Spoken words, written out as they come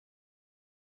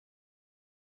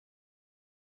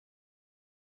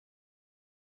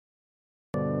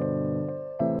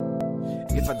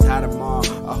If I die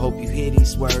tomorrow, I hope you hear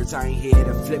these words. I ain't here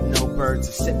to flip no birds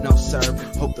or sip no serve.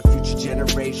 Hope the future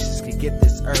generations can get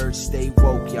this urge. Stay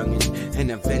woke, youngin', and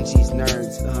avenge these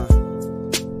nerds.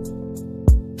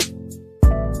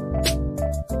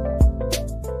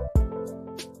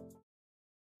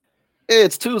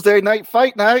 It's Tuesday night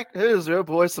fight night. Here's your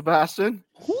boy Sebastian.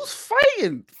 Who's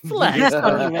fighting? Flex.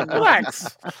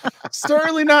 Flex.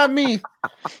 Certainly not me.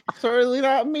 Certainly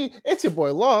not me. It's your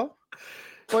boy Law.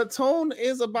 But Tone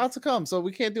is about to come, so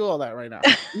we can't do all that right now.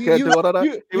 You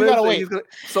gotta wait.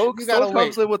 Stone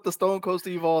comes in with the Stone Cold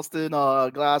Steve Austin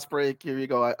glass break. Here you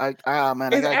go. Is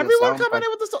everyone coming in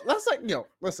with the Stone? That's like,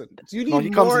 listen. You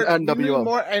need more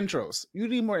intros. You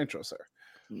need more intros, sir.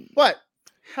 But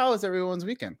how is everyone's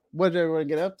weekend? What did everyone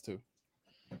get up to?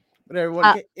 What did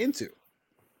everyone get into?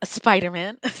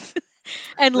 Spider-Man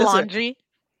and laundry.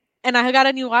 And I got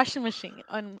a new washing machine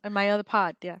on my other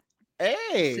pod. Yeah.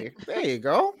 Hey, there you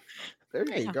go. There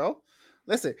you go.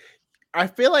 Listen, I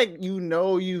feel like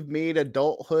you've made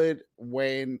adulthood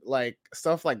when like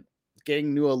stuff like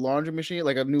getting a laundry machine,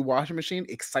 like a new washing machine,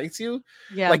 excites you.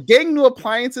 Yeah. Like getting new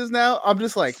appliances now, I'm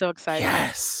just like so excited.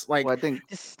 Yes. Like I think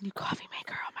this new coffee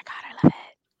maker. Oh my god, I love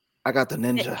it. I got the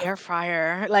Ninja air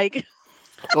fryer. Like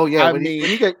oh yeah, when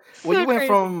you went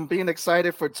from being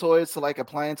excited for toys to like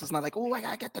appliances, not like, oh, I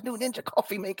gotta get the new Ninja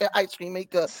coffee maker, ice cream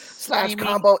maker /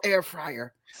 combo air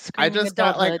fryer. I just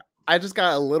got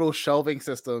a little shelving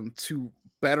system to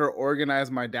better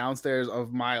organize my downstairs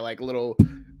of my like little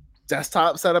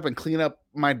desktop setup and clean up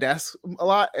my desk a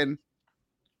lot, and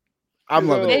I'm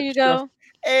loving it. There you go.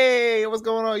 Hey, what's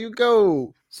going on? You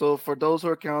go. So for those who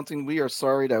are counting, we are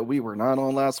sorry that we were not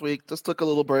on last week. Just took a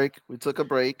little break. We took a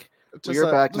break.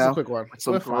 We're back now. A quick one. With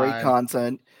some great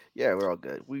content. Yeah, we're all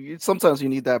good. Sometimes you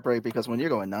need that break because when you're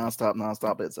going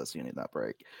nonstop, it's just you need that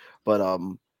break. But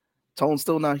Tone's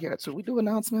still not here. So we do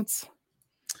announcements.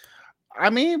 I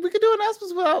mean, we could do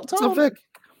announcements without Tone. So Vic.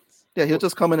 Yeah, he'll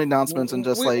just come in announcements and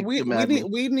just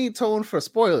we need Tone for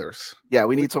spoilers. Yeah,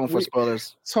 we need Tone for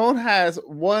spoilers. Tone has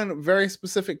one very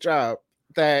specific job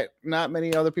that not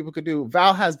many other people could do.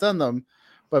 Val has done them,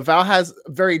 but Val has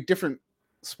very different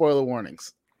spoiler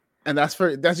warnings. And that's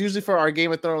usually for our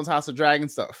Game of Thrones, House of Dragon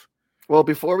stuff. Well,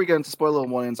 before we get into spoiler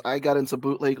warnings, I got into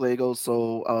bootleg Legos,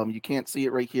 so you can't see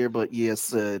it right here, but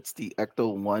yes, it's the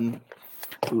Ecto 1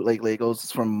 bootleg Legos.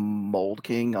 It's from Mold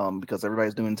King, because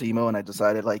everybody's doing Timo, and I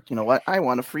decided, like, you know what? I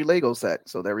want a free Lego set,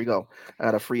 so there we go. I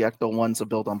had a free Ecto 1 to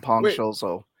build on Poncho,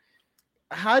 so.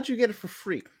 How'd you get it for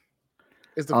free?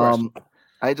 Is the question.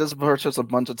 I just purchased a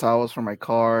bunch of towels for my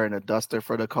car and a duster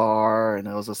for the car, and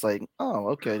it was just like, oh,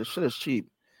 okay, this shit is cheap.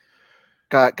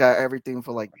 Got everything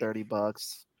for like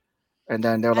 $30, and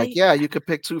then they're like, yeah, you could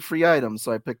pick 2 free items.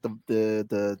 So I picked the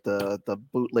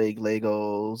bootleg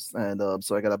Legos, and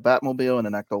so I got a Batmobile and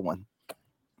an Ecto 1.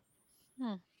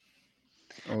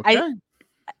 Okay.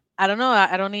 I don't know.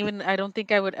 I don't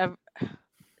think I would ever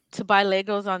to buy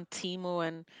Legos on Temu,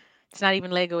 and it's not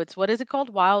even Lego. It's what is it called?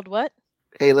 Wild what?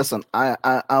 Hey, listen,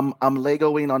 I'm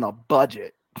Legoing on a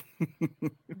budget.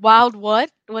 Wild what?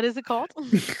 What is it called?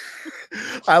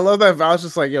 I love that Val's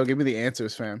just like, yo, give me the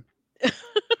answers, fam.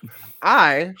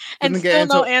 I didn't get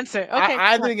into no answer. Okay,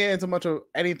 I didn't get into much of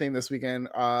anything this weekend,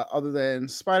 other than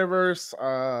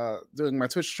Spiderverse. Doing my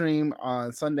Twitch stream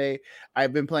on Sunday.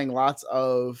 I've been playing lots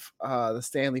of the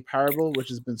Stanley Parable, which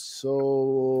has been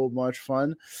so much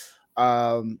fun.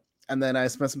 And then I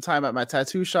spent some time at my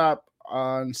tattoo shop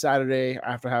on Saturday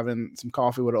after having some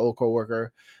coffee with an old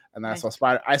coworker, and I saw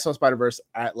Spiderverse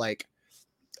at like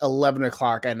 11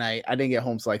 o'clock at night. I didn't get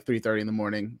home till like 3:30 in the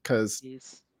morning because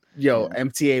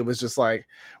MTA was just like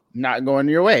not going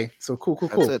your way. So cool.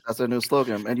 That's their new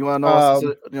slogan. And you want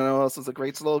to know what else is a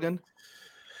great slogan?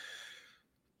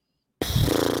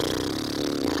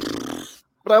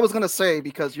 But I was gonna say,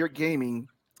 because you're gaming,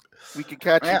 we could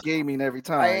catch you gaming every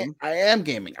time. I am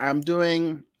gaming. I'm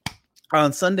doing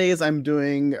on Sundays. I'm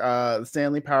doing the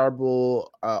Stanley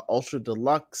Parable Ultra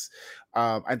Deluxe.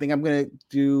 I think I'm gonna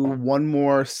do one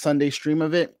more Sunday stream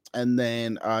of it, and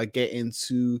then get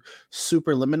into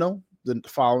Superliminal the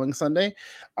following Sunday.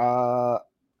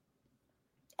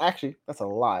 Actually, that's a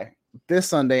lie. This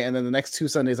Sunday, and then the next 2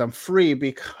 Sundays I'm free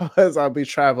because I'll be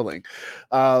traveling.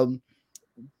 But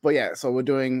yeah, so we're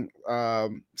doing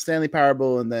Stanley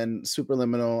Parable and then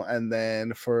Superliminal, and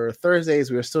then for Thursdays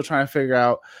we're still trying to figure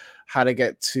out how to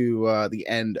get to the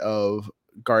end of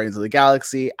Guardians of the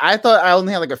Galaxy. I thought I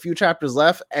only had like a few chapters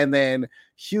left, and then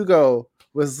Hugo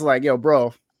was like, yo,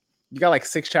 bro, you got like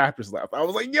 6 chapters left. I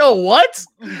was like, yo, what?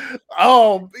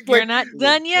 Oh, you're not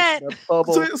done yet.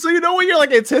 So you know when you're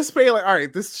like anticipating, like, all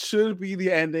right, this should be the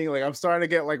ending. Like I'm starting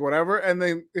to get like whatever, and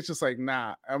then it's just like,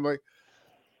 nah. I'm like,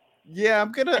 Yeah, I'm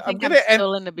I gonna think I'm and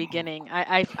still in the beginning.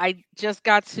 I just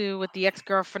got to with the ex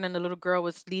girlfriend and the little girl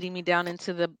was leading me down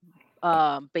into the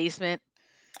basement,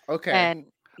 okay. and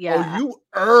Oh, yeah, you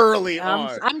early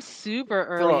on, I'm super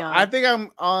early bro. I on. think I'm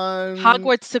on.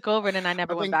 Hogwarts took over, and then I I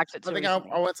never went think back to it I till think I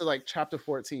recently. went to like chapter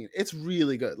 14. It's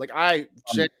really good. Like I Um,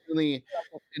 genuinely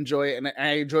enjoy it, and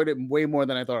I enjoyed it way more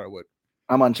than I thought I would.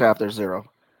 I'm on chapter 0.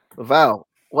 Val,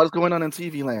 what is going on in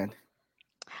TV land?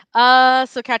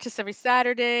 So catch us every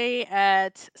Saturday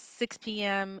at 6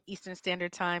 p.m. Eastern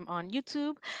Standard Time on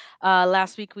YouTube.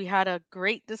 Last week we had a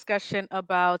great discussion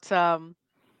about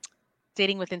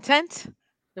dating with intent,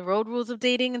 the road rules of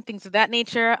dating, and things of that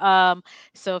nature.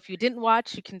 So if you didn't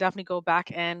watch, you can definitely go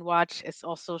back and watch. It's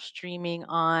also streaming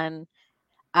on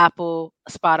Apple,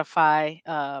 Spotify,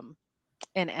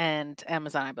 and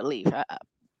Amazon, I believe.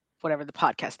 Whatever the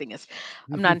podcast thing is,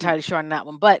 I'm not entirely sure on that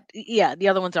one, but yeah, the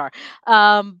other ones are.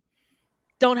 Um,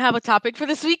 don't have a topic for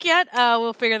this week yet.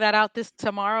 We'll figure that out this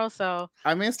tomorrow. So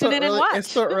I mean, it's still tune in and early. It's watch.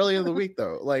 still early in the week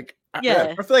though. Like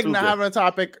Yeah, I feel like not Tuesday. having a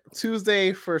topic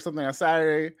Tuesday for something on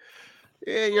Saturday.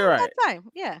 Yeah, you're we right. got time.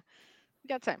 Yeah, we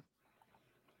got time.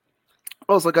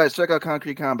 Also, guys, check out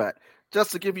Concrete Combat.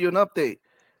 Just to give you an update,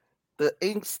 the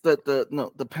inks,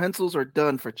 the pencils are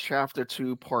done for Chapter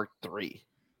 2, Part 3.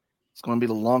 It's going to be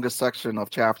the longest section of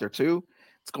Chapter 2.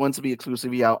 It's going to be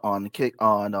exclusively out on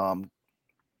Patreon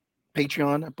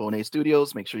at Bonet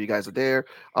Studios. Make sure you guys are there.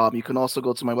 You can also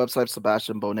go to my website,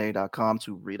 sebastianbonet.com,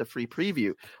 to read a free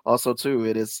preview. Also, too,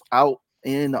 it is out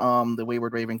in the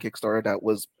Wayward Raven Kickstarter that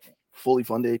was fully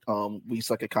funded. We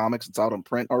Suck at Comics. It's out on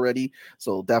print already.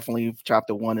 So definitely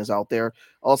chapter 1 is out there.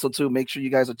 Also, too, make sure you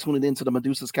guys are tuning into the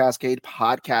Medusa's Cascade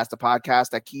podcast, the podcast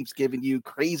that keeps giving you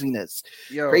craziness.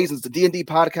 Yo, Craziness, the D&D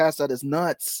podcast that is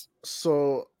nuts.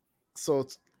 so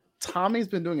Tommy's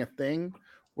been doing a thing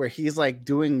where he's like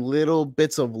doing little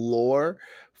bits of lore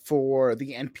for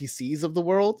the NPCs of the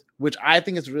world, which I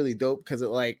think is really dope because it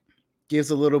like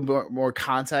gives a little bit more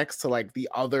context to like the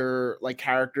other like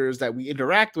characters that we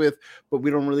interact with, but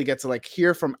we don't really get to like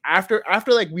hear from after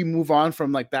like we move on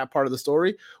from like that part of the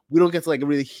story. We don't get to like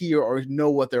really hear or know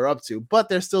what they're up to, but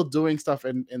they're still doing stuff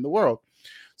in the world.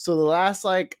 So the last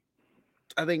like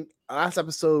I think last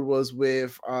episode was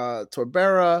with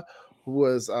Torbera, who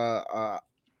was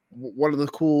one of the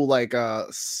cool like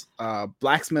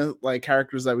blacksmith like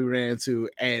characters that we ran into,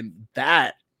 and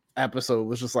that episode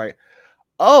was just like,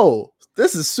 oh,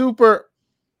 this is super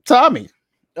Tommy.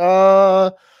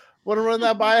 Want to run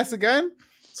that by us again?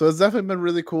 So it's definitely been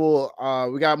really cool.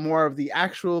 We got more of the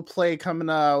actual play coming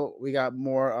out. We got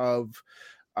more of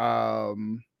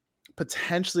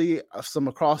potentially some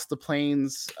across the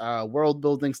plains world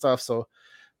building stuff. So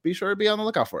be sure to be on the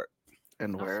lookout for it.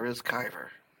 And where is Kyver?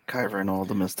 Kyver and all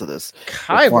the midst of this.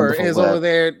 Kyver is over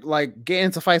there like getting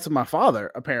into fights with my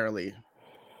father, apparently.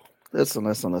 Listen.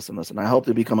 I hope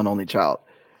to become an only child.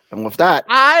 And with that,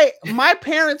 my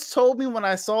parents told me when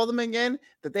I saw them again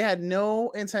that they had no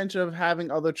intention of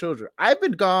having other children. I've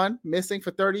been gone, missing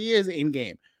for 30 years in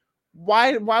game.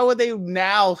 Why would they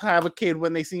now have a kid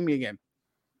when they see me again?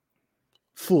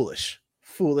 Foolish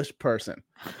person.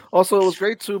 Also, it was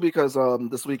great too because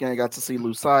this weekend I got to see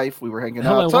Lou Seif. We were hanging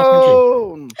Hello, out.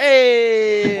 welcome Tone!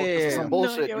 Hey, Some No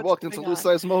bullshit. idea You what's walked into going Lou on.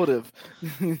 Seif's motive.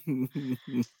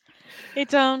 Hey,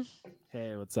 Tone.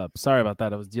 Hey, what's up? Sorry about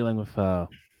that. I was dealing with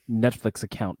Netflix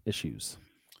account issues.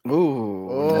 Ooh,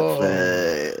 Oh.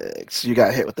 Netflix. You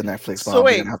got hit with the Netflix So bomb.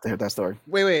 wait. You're gonna have to hear that story.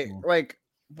 Wait. Like,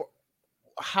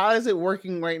 how is it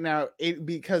working right now?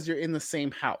 Because you're in the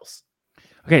same house.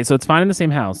 Okay, so it's fine in the same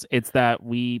house. It's that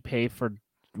we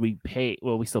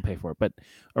still pay for it, but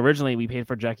originally we paid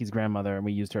for Jackie's grandmother and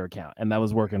we used her account, and that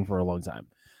was working for a long time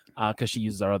because she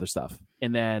uses our other stuff.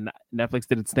 And then Netflix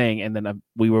did its thing, and then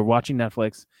we were watching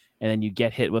Netflix, and then you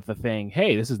get hit with the thing,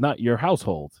 hey, this is not your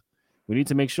household. We need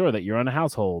to make sure that you're on a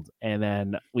household. And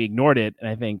then we ignored it, and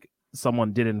I think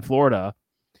someone did it in Florida,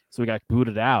 so we got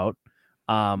booted out.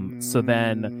 So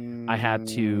then I had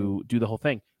to do the whole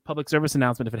thing. Public service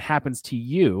announcement: if it happens to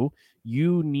you,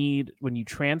 when you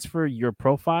transfer your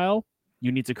profile,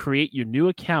 you need to create your new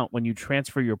account when you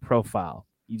transfer your profile.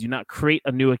 You do not create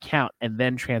a new account and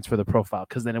then transfer the profile,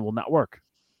 because then it will not work.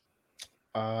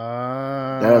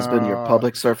 That has been your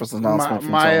public service announcement.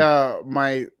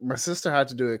 My sister had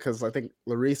to do it because I think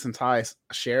Larice and Ty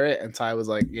share it, and Ty was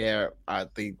like, "Yeah,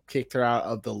 they kicked her out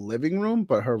of the living room,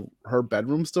 but her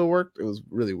bedroom still worked." It was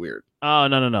really weird. Oh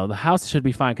no! The house should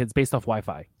be fine because it's based off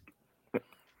Wi-Fi.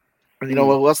 And you know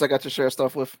what else I got to share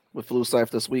stuff with Loose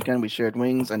Life this weekend? We shared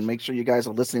Wings, and make sure you guys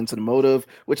are listening to The Motive,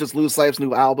 which is Loose Life's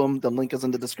new album. The link is in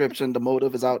the description. The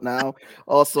Motive is out now.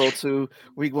 Also, too,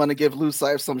 we want to give Loose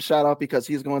Life some shout out because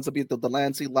he's going to be at the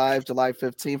Delancey Live July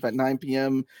 15th at 9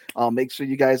 p.m. Make sure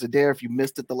you guys are there. If you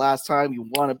missed it the last time, you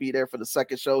want to be there for the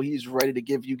second show. He's ready to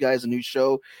give you guys a new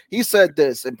show. He said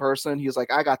this in person. He was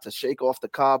like, I got to shake off the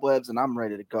cobwebs and I'm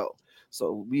ready to go.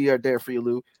 So we are there for you,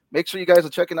 Lou. Make sure you guys are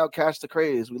checking out Cash the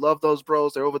Craze. We love those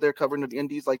bros. They're over there covering the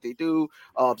indies like they do.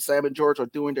 Sam and George are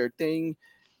doing their thing.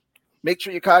 Make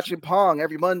sure you're catching Pong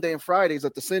every Monday and Fridays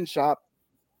at the Sin Shop.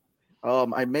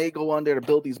 I may go on there to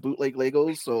build these bootleg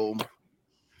Legos. So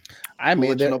I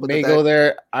may go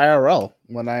there IRL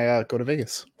when I go to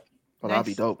Vegas. Well, that'll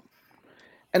be dope.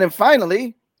 And then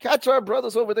finally, catch our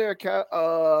brothers over there,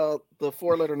 the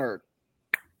Four Letter Nerd.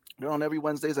 They're on every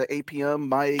Wednesdays at 8 p.m.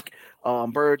 Mike,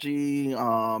 Bergie,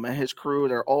 and his crew,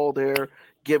 they're all there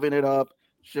giving it up,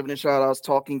 giving shout outs,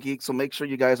 talking geeks. So make sure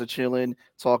you guys are chilling,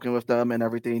 talking with them and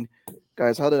everything.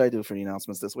 Guys, how did I do for the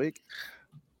announcements this week?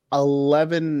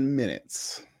 11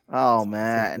 minutes. Oh,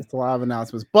 man. It's a lot of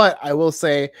announcements. But I will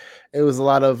say it was a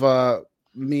lot of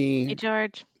me. Hey,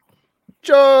 George.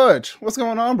 George, what's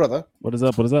going on, brother? What is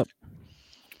up? What is up?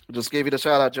 Just gave you the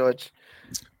shout out, George.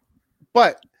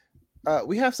 But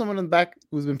we have someone in the back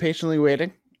who's been patiently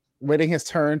waiting his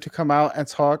turn to come out and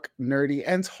talk nerdy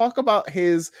and talk about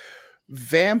his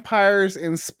vampires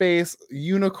in space,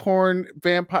 unicorn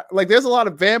vampire. Like, there's a lot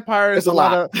of vampires, there's a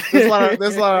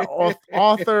lot of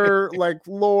author like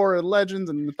lore and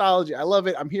legends and mythology. I love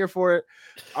it. I'm here for it.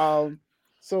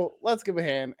 So let's give a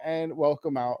hand and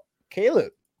welcome out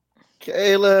Caleb.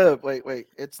 Wait,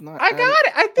 it's not. I got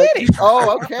it. I did it.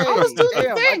 Oh, okay. I was doing Damn,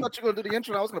 the I thing. thought you were going to do the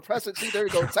intro. I was going to press it. See, there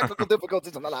you go. Technical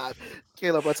difficulties on the live.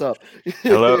 Caleb, what's up?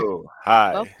 Hello.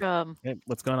 Hi. Welcome. Hey,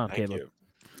 what's going on, Thank Caleb? you.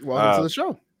 Welcome to the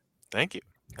show. Thank you.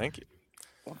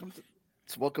 Welcome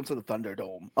to the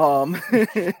Thunderdome.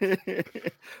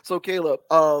 So Caleb,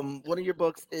 one of your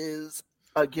books is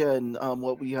again,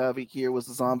 what we have here was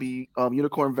the zombie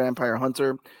unicorn vampire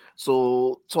hunter.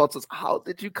 So talk to us, how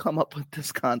did you come up with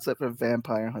this concept of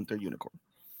vampire hunter unicorn?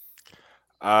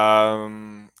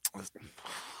 I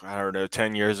don't know,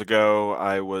 10 years ago,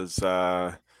 I was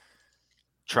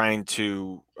trying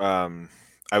to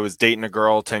I was dating a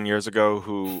girl 10 years ago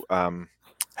who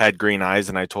had green eyes,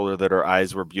 and I told her that her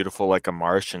eyes were beautiful like a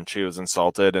marsh, and she was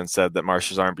insulted and said that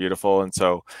marshes aren't beautiful. And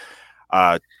so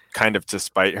kind of to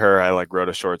spite her, I wrote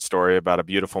a short story about a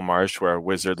beautiful marsh where a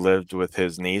wizard lived with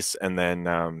his niece, and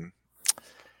then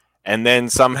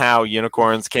somehow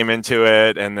unicorns came into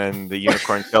it, and then the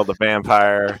unicorn killed the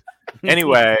vampire.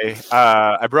 Anyway,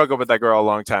 I broke up with that girl a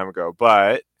long time ago,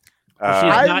 but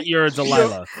she's not your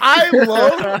Delilah. I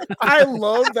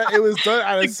love that it was done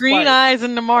out of The green eyes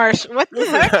in the marsh. What the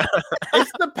heck?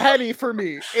 It's the penny for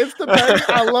me. It's the penny.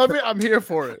 I love it. I'm here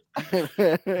for it.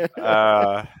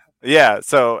 Yeah.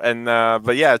 So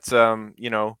but yeah, it's a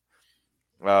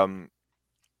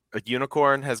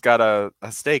unicorn has got a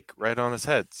stake right on his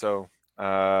head. So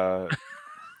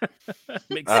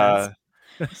Makes sense.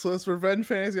 So it's revenge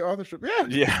fantasy authorship. Yeah.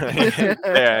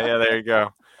 There you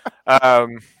go.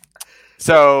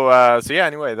 So yeah.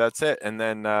 Anyway, that's it, and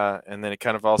then it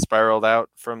kind of all spiraled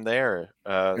out from there.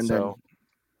 Was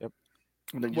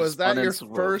that your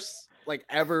first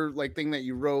ever thing that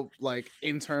you wrote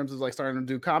in terms of starting to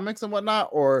do comics and whatnot,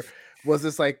 or was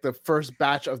this the first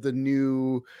batch of the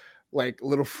new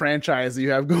little franchise that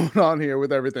you have going on here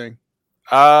with everything?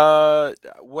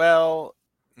 Well,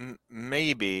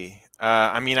 maybe.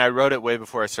 I mean, I wrote it way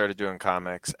before I started doing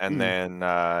comics, and then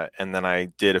I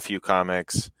did a few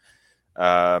comics, 6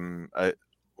 or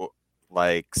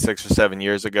 7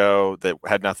 years ago that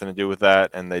had nothing to do with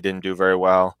that, and they didn't do very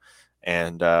well.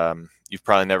 And you've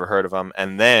probably never heard of them.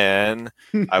 And then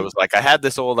I was like, I had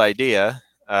this old idea.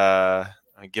 I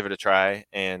give it a try,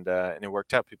 and it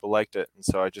worked out. People liked it, and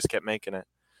so I just kept making it.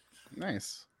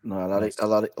 Nice. No, a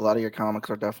lot of your comics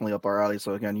are definitely up our alley.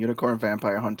 So again, Unicorn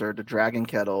Vampire Hunter, The Dragon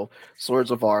Kettle, Swords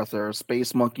of Arthur,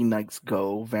 Space Monkey Knights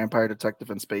Go, Vampire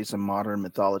Detective in Space, and Modern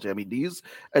Mythology. I mean, these,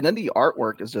 and then the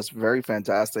artwork is just very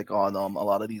fantastic on a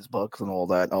lot of these books and all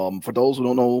that. For those who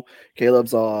don't know,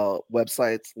 Caleb's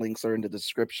websites links are in the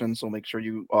description, so make sure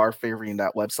you are favoring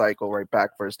that website. Go right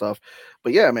back for stuff.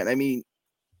 But yeah, man, I mean.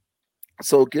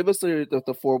 So give us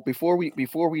the four before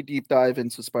we deep dive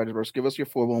into Spiderverse. Give us your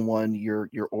 411,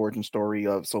 your origin story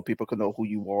so people can know who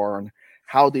you are and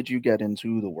how did you get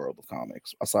into the world of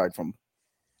comics aside from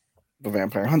the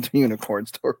Vampire Hunter Unicorn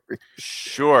story.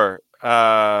 Sure.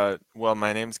 Well,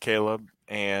 my name's Caleb,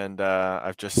 and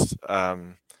I've just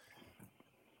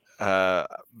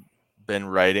been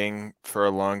writing for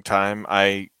a long time.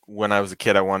 When I was a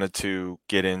kid, I wanted to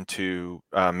get into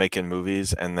making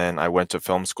movies, and then I went to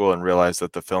film school and realized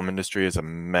that the film industry is a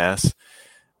mess.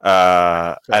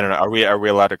 I don't know. Are we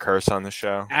allowed to curse on the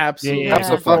show? Absolutely. Yeah.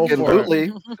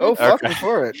 Absolutely. Go fucking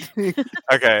for it.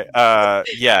 Okay.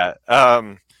 Yeah.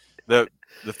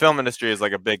 The film industry is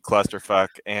like a big clusterfuck,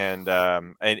 and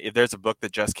there's a book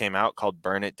that just came out called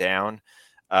 "Burn It Down,"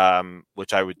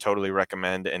 which I would totally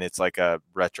recommend, and it's like a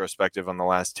retrospective on the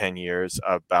last 10 years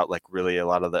about like really a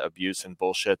lot of the abuse and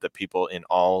bullshit that people in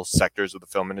all sectors of the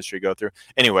film industry go through.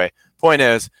 Anyway, point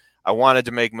is, I wanted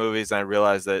to make movies, and I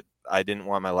realized that I didn't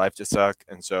want my life to suck,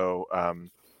 and so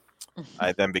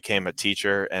I then became a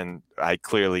teacher, and I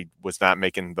clearly was not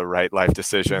making the right life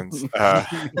decisions. But,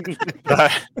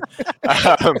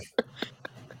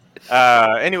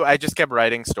 um, anyway, I just kept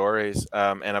writing stories,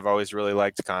 and I've always really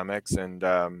liked comics, and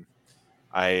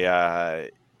I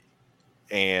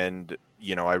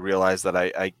realized that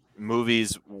I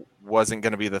movies wasn't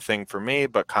going to be the thing for me,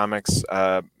 but comics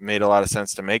made a lot of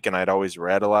sense to make, and I'd always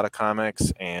read a lot of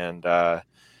comics, and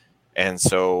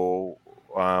so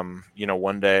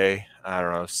one day, I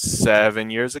don't know, 7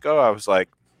 years ago, I was like,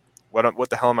 what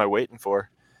the hell am I waiting for?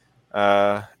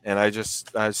 And I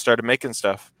started making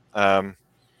stuff, and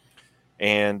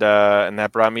that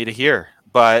brought me to here.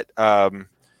 But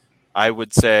I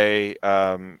would say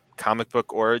comic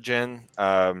book origin,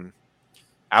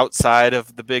 outside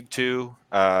of the big two,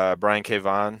 Brian K.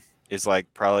 Vaughan is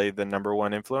like probably the number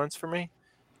one influence for me.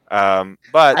 But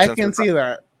I can see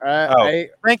that.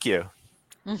 Thank you.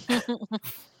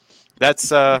 That's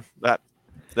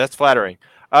flattering.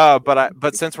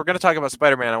 But since we're going to talk about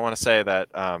Spider-Man, I want to say that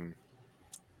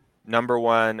number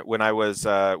one, when I was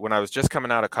just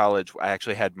coming out of college, I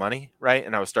actually had money, right,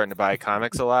 and I was starting to buy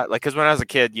comics a lot. Like, because when I was a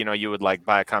kid, you would like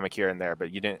buy a comic here and there,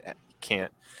 but you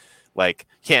can't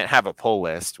have a pull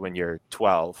list when you're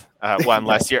 12. Well,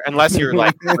 unless you're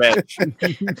like rich.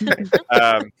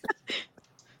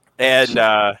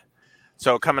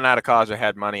 So coming out of college, I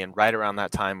had money, and right around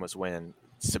that time was when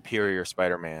Superior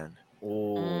Spider-Man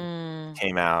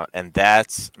came out, and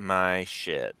that's my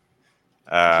shit.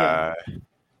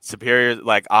 Superior,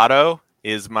 like Otto,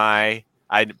 is I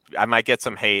might get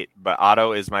some hate, but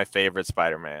Otto is my favorite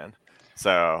Spider-Man.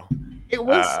 So it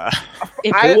was.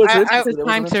 If I took the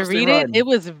time to read it, it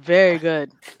was very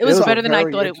good. It was better than I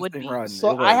thought it would be.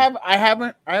 So I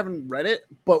haven't read it,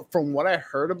 but from what I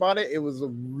heard about it, it was a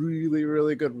really,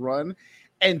 really good run.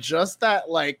 And just that,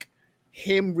 like,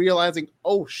 him realizing,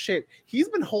 oh shit, he's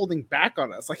been holding back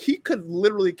on us. Like, he could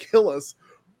literally kill us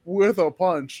with a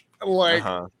punch. Like,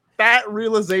 that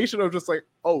realization of just like,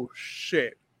 oh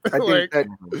shit. I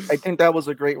think that was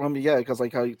a great one. Yeah, because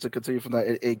like how to continue from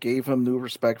that, it gave him new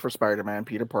respect for Spider-Man,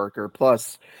 Peter Parker.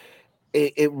 Plus,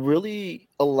 it really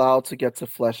allowed to get to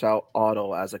flesh out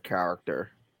Otto as a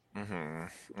character.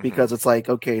 Because it's like,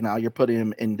 okay, now you're putting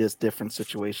him in this different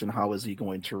situation. How is he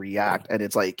going to react? And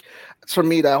it's like, for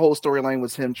me, that whole storyline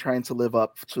was him trying to live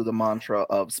up to the mantra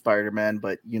of Spider-Man,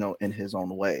 but in his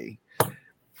own way.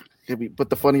 But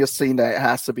the funniest scene that it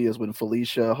has to be is when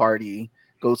Felicia Hardy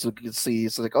goes to see,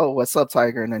 it's like, oh, what's up,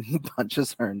 Tiger? And then he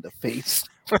punches her in the face.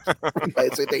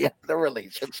 Right? So they have the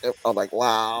relationship. I'm like,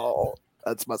 wow,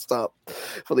 that's messed up.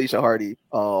 Felicia Hardy.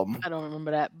 I don't remember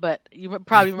that, but you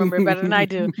probably remember it better than I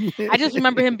do. I just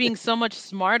remember him being so much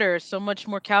smarter, so much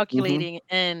more calculating,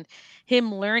 and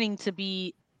him learning to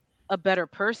be a better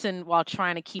person while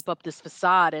trying to keep up this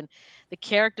facade. And the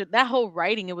character, that whole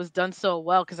writing, it was done so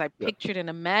well because I pictured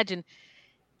and imagined.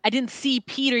 I didn't see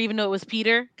Peter, even though it was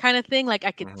Peter, kind of thing. Like,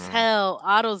 I could tell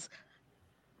Otto's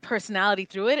personality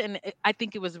through it, and I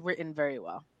think it was written very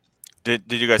well. Did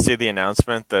you guys see the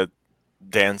announcement that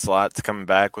Dan Slott's coming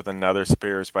back with another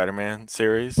Superior Spider-Man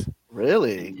series?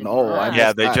 Really? No.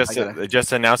 Yeah, they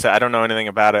just announced it. I don't know anything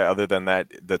about it other than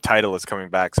that the title is coming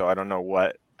back, so I don't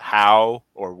know how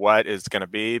or what is going to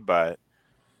be, but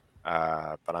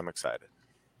I'm excited.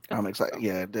 I'm excited.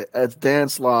 Yeah, it's Dan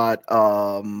Slott.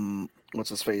 What's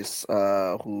his face?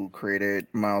 Who created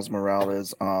Miles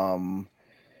Morales? I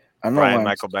don't know.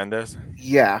 Michael Bendis.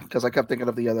 Yeah, because I kept thinking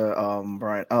of the other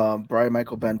Brian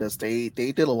Michael Bendis. They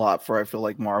did a lot for, I feel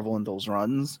like, Marvel in those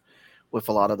runs with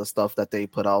a lot of the stuff that they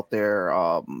put out there,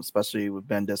 especially with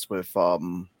Bendis with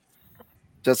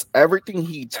just everything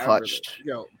he touched.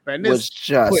 Bendis was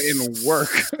just put in work.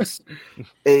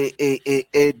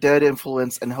 it did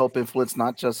influence and help influence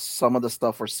not just some of the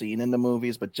stuff we're seeing in the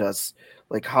movies, but just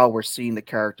like how we're seeing the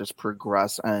characters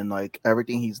progress and like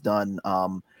everything he's done.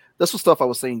 This was stuff I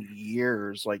was saying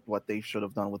years, like what they should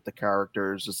have done with the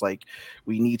characters. It's like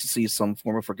we need to see some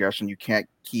form of progression. You can't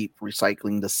keep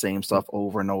recycling the same stuff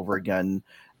over and over again.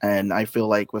 And I feel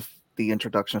like with the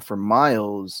introduction for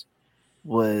Miles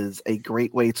was a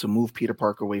great way to move Peter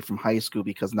Parker away from high school,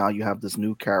 because now you have this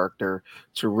new character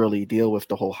to really deal with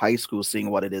the whole high school,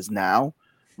 seeing what it is now,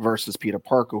 versus Peter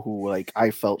Parker, who like I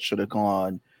felt should have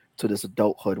gone to this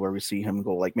adulthood where we see him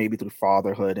go like maybe through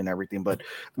fatherhood and everything. But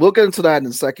we'll get into that in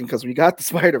a second because we got the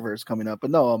Spider-Verse coming up. But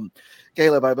no,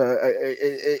 Caleb,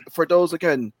 for those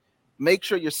again, make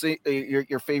sure you're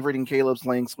favoriting Caleb's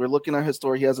links. We're looking at his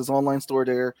store. He has his online store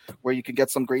there where you can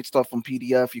get some great stuff from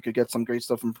PDF. You could get some great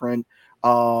stuff in print.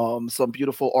 Some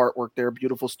beautiful artwork there,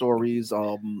 beautiful stories.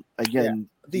 Again,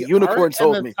 the Unicorn art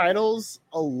told and the me titles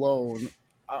alone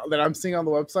that I'm seeing on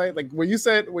the website. Like when you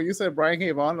said Brian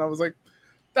came on, I was like,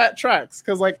 that tracks,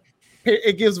 because like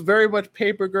it gives very much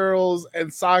Paper Girls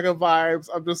and Saga vibes.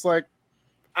 I'm just like,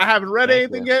 I haven't read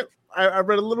anything yet. I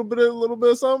read a little bit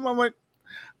of something. I'm like,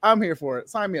 I'm here for it.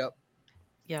 Sign me up.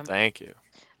 Yeah. Thank you.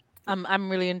 I'm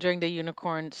really enjoying the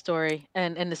unicorn story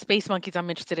and the space monkeys. I'm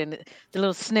interested in it. The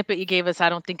little snippet you gave us, I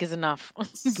don't think is enough.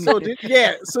 So did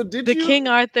the you King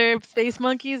Arthur space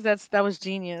monkeys? That was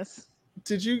genius.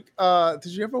 did you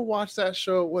ever watch that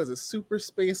show? Was it Super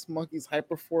Space Monkeys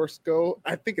Hyperforce Go?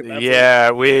 I think that's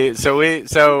Yeah, my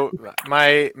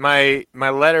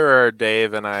letterer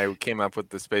Dave and I came up with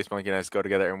the Space Monkey Nights Go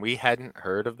Together, and we hadn't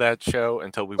heard of that show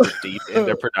until we were deep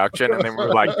into production, and then we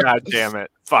were like, God damn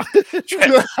it, fuck.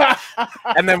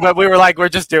 And then but we were like, we're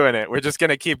just doing it. We're just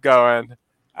gonna keep going.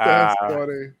 That's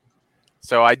funny.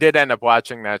 So I did end up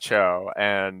watching that show,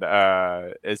 and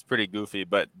it's pretty goofy,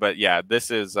 but yeah,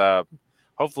 this is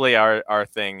hopefully our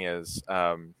thing is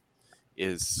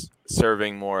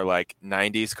serving more like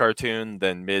 90s cartoon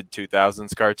than mid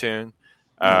 2000s cartoon.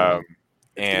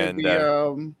 And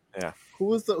yeah, who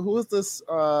was this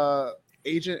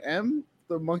Agent M,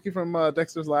 the monkey from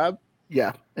Dexter's Lab?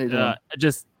 Yeah,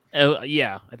 just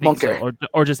yeah, I think so,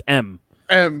 or just M.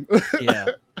 Yeah.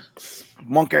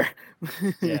 Monker.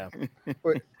 Yeah.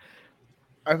 But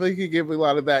I think you give a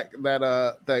lot of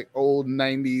that old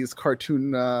 90s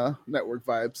Cartoon Network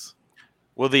vibes.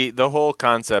 Well, the whole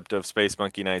concept of Space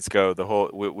Monkey Nights Go,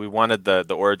 we wanted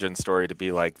the origin story to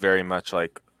be like very much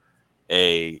like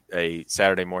a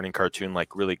Saturday morning cartoon,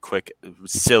 like really quick,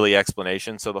 silly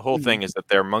explanation. So the whole thing is that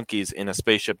they're monkeys in a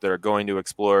spaceship that are going to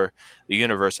explore the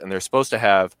universe, and they're supposed to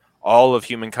have all of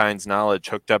humankind's knowledge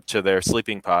hooked up to their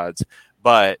sleeping pods,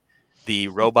 but the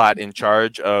robot in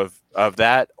charge of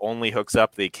that only hooks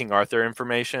up the King Arthur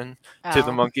information to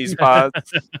the monkey's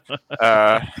pods.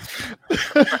 I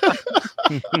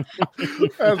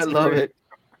love it.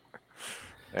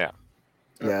 Yeah.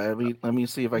 Yeah. Let me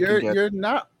see if I can get.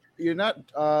 You're not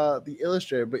the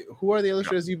illustrator, but who are the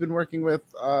illustrators you've been working with?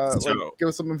 Give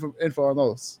us some info on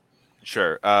those.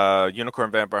 Sure. Unicorn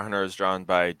Vampire Hunter is drawn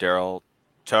by Daryl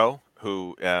Toe,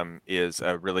 who is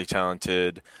a really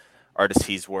talented artist.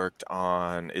 He's worked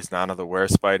on Is Nana the Were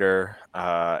Spider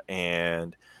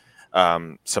and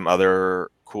some other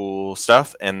cool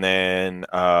stuff. And then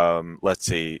let's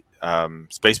see,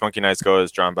 Space Monkey Nights Go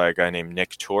is drawn by a guy named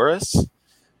Nick Torres,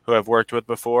 who I've worked with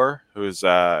before, who's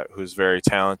very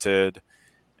talented.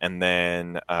 And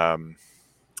then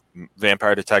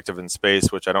Vampire Detective in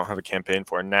Space, which I don't have a campaign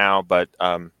for now, but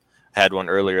had one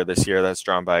earlier this year that's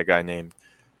drawn by a guy named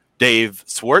Dave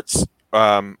Swartz,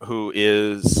 who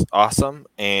is awesome.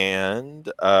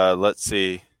 And let's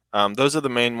see. Those are the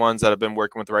main ones that I've been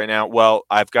working with right now. Well,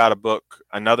 I've got a book,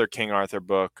 another King Arthur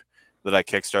book that I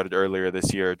kickstarted earlier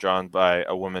this year, drawn by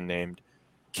a woman named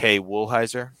Kay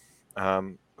Woolheiser,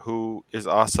 who is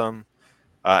awesome.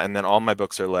 And then all my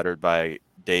books are lettered by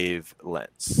Dave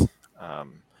Lentz,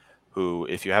 who,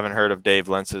 if you haven't heard of Dave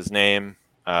Lentz's name,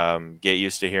 get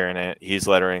used to hearing it. He's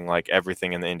lettering like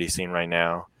everything in the indie scene right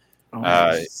now.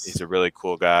 Nice. He's a really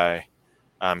cool guy.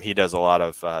 He does a lot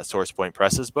of Source Point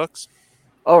Presses books.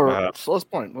 Source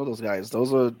Point. Well, those guys.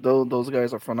 Those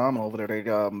guys are phenomenal over there. They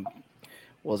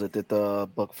did the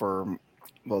book for.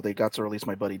 Well, they got to release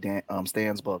my buddy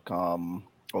Stan's book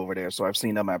over there. So I've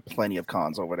seen them at plenty of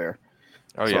cons over there.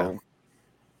 Oh yeah.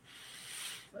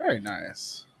 Very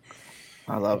nice.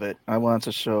 I love it. I want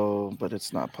to show, but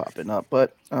it's not popping up.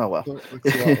 But oh well.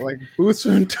 Looks like Boots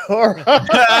Ventura.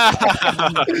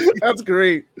 That's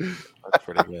great. That's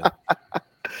pretty good.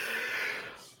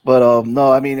 But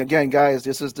no, I mean, again, guys,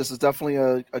 this is definitely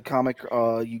a comic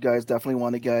you guys definitely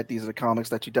want to get. These are the comics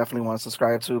that you definitely want to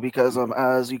subscribe to, because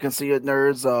as you can see at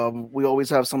Nerds, we always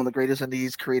have some of the greatest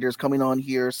indies creators coming on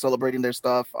here celebrating their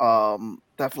stuff.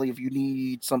 Definitely, if you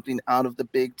need something out of the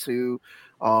big two,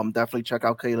 definitely check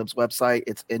out Caleb's website.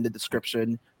 It's in the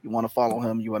description. you want to follow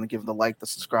him, you want to give the like, the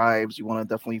subscribes, you want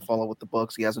to definitely follow with the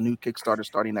books. He has a new Kickstarter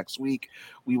starting next week.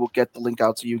 We will get the link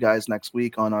out to you guys next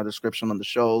week on our description on the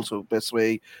show. So best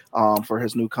way for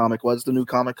his new comic. What's the new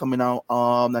comic coming out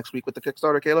next week with the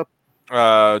Kickstarter, Caleb?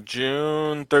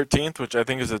 June 13th, which I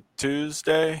think is a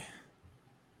Tuesday.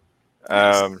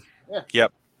 Yeah.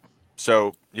 Yep.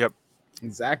 So, yep.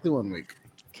 Exactly 1 week.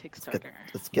 Kickstarter.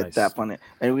 Let's get Nice. that funded.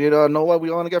 And we know what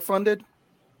we want to get funded.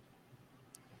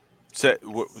 So,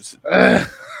 what was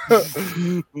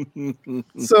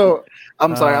So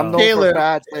I'm sorry, I'm known Caleb, for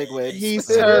bad segues. he's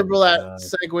terrible at God.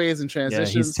 segues and Yeah,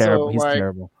 transitions. he's terrible. So He's like,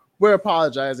 terrible. we're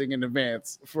apologizing in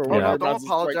advance for Oh, what Yeah. no, we're don't about to,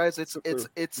 like, apologize. It's go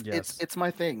through. Yes.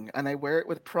 my thing, and I wear it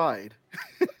with pride.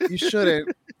 You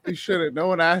shouldn't. You shouldn't. No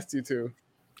one asked you to.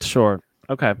 Sure.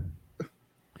 Okay.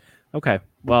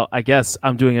 Well, I guess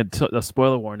I'm doing a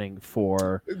spoiler warning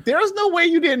for. There's no way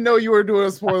you didn't know you were doing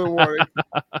a spoiler warning,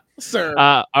 sir.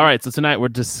 All right. So tonight we're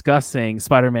discussing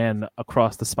Spider-Man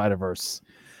Across the Spiderverse.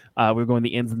 We're going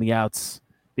the ins and the outs,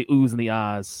 the oohs and the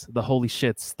ahs, the holy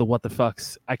shits, the what the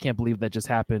fucks. I can't believe that just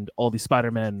happened. All these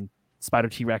Spider-Men, Spider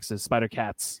T-Rexes, Spider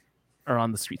Cats are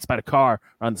on the street. Spider Car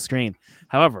are on the screen.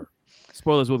 However,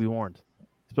 spoilers will be warned.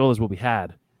 Spoilers will be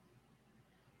had.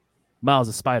 Miles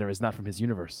the Spider is not from his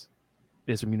universe.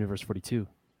 It is from Universe 42.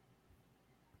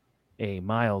 A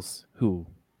Miles who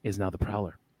is now the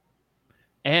Prowler.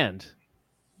 And,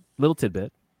 little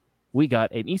tidbit, we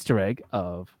got an Easter egg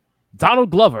of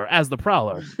Donald Glover as the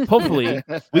Prowler. Hopefully,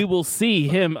 we will see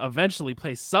him eventually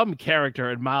play some character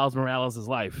in Miles Morales'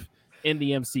 life in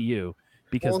the MCU,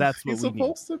 because that's what he's we need.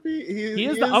 supposed to be. He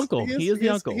is the uncle. He is the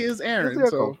uncle. He is Aaron. He's the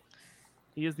So uncle.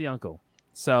 He is the uncle.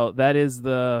 So that is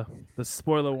the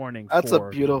spoiler warning That's for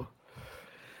a beautiful.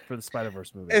 the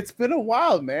Spider-Verse movie. it's been a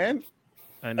while, man.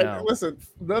 I know. Listen,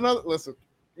 listen.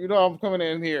 You know I'm coming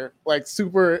in here like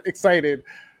super excited.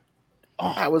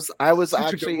 Oh, I was such a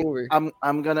good actually movie.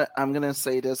 I'm gonna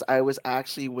say this. I was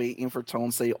actually waiting for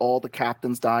Tone to say all the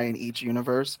captains die in each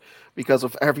universe, because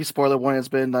of every spoiler warning it's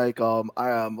been like what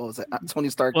was it? Tony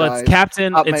Stark Well, dies. it's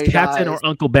Captain. Aunt It's May Captain dies. or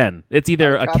Uncle Ben. It's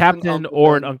either a Captain Uncle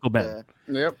or Ben. an Uncle Ben.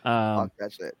 Yep. Fuck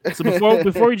that shit. So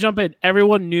before we jump in,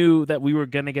 everyone knew that we were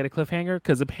gonna get a cliffhanger,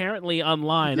 because apparently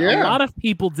online a Yeah. lot of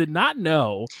people did not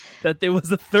know that there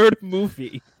was a third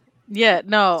movie. Yeah,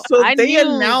 no, So I they knew, but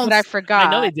I announced- forgot.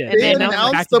 I know they did. And They announced then,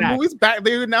 announced back the to back. movies back.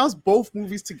 They announced both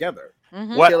movies together.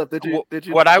 Mhm. what? Caleb, did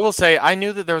you? What I will say, I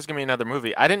knew that there was gonna be another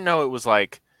movie. I didn't know it was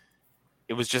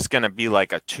just gonna be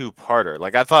like a two-parter.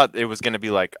 Like I thought it was gonna be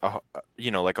like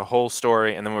like a whole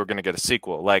story, and then we were gonna get a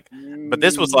sequel. Like, but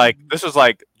this was like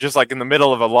just like in the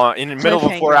middle of a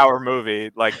 4-hour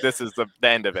movie. Like this is the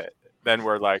end of it. Then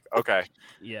we're like, okay,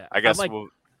 Yeah, I guess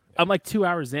I'm like 2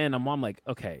 hours in. I'm like,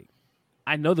 okay,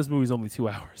 I know this movie's only 2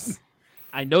 hours.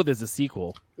 I know there's a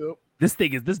sequel. Yep.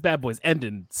 This bad boy's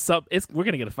ending. We're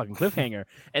gonna get a fucking cliffhanger.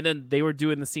 And then they were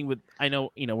doing the scene with. I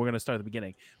know, we're gonna start at the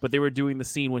beginning, but they were doing the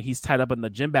scene when he's tied up in the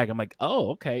gym bag. I'm like,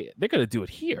 oh, okay, they're gonna do it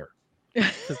here,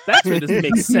 because that's where this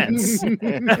makes sense.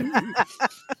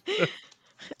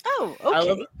 Oh,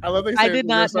 okay. I love they I said did we're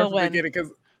gonna not start know from the when. beginning,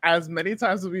 because as many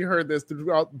times as we heard this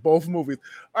throughout both movies.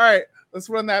 All right, let's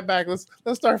run that back. Let's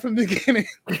start from the beginning.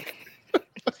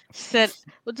 Said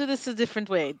we'll do this a different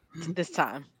way this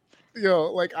time.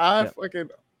 Yo, like I Yep. fucking.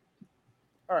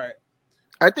 All right.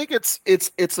 I think it's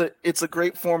a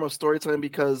great form of storytelling,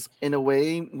 because in a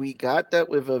way we got that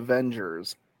with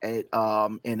Avengers at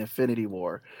in Infinity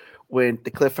War, when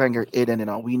the cliffhanger it ended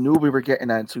on. We knew we were getting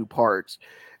that in 2 parts,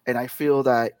 and I feel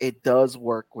that it does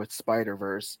work with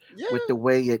Spider-Verse Yeah. with the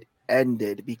way it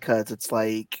ended, because it's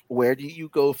like, where do you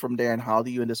go from there, and how do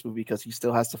you end this movie? Because he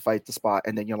still has to fight the Spot,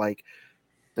 and then you're like,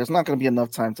 there's not going to be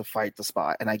enough time to fight the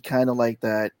Spot, and I kind of like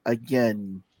that.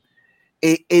 Again,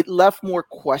 it left more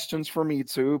questions for me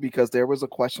too, because there was a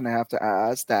question I have to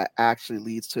ask that actually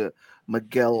leads to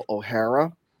Miguel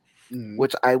O'Hara, Mhm.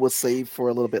 which I will save for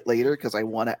a little bit later, because I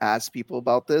want to ask people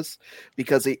about this,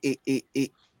 because it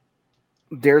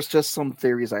there's just some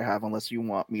theories I have, unless you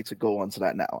want me to go on to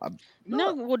that now.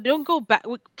 No, well, don't go back.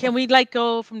 Can we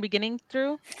go from beginning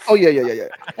through? Oh yeah. Okay.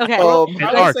 And I will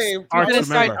arcs. say, Arcs,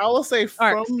 remember. I will say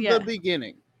from Arcs, yeah. the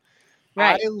beginning.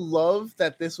 Right. I love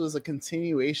that this was a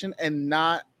continuation and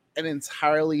not an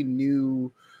entirely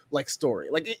new story.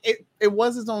 Like it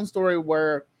was its own story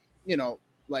where,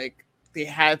 like they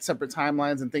had separate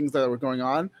timelines and things that were going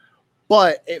on,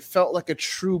 but it felt like a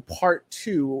true part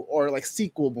 2 or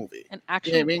sequel movie. An actual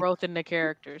You know what I mean? growth in the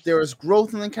characters. There was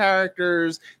growth in the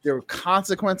characters. There were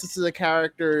consequences to the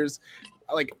characters.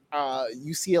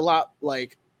 You see a lot more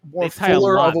They tie a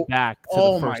fuller lot of back to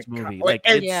oh the my first God. movie. Like,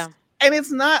 Like, and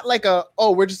it's not like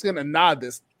we're just gonna nod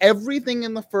this. Everything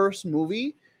in the first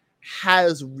movie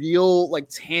has real like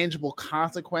tangible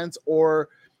consequence or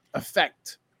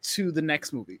effect to the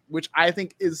next movie, which I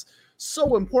think is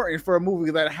so important for a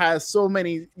movie that has so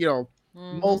many,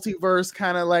 multiverse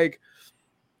kind of like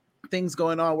things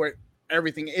going on where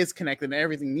everything is connected and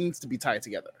everything needs to be tied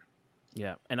together.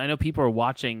 Yeah, and I know people are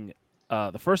watching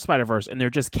the first Spider-Verse, and they're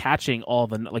just catching all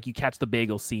the, like, you catch the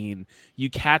bagel scene, you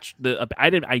catch the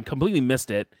I completely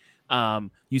missed it.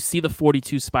 You see the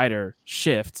 42 spider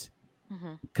shift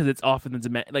because it's off in the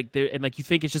dimension, like there, and like you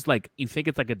think it's just like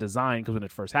it's like a design, because when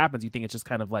it first happens, you think it's just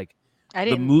kind of like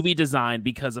the movie design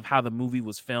because of how the movie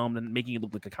was filmed and making it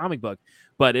look like a comic book,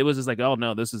 but it was just like, oh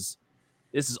no, this is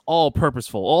all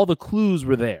purposeful. All the clues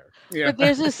were there. Yeah. But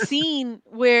there's a scene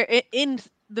where in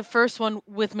the first one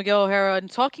with Miguel O'Hara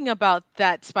and talking about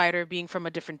that spider being from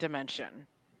a different dimension.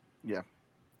 Yeah.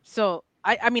 So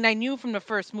I mean, I knew from the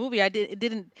first movie.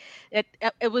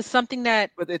 It was something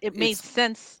that But it made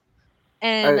sense,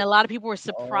 and a lot of people were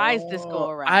surprised this go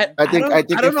around. I think I it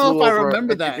don't know flew if I over.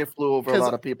 remember I that, think it flew over a 'cause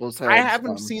lot of people's heads. I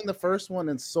haven't seen the first one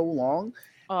in so long,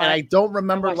 Oh, and I don't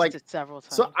remember watched like it several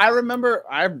times. So I remember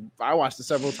I watched it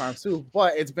several times too,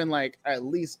 but it's been like at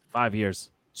least 5 years,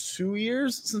 2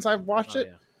 years since I've watched it.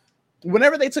 Yeah.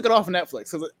 Whenever they took it off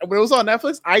Netflix, because when it was on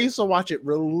Netflix, I used to watch it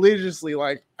religiously,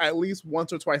 like at least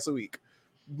once or twice a week,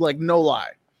 like no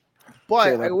lie.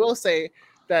 But I will say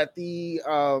that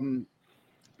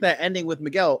that ending with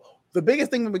Miguel, the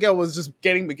biggest thing with Miguel was just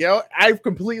getting Miguel. I've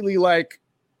completely like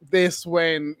this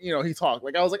when he talked.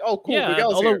 Like I was like, oh cool,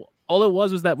 Miguel's here. All it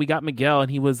was that we got Miguel and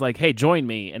he was like, hey, join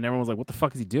me, and everyone was like, what the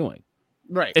fuck is he doing?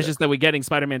 Right. It's just that we're getting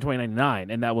Spider-Man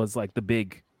 2099, and that was like the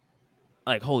big,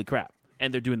 like, holy crap.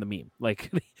 And they're doing the meme.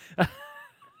 Like,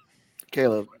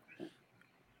 Caleb,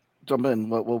 jump in.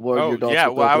 What were your thoughts? Yeah,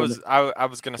 well, I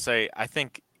was gonna say, I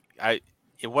think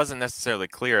it wasn't necessarily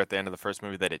clear at the end of the first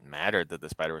movie that it mattered that the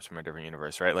Spider was from a different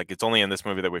universe, right? Like, it's only in this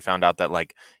movie that we found out that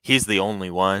like he's the only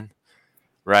one,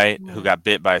 right, who got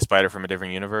bit by a spider from a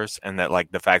different universe, and that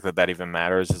like the fact that even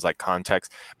matters is like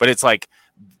context. But it's like,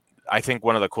 I think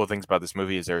one of the cool things about this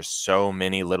movie is there's so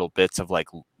many little bits of like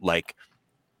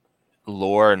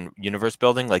lore and universe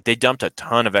building. Like they dumped a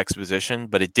ton of exposition,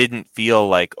 but it didn't feel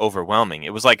like overwhelming.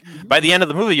 It was like by the end of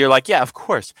the movie, you're like, yeah, of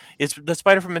course, it's the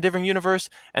spider from a different universe,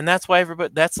 and that's why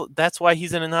that's why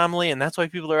he's an anomaly, and that's why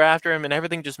people are after him, and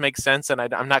everything just makes sense. And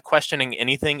I'm not questioning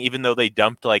anything, even though they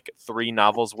dumped like 3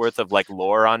 novels worth of like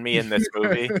lore on me in this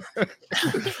movie.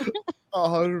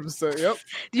 100%. Yep.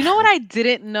 Do you know what I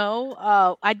didn't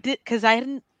know? I did, because I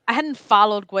hadn't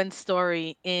followed Gwen's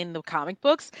story in the comic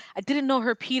books. I didn't know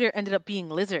her Peter ended up being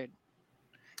Lizard.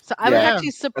 So I was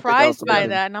actually surprised by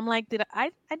that, and I'm like,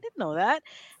 I didn't know that,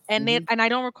 and and I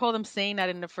don't recall them saying that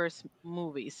in the first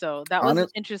movie. So that was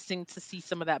interesting to see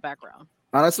some of that background.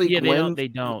 Honestly, yeah, Gwen, they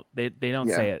don't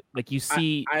say it. Like you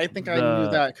see, I think I knew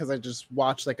that because I just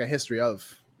watched like a history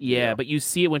of. Yeah, but you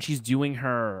see it when she's doing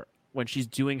her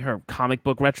comic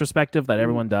book retrospective that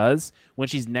everyone does. When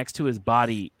she's next to his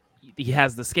body, he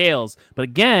has the scales. But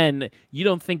again, you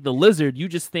don't think the Lizard, you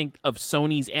just think of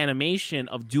Sony's animation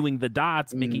of doing the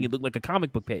dots, making it look like a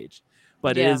comic book page.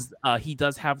 But it is he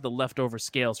does have the leftover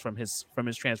scales from his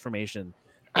transformation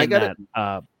in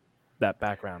that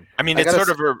background. I mean, it's sort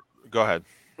of go ahead.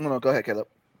 No, go ahead, Caleb.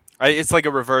 It's like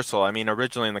a reversal. I mean,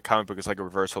 originally in the comic book, it's like a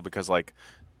reversal because like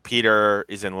Peter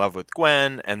is in love with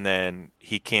Gwen, and then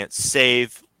he can't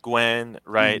save Gwen,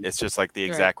 right? It's just like the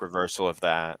exact reversal of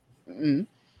that.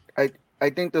 I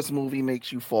think this movie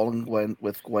makes you fall in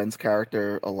with Gwen's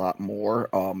character a lot more,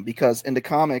 because in the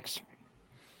comics,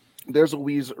 there's a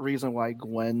reason why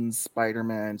Gwen's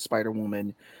Spider-Man,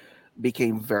 Spider-Woman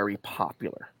became very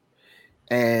popular.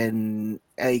 And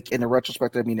like in the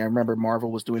retrospect, I mean, I remember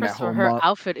Marvel was doing that whole her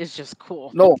outfit is just cool.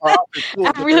 No, her outfit's cool.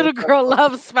 Every little girl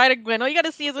loves Spider-Gwen. All you got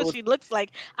to see is what she looks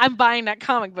like. I'm buying that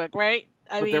comic book, right?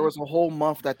 I mean, there was a whole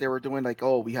month that they were doing like,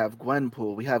 oh, we have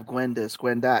Gwenpool, we have Gwen this,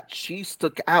 Gwen that. She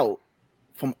stuck out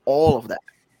from all of that.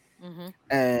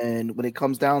 And when it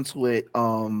comes down to it,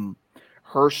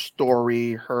 her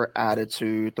story, her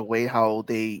attitude, the way how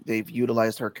they've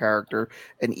utilized her character,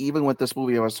 and even with this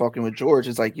movie, I was talking with George,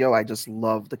 it's like, yo, I just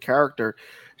love the character.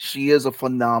 She is a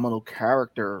phenomenal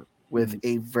character with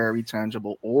a very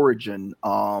tangible origin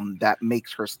that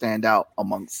makes her stand out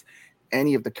amongst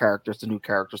any of the characters, the new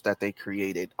characters that they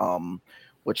created.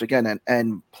 Which again,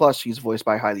 and plus she's voiced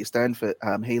by Hailey Stanfield,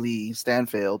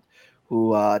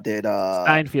 who did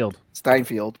Steinfeld,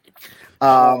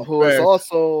 who is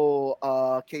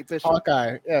also Kate Bishop.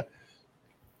 Hawkeye, yeah.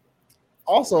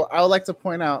 Also, I would like to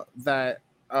point out that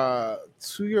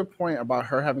to your point about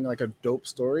her having like a dope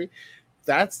story,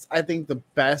 that's I think the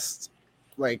best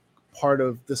like part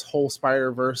of this whole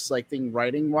Spider-Verse like thing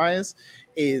writing wise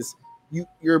is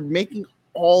you're making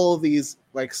all of these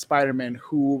like Spider-Man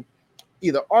who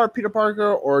either are Peter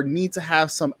Parker or need to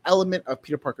have some element of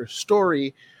Peter Parker's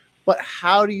story, but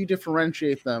how do you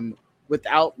differentiate them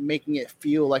without making it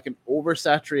feel like an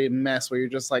oversaturated mess where you're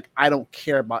just like, I don't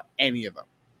care about any of them.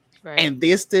 Right. And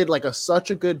this did like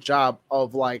such a good job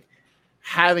of like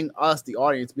having us, the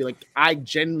audience, be like, I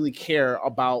genuinely care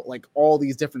about like all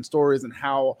these different stories and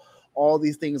how all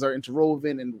these things are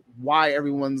interwoven and why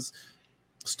everyone's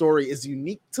story is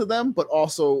unique to them, but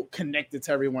also connected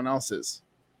to everyone else's.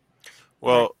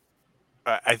 Well,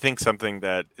 I think something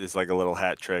that is like a little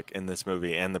hat trick in this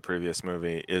movie and the previous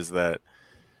movie is that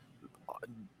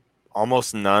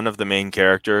almost none of the main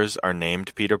characters are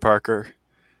named Peter Parker.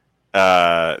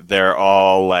 They're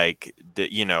all like,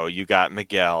 you got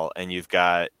Miguel and you've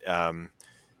got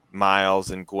Miles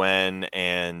and Gwen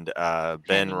and Ben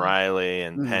Penny. Riley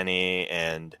and Penny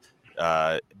and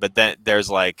but then there's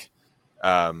like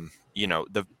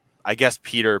I guess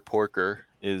Peter Porker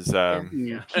is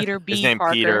Peter B. his name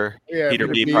Parker. Peter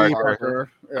B.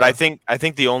 Parker. Yeah. But I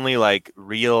think the only like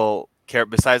real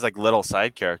besides like little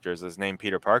side characters is named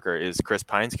Peter Parker is Chris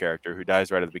Pine's character who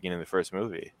dies right at the beginning of the first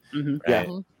movie. Right?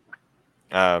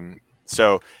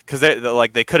 So because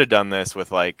they could have done this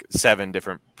with like 7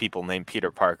 different people named Peter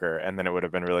Parker and then it would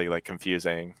have been really like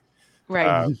confusing.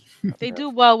 Right. They do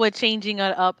well with changing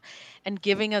it up and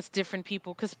giving us different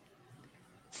people because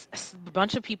a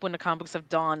bunch of people in the comic books have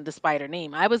donned the Spider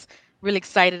name. I was really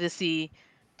excited to see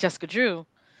Jessica Drew,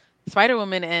 Spider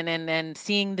Woman, and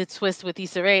seeing the twist with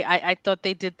Issa Rae. I thought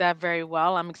they did that very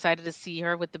well. I'm excited to see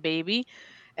her with the baby,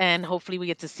 and hopefully we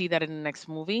get to see that in the next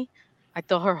movie. I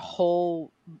thought her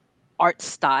whole art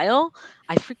style,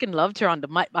 I freaking loved her on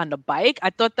the bike. I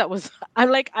thought that was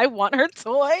I want her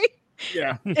toy.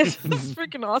 Yeah. It's just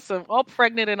freaking awesome. All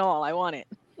pregnant and all. I want it.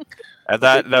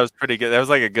 That was pretty good. That was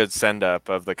like a good send up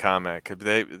of the comic.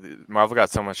 Marvel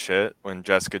got so much shit when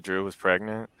Jessica Drew was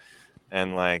pregnant,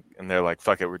 and they're like,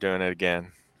 "Fuck it, we're doing it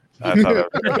again." I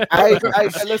thought that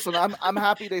was I listen. I'm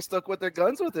happy they stuck with their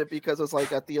guns with it because it's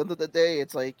like at the end of the day,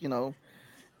 it's like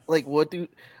like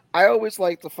I always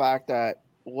like the fact that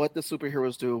what the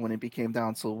superheroes do when it became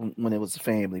down to when it was a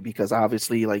family, because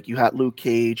obviously like you had Luke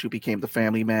Cage who became the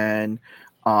family man.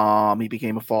 He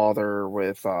became a father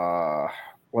with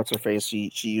what's her face?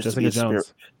 She used to be Jessica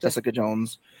Jones. Jessica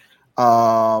Jones.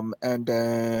 And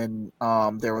then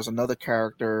there was another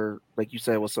character, like you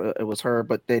said, it was her.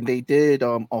 But then they did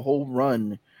a whole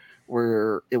run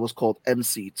where it was called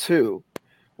MC2,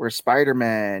 where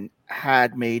Spider-Man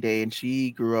had Mayday, and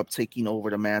she grew up taking over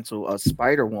the mantle of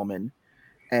Spider-Woman,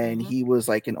 and he was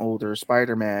like an older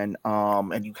Spider-Man.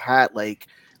 And you had like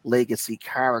legacy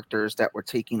characters that were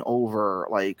taking over,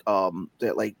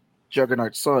 that like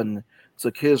Juggernaut's son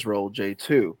took his role,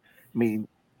 J2. I mean,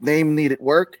 name needed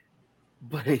work,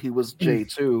 but he was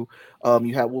J2.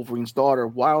 You had Wolverine's daughter,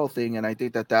 Wild Thing, and I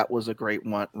think that was a great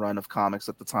run of comics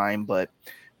at the time, but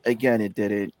again, it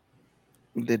didn't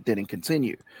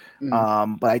continue.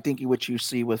 But I think what you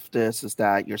see with this is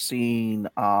that you're seeing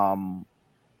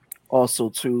also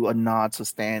to a nod to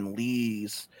Stan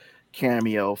Lee's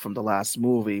cameo from the last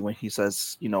movie when he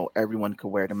says, everyone could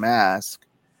wear the mask.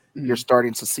 You're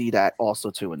starting to see that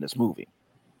also too in this movie.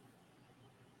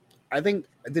 I think,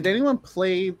 did anyone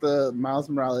play the Miles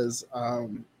Morales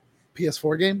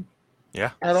PS4 game?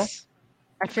 Yeah. At all?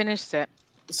 I finished it.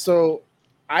 So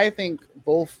I think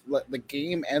both the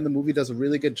game and the movie does a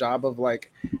really good job of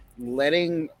like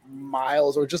letting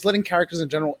Miles, or just letting characters in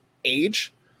general,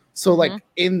 age. So like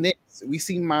in this, we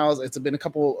see Miles. It's been a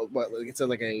couple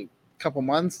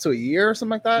months to a year or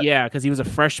something like that. Yeah, because he was a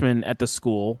freshman at the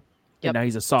school, and now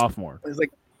he's a sophomore.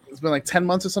 It's been like 10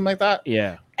 months or something like that.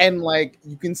 Yeah, and like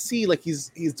you can see like he's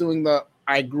doing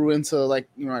I grew into like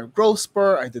a growth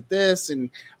spurt. I did this, and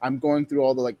I'm going through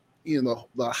all the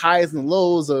the highs and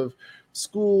lows of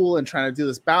school and trying to do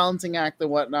this balancing act and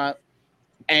whatnot.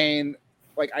 And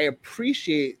like I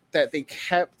appreciate that they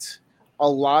kept a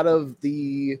lot of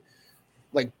the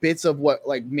like bits of what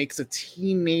like makes a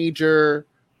teenager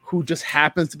who just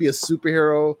happens to be a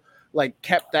superhero, like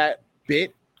kept that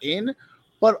bit in,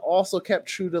 but also kept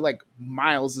true to like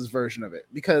Miles's version of it,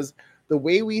 because the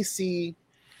way we see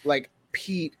like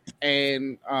Pete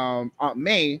and Aunt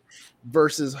May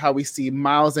versus how we see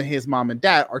Miles and his mom and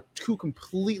dad are two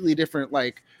completely different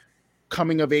like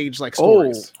coming of age like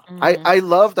stories. I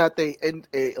love that they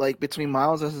like between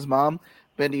Miles and his mom,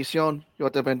 bendición, yo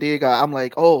te bendiga. I'm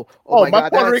like, oh my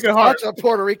God, Puerto Rican heart. Such a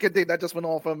Puerto Rican thing that just went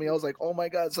off on me. I was like, oh my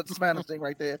God, such a Spanish thing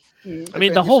right there. I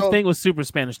mean, the whole thing was super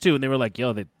Spanish too, and they were like,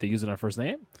 yo, they're using our first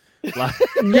name. Yeah.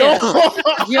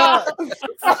 Yo,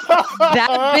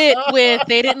 that bit with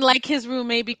they didn't like his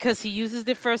roommate because he uses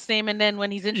their first name, and then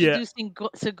when he's introducing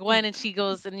to Gwen, and she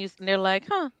goes and they're like,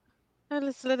 "Huh,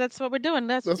 that's what we're doing.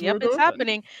 That's That's what yep, we're it's doing.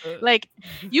 happening." Like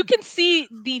you can see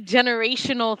the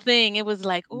generational thing. It was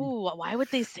like, "Ooh, why would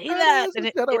they say that?" is And a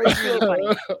it was really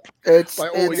funny. It's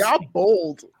Like, oh, y'all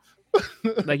bold.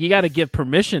 Like you got to give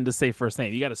permission to say first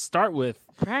name. You got to start with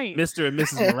Right. Mr. and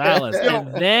Mrs. Morales, Yo.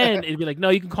 and then it'd be like, no,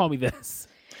 you can call me this.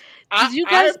 Did you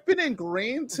guys? I've been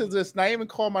ingrained to just not even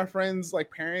call my friends like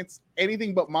parents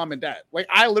anything but mom and dad. Like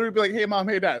I literally be like, "Hey mom,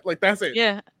 hey dad." Like that's it.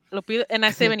 Yeah. Lo pido, and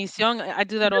I say bendición. I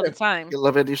do that all the Yeah. time. Que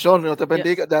la bendición, no te Yes.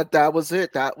 bendiga. That was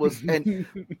it. That was and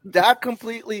that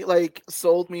completely like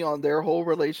sold me on their whole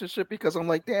relationship because I'm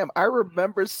like, damn, I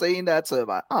remember saying that to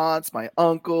my aunts, my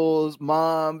uncles,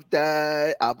 mom,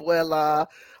 dad, abuela.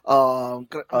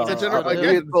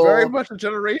 Again, it's very much a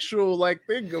generational like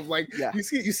thing of like Yeah. you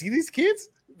see these kids.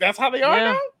 That's how they are Yeah.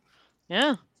 now.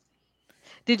 Yeah.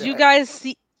 Did you Yeah. guys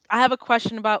see? I have a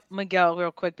question about Miguel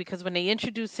real quick because when they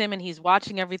introduce him and he's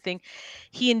watching everything,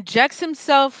 he injects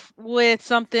himself with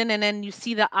something and then you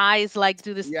see the eyes like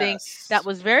do this thing Yes. that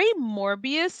was very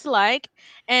Morbius like.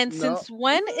 And No. since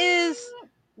when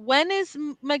is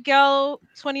Miguel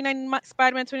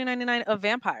Spider-Man 2099 a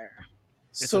vampire?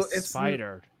 It's So a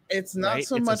spider. It's not right?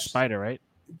 so It's much a spider, right?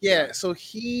 Yeah. So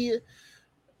he,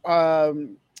 of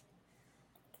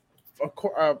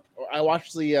course, I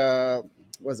watched the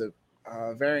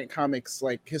variant comics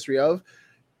like history of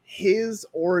his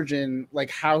origin, like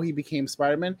how he became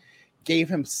Spider-Man, gave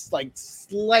him like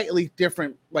slightly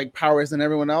different like powers than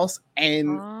everyone else,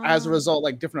 and as a result,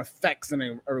 like different effects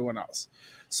than everyone else.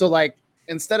 So like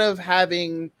instead of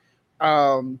having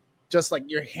just like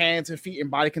your hands and feet and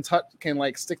body can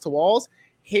like stick to walls,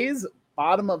 his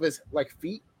bottom of his like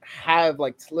feet have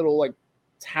like little like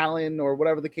talon or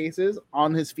whatever the case is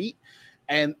on his feet,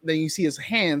 and then you see his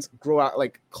hands grow out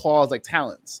like claws like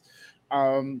talons.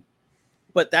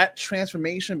 But that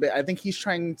transformation bit, I think he's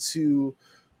trying to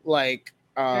like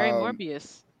Very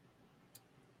Morbius.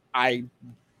 I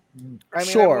mean,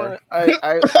 sure. I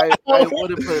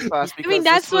wouldn't put it past because I mean,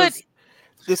 that's what.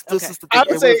 This Okay. is the I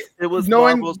thing. would say It was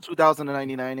knowing- Marvel's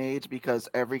 2099 age because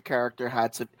every character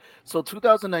had to. So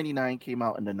 2099 came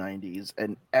out in the 90s,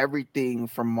 and everything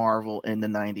from Marvel in the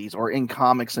 90s or in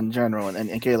comics in general,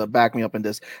 and Caleb, back me up in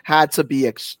this, had to be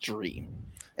extreme.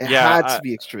 It had to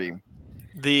be extreme.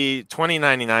 The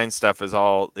 2099 stuff is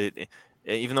all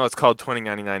even though it's called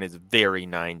 2099, it's very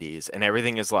 90s, and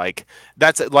everything is like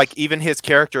that's like even his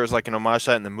character is like an homage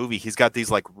to that in the movie. He's got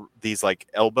these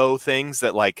elbow things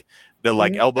that like the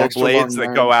like elbow Extra blades long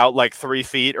that go knives. out like 3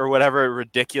 feet or whatever,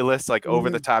 ridiculous, like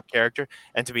over the top character.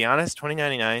 And to be honest,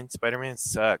 2099 Spider-Man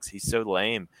sucks. He's so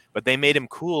lame, but they made him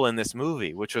cool in this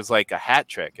movie, which was like a hat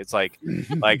trick. It's like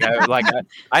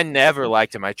I never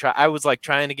liked him. I was like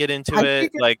trying to get into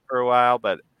it like for a while,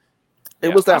 but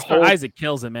it was that Oscar whole Isaac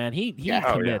kills it, man. He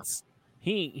Yeah. commits.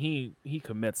 He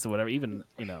commits to whatever. Even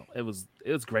it was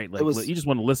great. Like It was- you just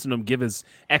want to listen to him give his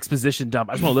exposition dump.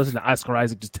 I just want to listen to Oscar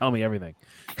Isaac just tell me everything.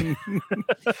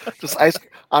 just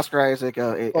Oscar Isaac.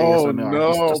 Oh ASMR.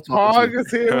 no, Just talking to Pog you.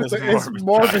 is here. It was It's Morbid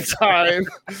Morbid time.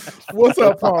 What's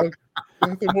up, Pog?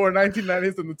 The more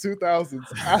 1990s than the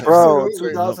 2000s. Bro, Absolutely.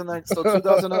 2009. So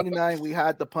 2099, we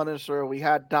had the Punisher, we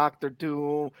had Doctor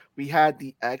Doom, we had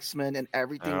the X-Men, and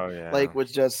everything Oh, yeah. like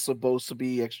was just supposed to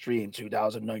be extreme.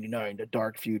 2099, the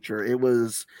dark future. It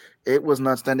was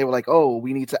nuts. Then they were like, oh,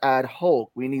 we need to add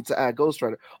Hulk, we need to add Ghost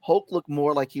Rider. Hulk looked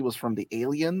more like he was from the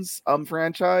Aliens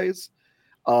franchise.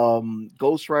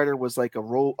 Ghost Rider was like a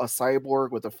cyborg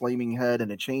with a flaming head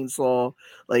and a chainsaw.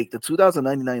 Like the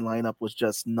 2099 lineup was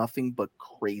just nothing but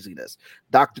craziness.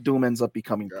 Doctor Doom ends up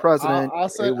becoming president. I'll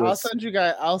send you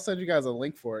guys a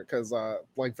link for it because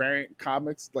like variant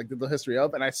comics like did the history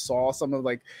of, and I saw some of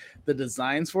like the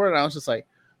designs for it, and I was just like,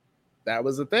 that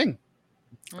was a thing.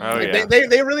 Oh, Like, yeah.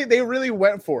 they really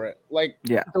went for it. Like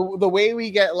Yeah. the way we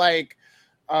get like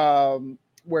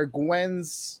where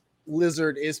Gwen's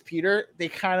lizard is Peter, they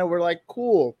kind of were like,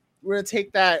 cool, we're gonna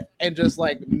take that and just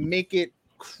like make it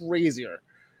crazier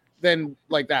than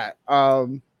like that.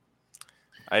 I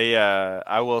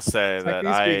will say that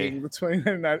Speaking, the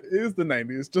 2099 is the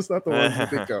 90s, just not the ones you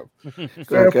think of. Fair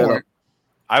Fair point. point.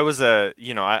 I was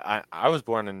I was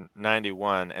born in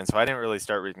 91, and so I didn't really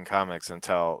start reading comics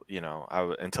until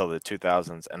until the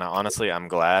 2000s. And honestly, I'm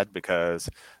glad because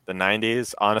the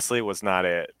 90s honestly was not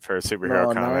it for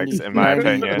superhero No, comics, 90s, in my 90s,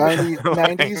 opinion. 90s,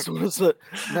 Like- 90s was a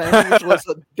 90s was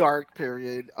a dark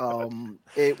period.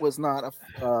 It was not a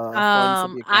fun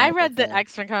to be a I comic book read the fan.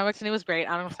 X-Men comics and it was great.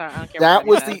 I don't care what That anybody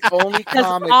was says. the only Because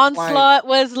comic like Onslaught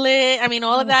was lit. I mean,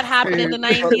 all of that happened in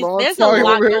Hey, the but 90s. long There's a story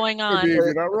lot over here, going on. Dave,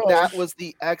 you're not wrong. that was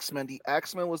the X-Men. The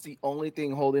X-Men was the only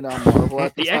thing holding on Marvel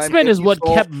at the The time. X-Men If is you what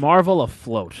saw- kept Marvel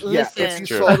afloat. Yeah, if Listen, you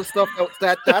True. saw the stuff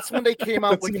that's when they came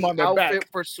out The with team the on their outfit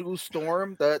back. for Sue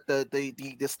Storm, the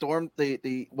Storm,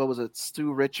 the what was it,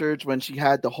 Stu Richards, when she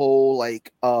had the whole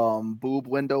like boob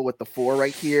window with the 4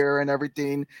 right here and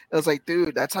everything. It was like,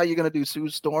 dude, that's how you're gonna do Sue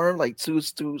Storm, like Sue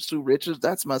Richards?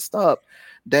 That's messed up.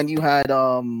 Then you had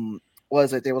what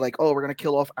was it? They were like, oh, we're gonna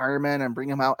kill off Iron Man and bring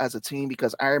him out as a team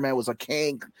because Iron Man was a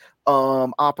Kang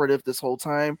operative this whole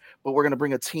time, but we're gonna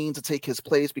bring a team to take his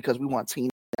place because we want Team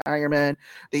Iron Man.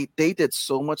 They did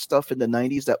so much stuff in the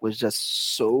 90s that was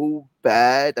just so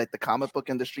bad that the comic book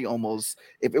industry almost,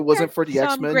 if it wasn't for the so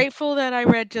I'm X-Men, grateful that I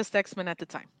read just X-Men at the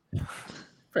time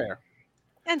Fair.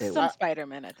 and It some was-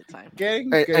 Spider-Man at the time.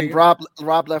 and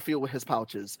Rob left field with his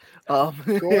pouches.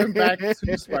 Going back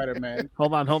to Spider-Man.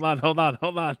 Hold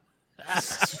on.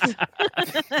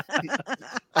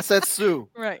 I said Sue.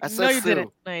 Right. I No, said you Sue.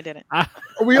 didn't. No, you didn't.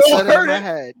 We I all said it in heard my it.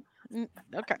 head.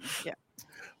 Okay. Yeah.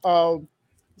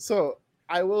 So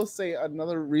I will say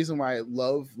another reason why I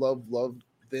love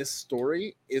this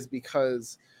story is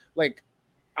because like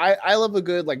I love a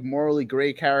good like morally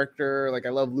gray character. Like I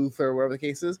love Luthor, whatever the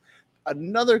case is.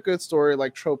 Another good story,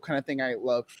 like trope kind of thing I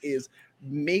love is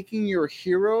making your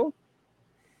hero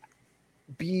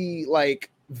be like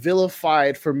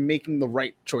vilified for making the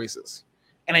right choices.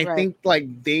 And I Right. think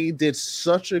like they did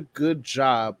such a good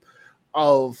job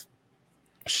of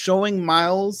showing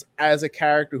Miles as a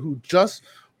character who just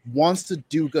wants to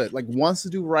do good, like wants to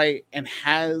do right, and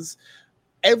has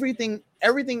everything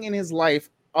in his life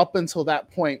up until that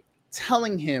point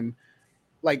telling him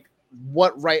like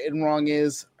what right and wrong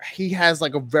is. He has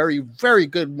like a very, very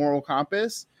good moral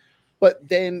compass, but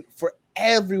then for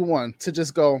everyone to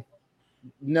just go,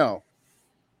 no,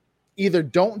 either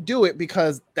don't do it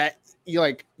because that you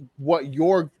like what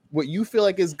you feel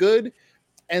like is good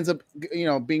ends up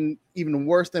being even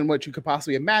worse than what you could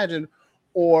possibly imagine,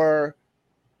 or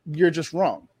you're just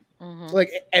wrong. Mhm.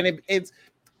 Like, and it's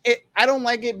I don't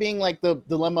like it being like the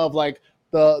dilemma of like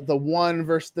the one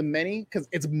versus the many, because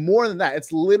it's more than that.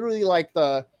 It's literally like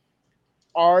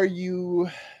are you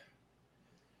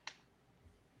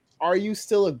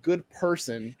still a good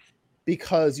person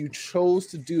because you chose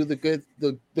to do the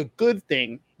good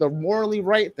thing, the morally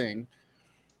right thing,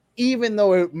 even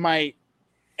though it might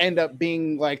end up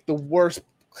being like the worst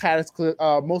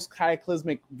most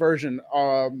cataclysmic version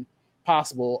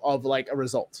possible of like a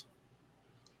result.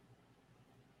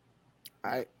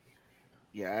 I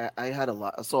had a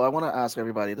lot. So I want to ask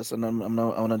everybody this, and I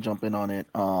want to jump in on it.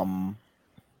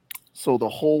 So the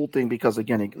whole thing, because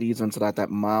again, it leads into that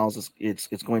Miles is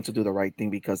it's going to do the right thing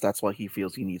because that's what he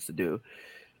feels he needs to do.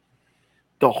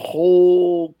 The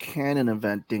whole canon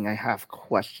event thing, I have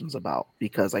questions about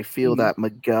because I feel that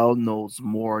Miguel knows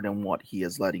more than what he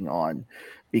is letting on.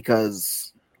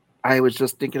 Because I was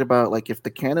just thinking about like if the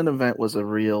canon event was a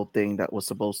real thing that was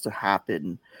supposed to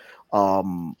happen,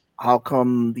 how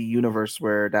come the universe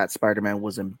where that Spider-Man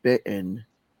wasn't bitten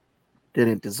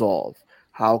didn't dissolve?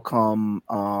 How come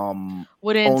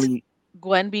Wouldn't only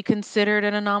Gwen be considered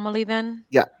an anomaly then?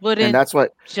 yeah, Wouldn't and that's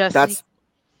what Jesse that's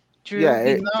Drew yeah, be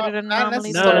it- considered an not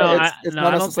anomaly? No, then? no, it's no, not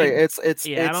I don't necessary. think. It's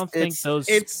Yeah, I don't think it's those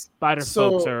it's- spider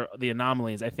folks so- are the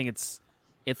anomalies. I think it's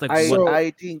like I what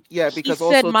I think yeah He because said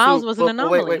also Miles too. was an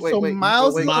But wait, anomaly. So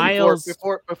Miles wait, is a- Miles-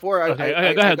 before Okay,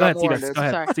 I go ahead, got Steve. more on this. Go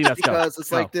ahead, Sorry. Steve. Let's go. Because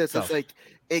it's like Go, this. go. It's like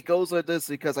it goes like this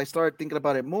because I started thinking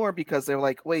about it more because they're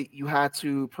like, wait, you had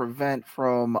to prevent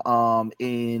from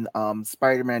in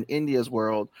Spider-Man India's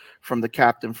world from the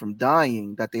captain from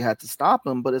dying, that they had to stop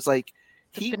him, but it's like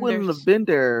The he wouldn't Benders. have been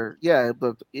there. Yeah,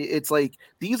 but it's like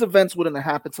these events wouldn't have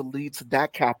happened to lead to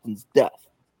that captain's death.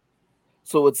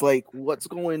 So it's like, what's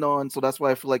going on? So that's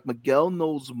why I feel like Miguel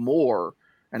knows more.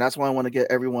 And that's why I want to get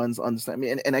everyone's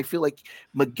understanding. And I feel like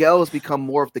Miguel has become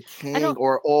more of the king don't-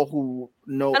 or all who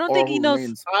know I don't or think who he knows.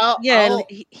 remains. Yeah,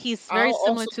 he's very I'll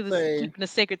similar also to the say- keeping the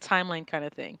sacred timeline kind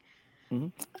of thing.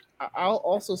 I'll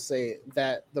also say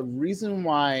that the reason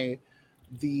why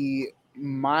the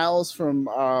Miles from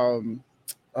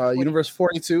Universe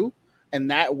 42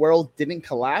 and that world didn't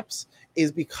collapse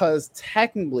is because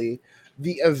technically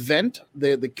the event,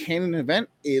 the canon event,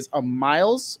 is a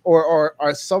Miles or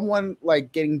someone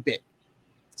like getting bit.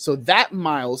 So that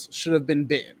Miles should have been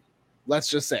bitten. Let's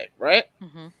just say, right?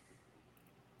 Hmm.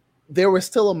 there was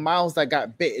still a Miles that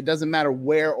got bit. It doesn't matter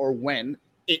where or when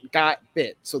it got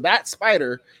bit. So that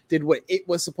spider did what it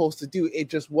was supposed to do. It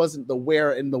just wasn't the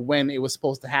where and the when it was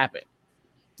supposed to happen.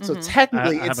 So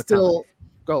technically, I have it's a still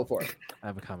go for it. I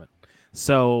have a comment.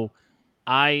 So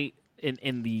I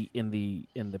in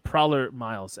the Prowler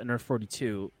Miles and Earth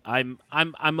 42, I'm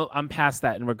past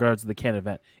that in regards to the canon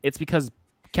event. It's because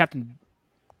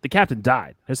the captain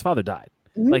died. His father died.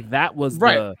 Like that was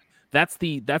Right. that's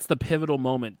the pivotal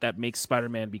moment that makes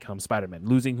Spider-Man become Spider-Man,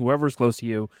 losing whoever's close to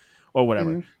you or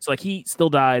whatever. So like he still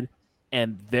died,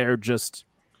 and they're just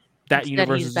that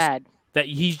universe he's is bad. that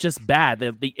he's just bad.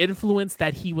 The influence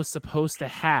that he was supposed to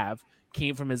have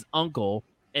came from his uncle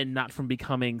and not from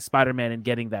becoming Spider-Man and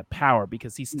getting that power,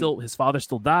 because his father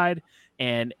still died,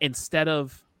 and instead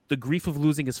of the grief of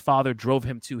losing his father drove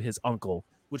him to his uncle,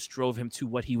 which drove him to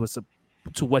what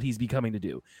he's becoming to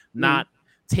do, not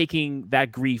taking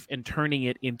that grief and turning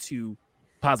it into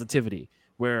positivity.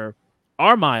 Where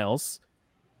our Miles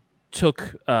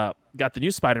got the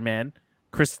new Spider-Man,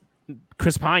 Chris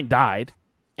Pine died,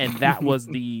 and that was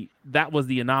the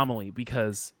anomaly,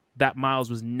 because that Miles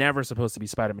was never supposed to be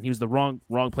Spider-Man. He was the wrong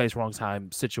place, wrong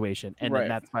time situation, and then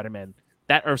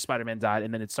that Earth Spider-Man died,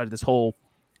 and then it started this whole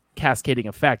cascading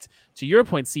effect. To your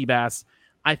point, Seabass,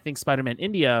 I think Spider-Man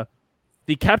India,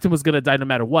 the captain was going to die no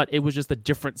matter what. It was just a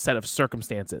different set of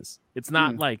circumstances. It's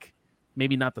not like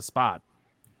maybe not the spot,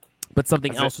 but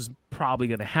something else was probably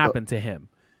going to happen to him.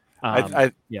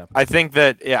 I think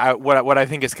that what I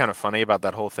think is kind of funny about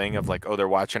that whole thing of like, oh, they're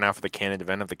watching out for the canon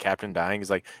event of the captain dying, is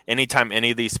like anytime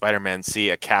any of these Spider-Men see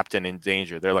a captain in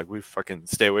danger, they're like, we fucking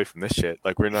stay away from this shit.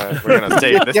 Like we're gonna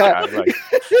save this guy. Like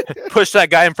push that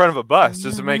guy in front of a bus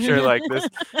just to make sure like this.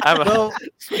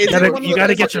 You got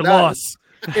to get your loss.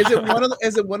 Is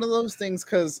it one of those things?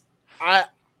 Because I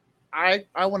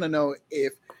want to know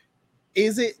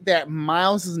is it that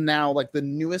Miles is now like the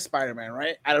newest Spider-Man,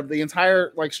 right? Out of the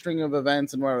entire like string of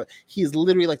events and whatever, he's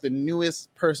literally like the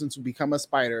newest person to become a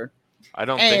Spider. I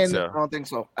don't think so. I don't think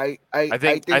so.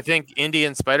 I think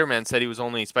Indian Spider-Man said he was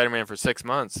only Spider-Man for 6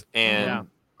 months, and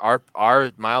our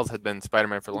Miles had been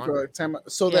Spider-Man for longer.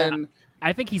 So then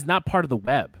I think he's not part of the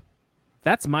web.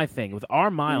 That's my thing with our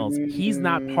Miles. He's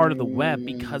not part of the web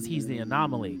because he's the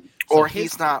anomaly, or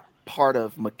he's not part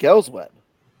of Miguel's web.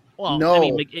 Well, no, I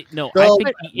mean, I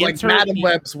think like Madam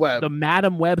Web's web. The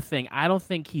Madam Web thing, I don't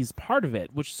think he's part of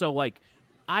it.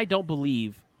 I don't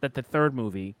believe that the third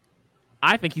movie,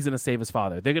 I think he's going to save his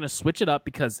father. They're going to switch it up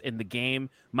because in the game,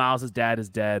 Miles' dad is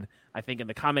dead. I think in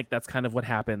the comic, that's kind of what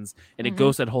happens, and it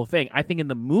goes to that whole thing. I think in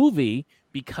the movie,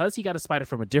 because he got a spider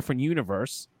from a different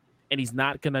universe, and he's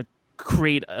not going to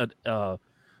create so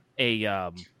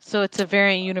it's a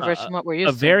variant universe from what we're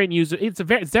used to. It's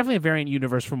definitely a variant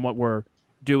universe from what we're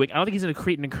doing. I don't think he's going to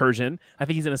create an incursion. I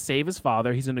think he's going to save his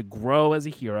father. He's going to grow as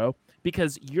a hero,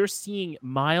 because you're seeing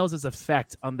Miles'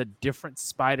 effect on the different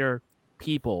spider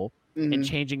people and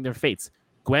changing their fates.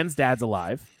 Gwen's dad's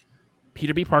alive.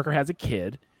 Peter B. Parker has a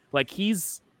kid. Like he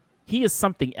is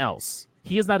something else.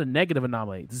 He is not a negative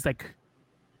anomaly. This is like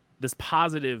this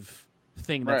positive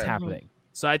thing that's happening.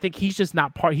 So I think he's just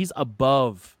not part. He's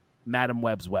above Madam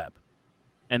Web's web,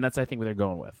 and that's I think what they're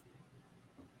going with.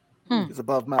 He's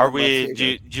above Madam Are we?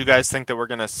 Do you guys think that we're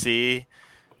gonna see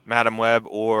Madam Web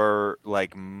or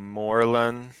like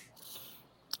Moreland?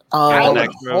 I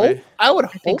would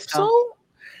hope so,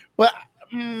 but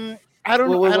I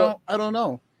don't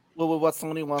know. Well, what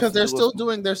Sony wants, because they're still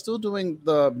doing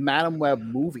the Madam Web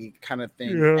movie kind of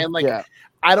thing, and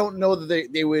I don't know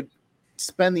that they would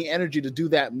spend the energy to do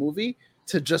that movie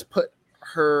to just put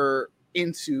her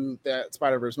into that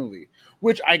Spider-Verse movie,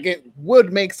 which I get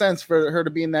would make sense for her to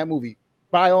be in that movie.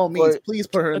 By all means, please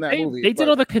put her in that movie. They did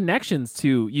all the connections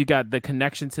to. You got the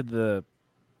connection to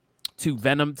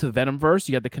Venomverse.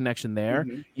 You got the connection there.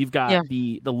 You've got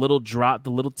the little drop,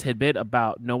 the little tidbit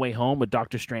about No Way Home with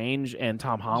Doctor Strange and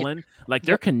Tom Holland. Like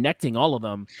they're connecting all of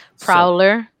them.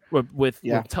 Prowler. With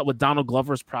Donald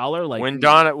Glover's Prowler, like when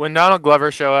Donald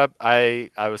Glover show up, I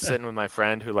was sitting with my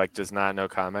friend who like does not know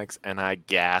comics, and I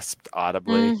gasped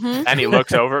audibly, and he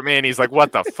looks over at me and he's like,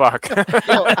 "What the fuck?"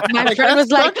 My friend was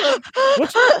like,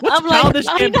 "What's Childish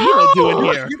Gambino doing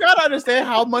here?" You gotta understand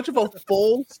how much of a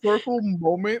full circle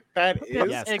moment that is.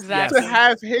 Yes, exactly. To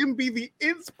have him be the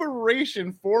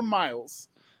inspiration for Miles,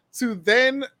 to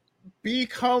then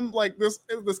become like this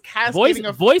cascading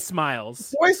of voice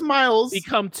Miles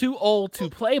become too old to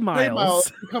play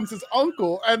Miles. Becomes his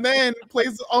uncle, and then plays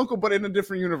his uncle but in a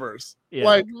different universe.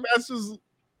 Like that's just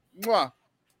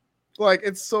like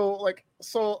it's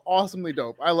so awesomely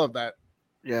dope. I love that.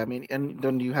 Yeah, I mean, and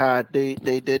then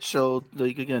they did show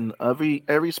like again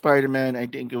every Spider-Man. I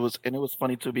think it was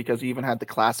funny too because he even had the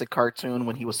classic cartoon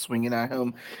when he was swinging at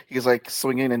him. He's like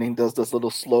swinging and he does this little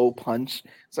slow punch.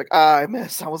 It's like I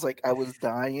miss. I was like I was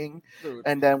dying. Dude.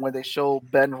 And then when they show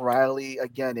Ben Riley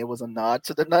again, it was a nod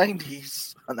to the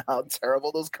 '90s on how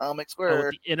terrible those comics Oh, with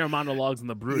were. the inner monologues and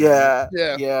the brooding. Right? Yeah,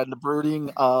 Yeah. yeah, and the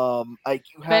brooding. Like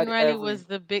you Ben had Riley every was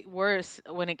the big worst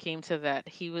when it came to that.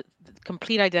 He was the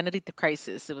complete identity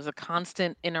crisis. It was a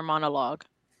constant inner monologue.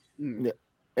 Mm. yeah,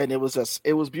 and it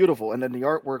was beautiful, and then the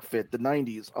artwork fit the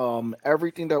 '90s.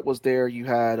 Everything that was there. You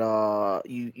had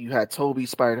you had Toby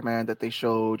Spider Man that they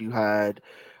showed. You had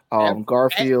Ev-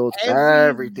 Garfield,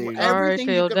 every everything, everything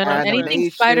you Garfield, could Venom, anything reference,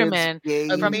 animations, Spider-Man from game,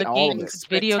 the all of amazing, it. games,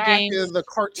 video spectacular, games. the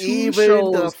cartoon Even the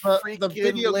shows, the freaking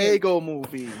video games, Lego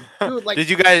movie. dude. Like, Did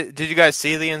you guys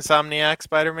see the Insomniac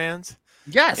Spider-Mans?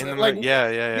 yes, In the like yeah,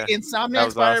 yeah, the yeah. That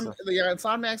was awesome.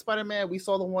 Insomniac Spider-Man. We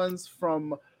saw the ones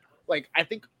from, like, I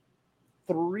think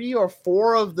 3 or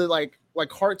 4 of the like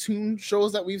cartoon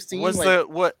shows that we've seen. Was Like, the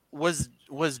what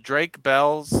was Drake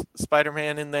Bell's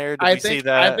Spider-Man in there? Did I we see think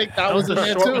that? that That was was in the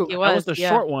there short. too. He That was was, the yeah.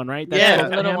 short one, right? That Yeah. spoke The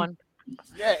to little him? one.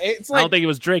 Yeah, it's I don't like, think it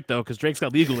was Drake though, because Drake's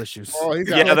got legal issues. oh, he's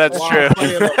got Yeah, that's true.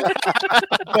 plenty of them.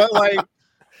 But like,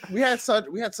 we had such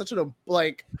a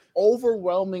like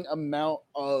overwhelming amount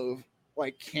of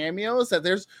like cameos that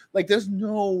there's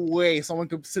no way someone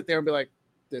could sit there and be like,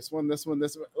 this one, this one,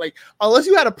 this one. Like, unless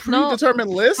you had a No, predetermined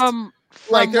list, from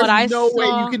like there's what I no way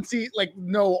you saw, can see like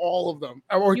know all of them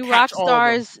or catch all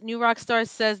of them. New Rockstars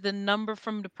says the number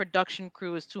from the production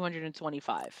crew is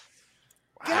 225.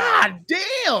 God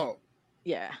damn.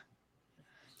 Yeah.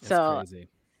 That's So crazy.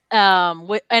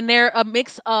 and they're a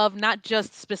mix of not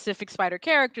just specific spider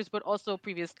characters but also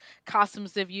previous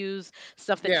costumes they've used,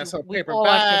 stuff that Yeah, so we Paper all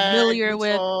are Bag, familiar we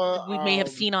with, saw we may have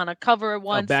seen on a cover Oh,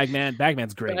 once.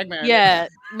 Bagman's great. Bagman. Yeah,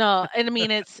 no, and I mean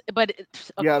You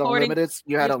had according Unlimited there's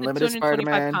 225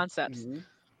 Spider-Man. concepts. Mhm.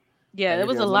 Yeah, And it you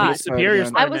was got a Limited lot. Superior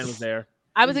Spider-Man. Spider-Man was there.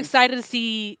 I was Mhm. excited to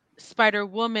see Spider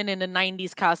Woman in the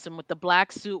 90s costume with the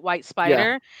black suit, white Yeah.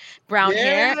 spider, brown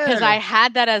hair, because Yeah. I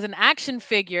had that as an action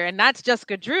figure, and that's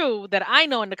Jessica Drew that I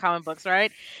know in the comic books,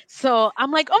 right? So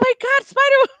I'm like, oh my God,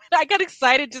 Spider Woman. I got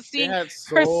excited just They seeing had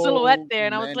her silhouette so there,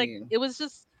 and I was like, many. it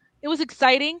was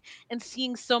exciting, and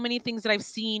seeing so many things that I've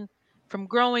seen from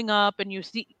growing up, and you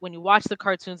see when you watch the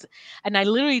cartoons, and I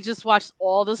literally just watched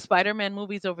all the Spider-Man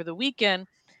movies over the weekend,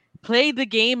 played the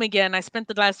game again. I spent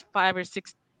the last 5 or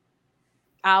 6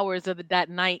 hours of that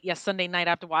night, yeah, Sunday night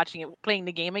after watching it, playing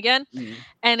the game again, Mhm.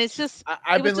 and it's just,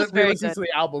 I've it was been just very re-listening good. to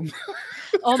the album.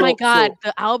 Oh my So God,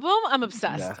 the album, I'm yeah.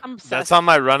 obsessed. I'm That's obsessed. on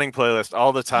my running playlist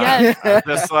all the time. Yes, I'm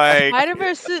just like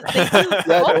Spider-Verse, they do Yeah, both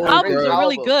no, Oh, albums great are God.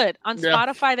 really album. good. On Yeah,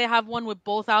 Spotify, they have one with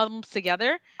both albums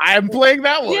together. I'm playing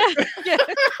that one. Yeah, yeah,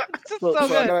 it's just so So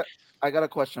good. I got a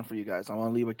question for you guys. I want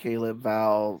to leave with Caleb,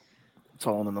 Val,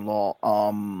 Tone, and the law.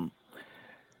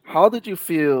 How did you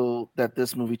feel that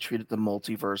this movie treated the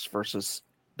multiverse versus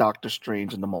Doctor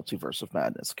Strange and the Multiverse of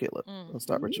Madness? Caleb, Mm. let's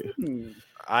start with you. Mm.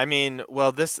 I mean,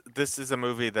 well, this is a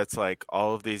movie that's like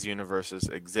all of these universes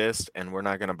exist, and we're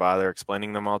not going to bother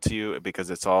explaining them all to you because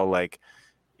it's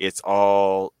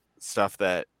all stuff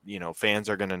that fans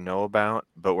are going to know about,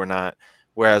 but we're not.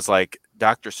 Whereas like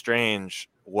Doctor Strange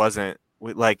wasn't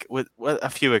with a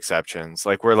few exceptions.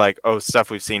 Like we're like, oh, stuff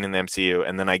we've seen in the MCU,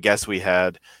 and then I guess we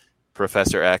had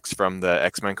Professor X from the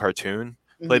X-Men cartoon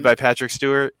played Mhm. by Patrick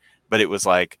Stewart, but it was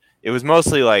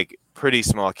mostly like pretty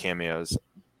small cameos.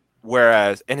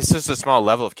 Whereas, and it's just a small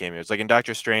level of cameos. Like in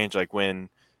Doctor Strange, like when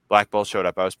Black Bolt showed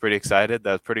up, I was pretty excited.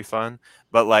 That was pretty fun.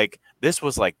 But like this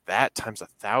was like that times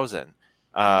 1,000.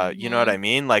 You know what I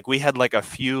mean? Like we had like a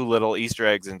few little Easter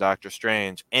eggs in Doctor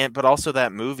Strange, but also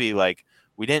that movie, like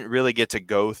we didn't really get to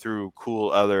go through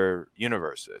cool other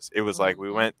universes. It was like we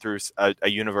Mhm. went through a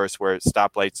universe where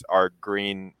stoplights are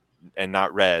green and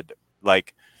not red.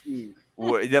 Like, Mm.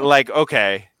 like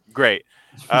okay, great.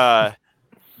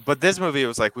 But this movie, it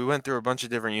was like we went through a bunch of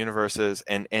different universes,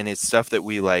 and it's stuff that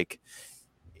we like.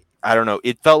 I don't know.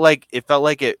 It felt like it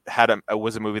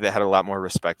was a movie that had a lot more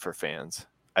respect for fans.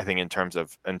 I think in terms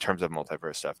of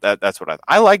multiverse stuff. That's what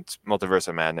I liked. Multiverse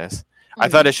of Madness. I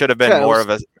thought it should have been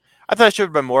I thought it should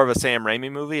have been more of a Sam Raimi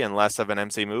movie and less of an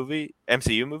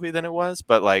MCU movie than it was.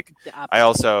 But like, The I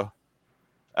opposite. also,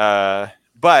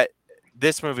 but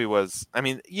this movie was. I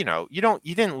mean, you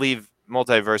didn't leave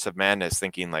Multiverse of Madness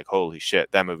thinking like, holy shit,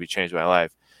 that movie changed my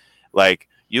life. Like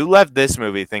you left this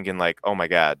movie thinking like, oh my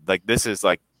God, like this is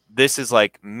like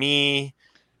me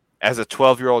as a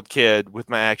 12-year-old kid with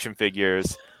my action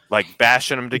figures, like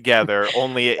bashing them together.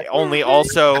 Only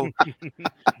also,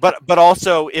 but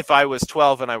also if I was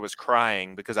 12 and I was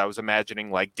crying because I was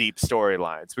imagining like deep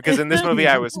storylines. Because in this movie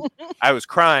I was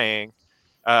crying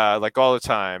like all the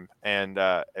time, and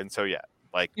so yeah,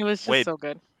 like It was just way so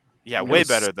good. yeah, It way was-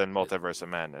 better than Multiverse of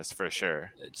Madness for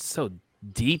sure. It's so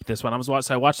deep. This one I was watching.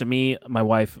 So I watched it. Me, my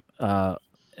wife, and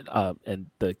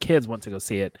the kids went to go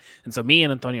see it, and so me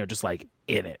and Antonio are just like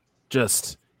in it,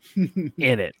 just in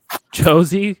it.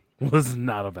 Josie was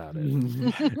not about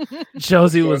it.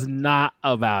 Josie was not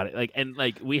about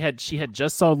it. She had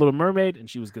just saw Little Mermaid and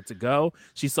she was good to go.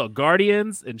 She saw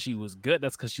Guardians and she was good.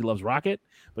 That's because she loves Rocket.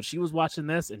 But she was watching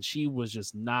this and she was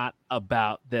just not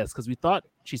about this because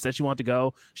she said she wanted to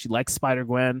go. She likes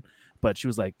Spider-Gwen, but she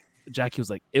was like, Jackie was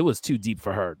like, it was too deep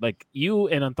for her. Like you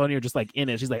and Antonio are just like in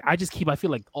it. She's like, I feel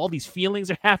like all these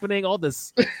feelings are happening.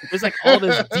 There's like all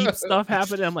this deep stuff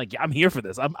happening. I'm like, yeah, I'm here for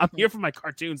this. I'm here for my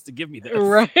cartoons to give me this.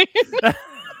 Right.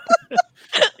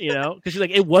 Because she's like,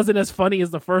 it wasn't as funny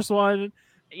as the first one.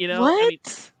 What? I mean,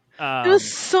 There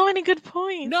was so many good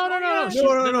points.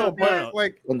 no. But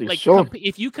like,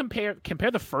 If you compare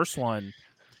the first one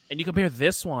and you compare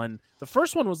this one, the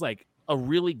first one was like a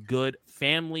really good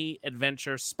family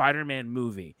adventure Spider-Man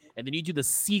movie, and then you do the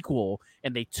sequel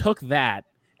and they took that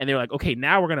and they were like, okay,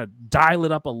 now we're gonna dial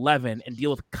it up 11 and deal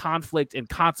with conflict and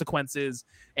consequences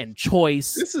and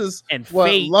choice. this is and what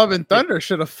fate. Love and Thunder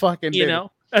should have fucking did.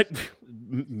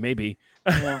 Maybe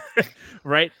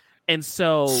right. And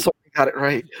so got it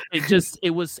right. it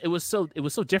was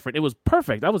so different. It was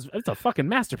perfect. It's a fucking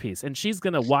masterpiece, and she's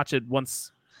gonna watch it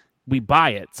once we buy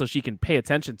it so she can pay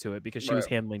attention to it because she was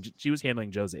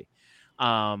handling Josie.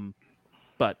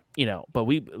 But me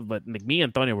and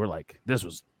Antonio were like, this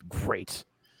was great.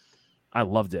 I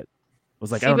loved it. I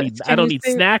was like, I don't need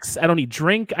snacks. I don't need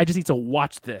drink. I just need to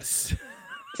watch this.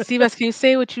 Sivas, can you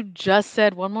say what you just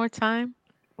said one more time?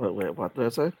 Wait, what did I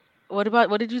say?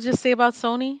 What did you just say about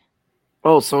Sony?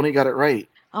 Oh, Sony got it right.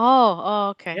 Oh,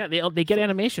 okay. Yeah, they get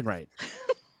animation right.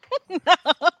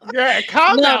 Yeah,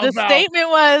 calm down. The statement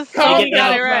was Calm Sony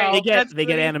got it down, right. They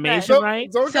get animation right.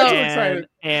 Don't get too excited.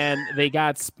 And they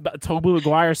got Tobey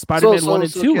Maguire, Spider-Man 1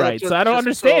 and 2 right. So I don't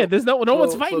understand. There's no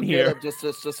one's fighting here. Just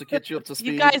to get you up to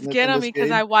speed. You guys get on me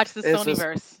because I watched the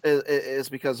Sonyverse. It's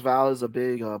because Val is a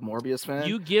big Morbius fan.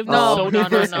 You give the No.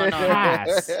 Sonyverse a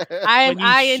pass.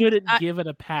 You shouldn't give it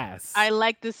a pass. I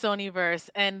like the Sonyverse,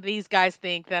 and these guys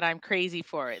think that I'm crazy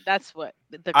for it. That's what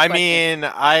the I question. mean,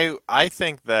 I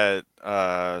think that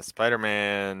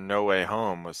Spider-Man No Way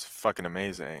Home was fucking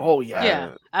amazing. Oh yeah, Yeah,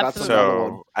 that's absolutely. another one.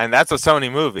 So, and that's a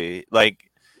Sony movie. Like, it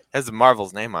has the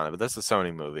Marvel's name on it, but that's a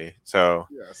Sony movie. So,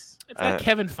 Yes. It's got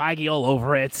Kevin Feige all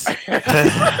over it.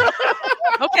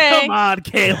 Okay. Come on,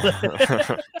 Caleb.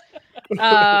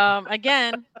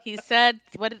 Again, he said,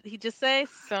 what did he just say?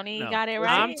 Sony No. got it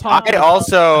right. I'm talking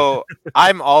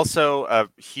I'm also a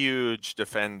huge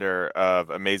defender of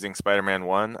Amazing Spider-Man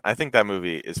 1. I think that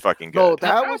movie is fucking good. No,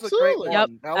 that was a great Absolutely. one. Yep,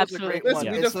 That was a great Listen,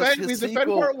 one. we It's defend his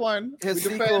part one. We his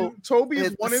defend sequel-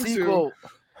 Toby's 1 and 2. sequel.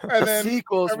 And The then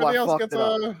sequel's everything what else fucked gets it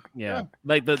up. Yeah,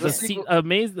 like the sequel-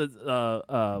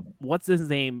 what's his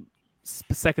name?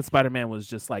 Second Spider-Man was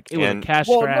just like it was a And- cash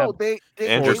Well, grab. no, they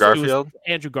Andrew It was Garfield.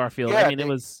 Andrew Garfield. Yeah, I mean, it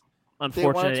was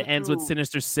unfortunate. wanted It to ends with do-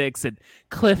 Sinister Six, and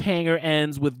cliffhanger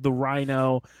ends with the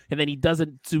Rhino, and then he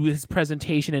doesn't do his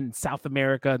presentation in South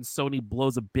America, and Sony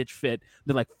blows a bitch fit.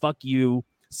 They're like, "Fuck you."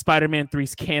 Spider-Man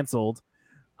 3's canceled.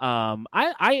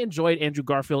 I enjoyed Andrew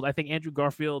Garfield. I think Andrew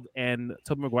Garfield and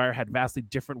Tobey Maguire had vastly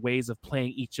different ways of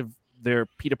playing each of their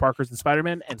Peter Parkers and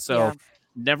Spider-Man, and so Yeah.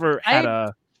 never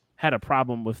had a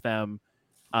problem with them.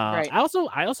 Right. I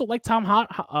also like Tom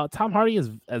Hardy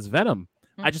as Venom.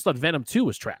 Hmm. I just thought Venom 2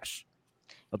 was trash.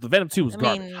 The Venom 2 was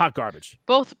garbage, hot garbage.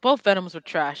 Both Venoms were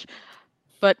trash,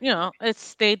 but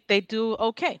it's they do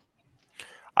okay.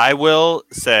 I will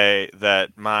say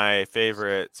that my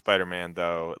favorite Spider-Man,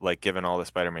 though, like given all the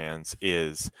Spider-Mans,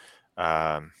 is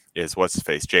what's his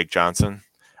face, Jake Johnson.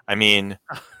 I mean,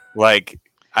 like,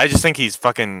 I just think he's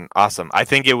fucking awesome. I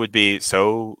think it would be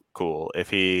so cool if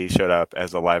he showed up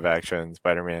as a live-action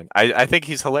Spider-Man. I think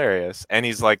he's hilarious, and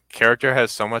he's like character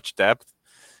has so much depth.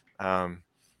 I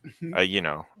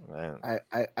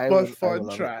but would fun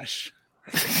love it. trash.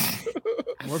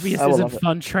 Morbius I will isn't love it.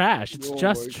 fun trash. It's Oh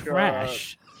just my God.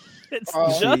 trash. It's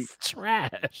See- just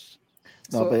trash.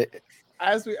 No, So- but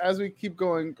As we keep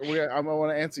going, I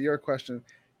want to answer your question.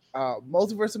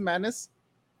 Multiverse of Madness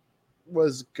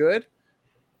was good,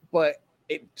 but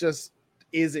it just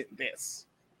isn't this.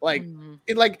 Like Mhm.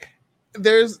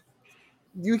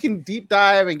 you can deep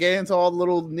dive and get into all the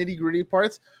little nitty gritty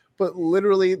parts, but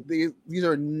literally these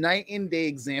are night and day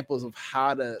examples of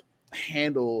how to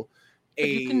handle But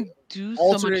you a can do so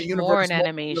alternate much universe, more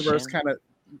in universe animation. kind of.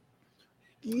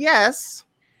 Yes,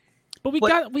 But we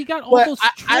But- got all but those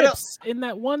I don't- strips in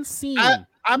that one scene.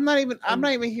 I'm not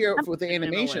even here with the and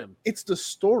animation. MLM. It's the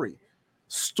story.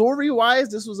 Story wise,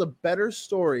 this was a better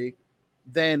story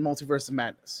than Multiverse of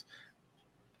Madness.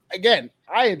 Again,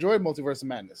 I enjoyed Multiverse of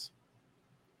Madness.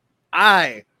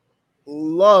 I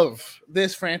love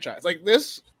this franchise. Like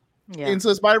this Yeah. Into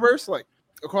the Spider-Verse, like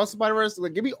Across the Spider-Verse,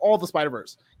 like give me all the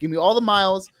Spider-Verse. Give me all the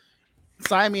Miles.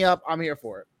 Sign me up. I'm here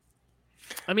for it.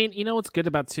 I mean, you know what's good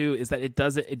about 2 is that it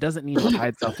doesn't need to tie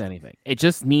itself to anything. It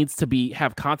just needs to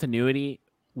have continuity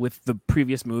with the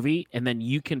previous movie, and then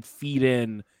you can feed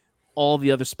in all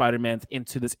the other Spider-Mans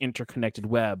into this interconnected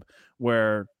web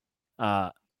where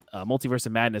Multiverse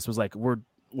of Madness was like,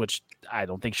 which I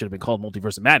don't think should have been called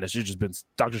Multiverse of Madness. It should have just been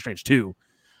Doctor Strange 2.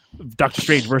 Doctor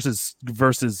Strange versus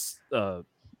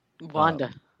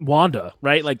Wanda,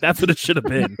 right? Like that's what it should have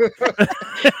been.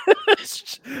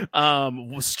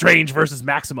 Strange versus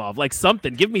Maximoff, like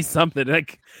something. Give me something.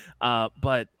 Like,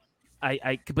 but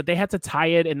but they had to tie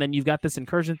it, and then you've got this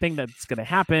incursion thing that's going to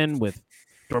happen with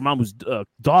Dormammu's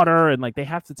daughter, and like they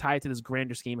have to tie it to this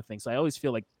grander scheme of things. So I always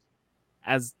feel like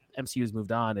as MCU has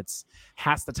moved on,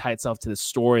 has to tie itself to the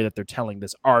story that they're telling,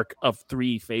 this arc of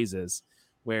 3 phases,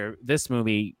 where this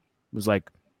movie was like,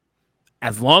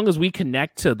 as long as we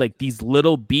connect to like these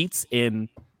little beats in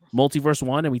Multiverse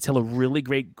 1 and we tell a really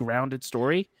great grounded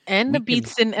story. And the we can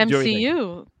beats in do everything.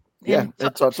 MCU. Yeah, And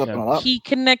it touched up on a lot. they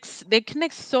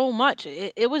connect so much.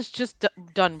 It was just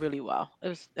done really well. It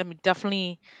was, I mean,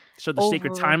 definitely. So the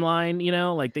sacred timeline, you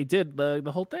know, like they did the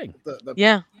whole thing.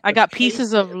 I got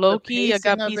pieces of Loki. I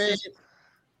got pacing of pieces.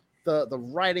 The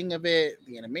writing of it,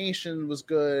 the animation was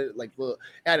good. Like, it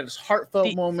had its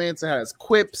heartfelt moments. It had its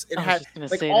quips. It I was had just gonna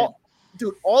like say all,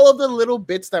 dude, all of the little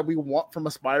bits that we want from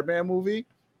a Spider-Man movie,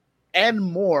 and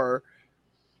more.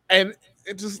 And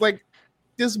it's just like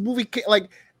this movie, like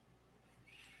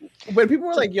when people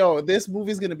were like, "Yo, this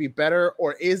movie's gonna be better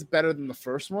or is better than the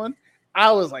first one,"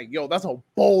 I was like, "Yo, that's a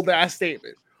bold ass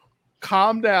statement."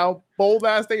 Calm down, bold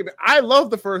ass statement. I love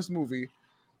the first movie,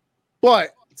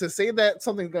 but to say that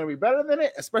something's gonna be better than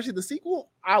it, especially the sequel,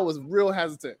 I was real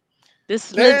hesitant.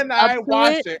 Then I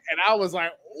watched it and I was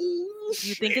like, "Oh,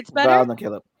 you think it's Val better? and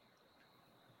Caleb.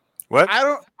 What?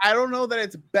 I don't know that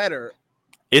it's better.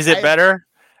 Is it better?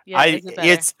 Yeah, is it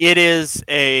better? It is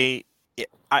a.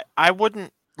 I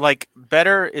wouldn't like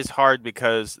better is hard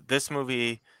because this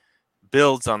movie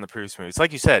builds on the previous movies.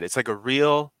 Like you said, it's like a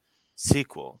real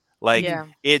sequel. Like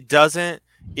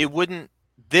it wouldn't.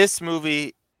 This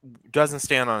movie doesn't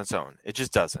stand on its own. It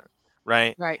just doesn't.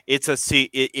 Right. It's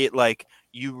it like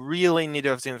you really need to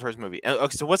have seen the first movie.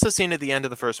 Okay, so what's the scene at the end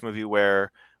of the first movie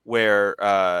where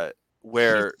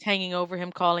she's hanging over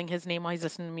him, calling his name while he's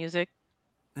listening to music?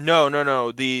 No.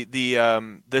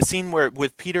 The scene where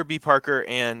with Peter B. Parker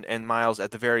and Miles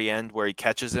at the very end, where he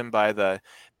catches him by the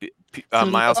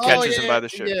Miles catches him by the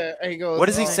shirt. Yeah, and he goes, what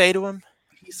does he say to him?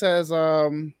 He says, I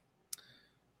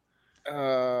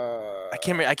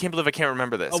can't believe I can't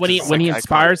remember this. When he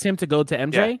inspires him to go to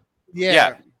MJ.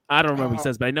 Yeah. I don't remember what he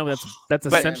says, but I know that's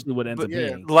essentially what ends up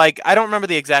being. Like, I don't remember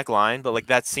the exact line, but like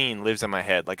that scene lives in my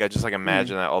head. Like I just like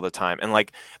imagine that all the time. And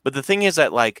like, but the thing is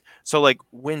that like, so like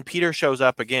when Peter shows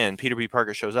up again, Peter B.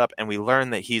 Parker shows up, and we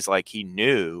learn that he's like he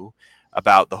knew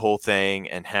about the whole thing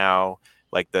and how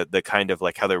like the kind of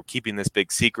like how they were keeping this big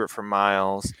secret from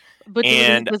Miles. But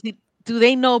do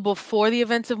they know before the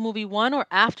events of movie 1 or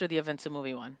after the events of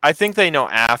movie 1? I think they know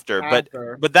after.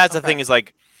 But that's the thing is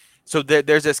like. So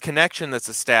there's this connection that's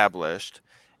established,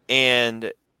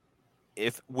 and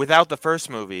if without the first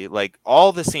movie, like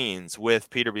all the scenes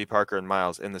with Peter B. Parker and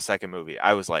Miles in the second movie,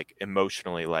 I was like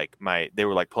emotionally like they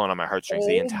were like pulling on my heartstrings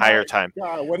the entire time.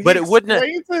 But it wouldn't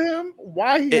explain to him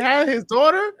why he had his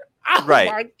daughter. Oh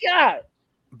my god!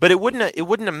 But it wouldn't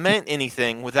have meant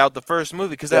anything without the first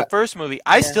movie, because that first movie,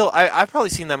 I've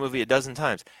probably seen that movie a dozen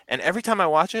times, and every time I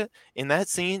watch it, in that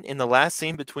scene, in the last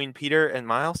scene between Peter and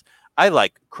Miles, I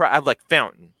like cry. I'm like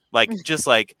fountain, like just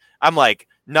like I'm like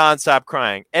nonstop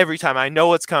crying every time. I know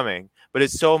what's coming, but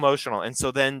it's so emotional. And so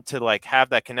then to like have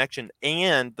that connection,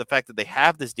 and the fact that they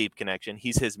have this deep connection,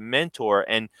 he's his mentor,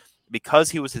 and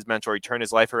because he was his mentor, he turned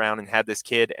his life around and had this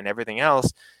kid and everything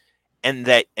else, and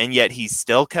yet he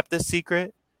still kept this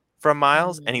secret from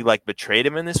Miles, and he like betrayed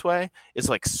him in this way. It's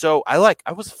like so. I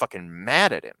was fucking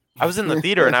mad at him. I was in the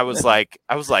theater and I was like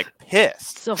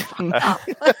pissed. So fucked up.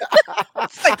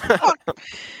 It's like, fuck.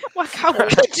 How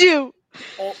could you?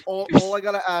 All I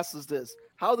gotta ask is this: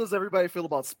 how does everybody feel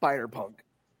about Spider-Punk?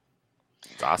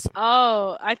 It's awesome.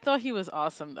 Oh, I thought he was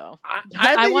awesome though.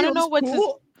 I want to know what's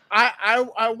cool.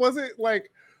 I wasn't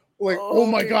like oh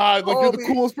my god, like you're the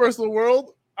coolest person in the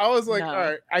world. I was like, all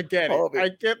right, I get it. I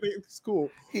get it. It's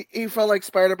cool. He felt like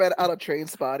Spider-Man out of Train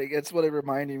Spotting. It's what it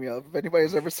reminded me of. If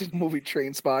anybody's ever seen the movie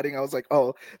Train Spotting, I was like,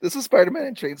 oh, this is Spider-Man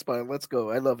in Train Spotting. Let's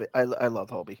go. I love it. I love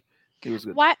Hobie. He was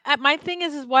good. Why? My thing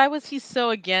is why was he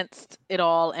so against it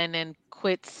all and then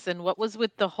quits? And what was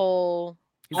with the whole?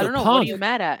 He's I a don't know. What are punk. you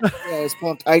mad at? Yeah, it's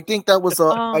pumped. I think that was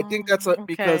I think that's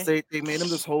because okay. they made him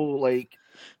this whole like.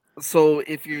 So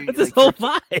if you That's like, his whole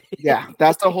vibe. yeah,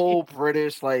 that's the whole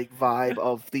British like vibe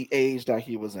of the age that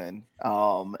he was in.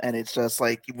 And it's just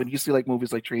like when you see like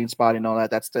movies like Train Spotting and all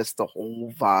that, that's just the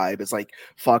whole vibe. It's like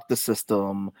fuck the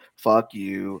system, fuck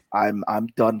you. I'm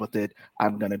done with it.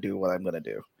 I'm gonna do what I'm gonna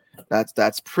do.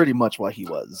 That's pretty much what he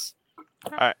was.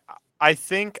 I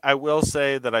think I will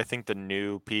say that I think the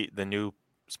new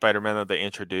Spider-Man that they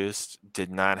introduced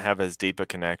did not have as deep a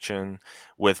connection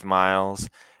with Miles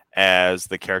as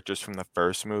the characters from the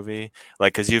first movie.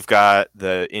 Like, because you've got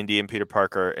the Indian Peter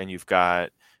Parker and you've got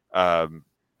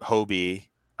Hobie,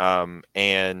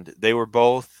 and they were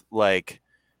both like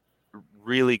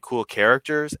really cool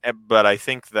characters. But I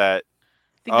think that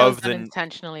that was done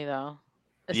intentionally though,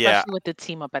 especially with the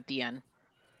team up at the end.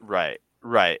 Right.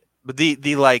 But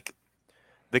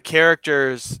the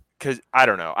characters, because I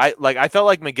don't know, I felt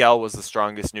like Miguel was the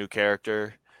strongest new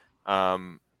character.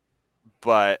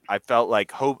 But I felt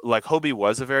like Hobie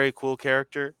was a very cool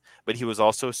character, but he was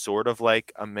also sort of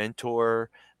like a mentor,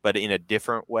 but in a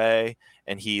different way.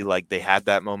 And they had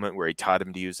that moment where he taught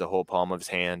him to use the whole palm of his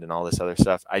hand and all this other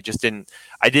stuff. I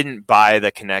didn't buy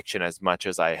the connection as much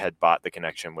as I had bought the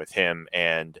connection with him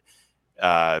and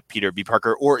Peter B.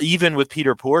 Parker, or even with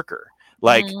Peter Porker.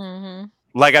 Like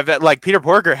Peter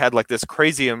Porker had like this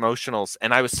crazy emotionals,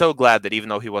 and I was so glad that even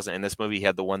though he wasn't in this movie, he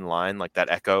had the one line, like that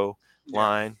echo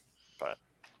line. But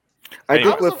I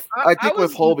think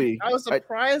with Hobie, I was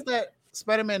surprised that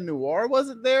Spider-Man Noir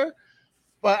wasn't there,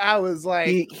 but I was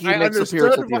like, I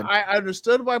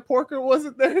understood why Porker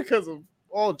wasn't there because of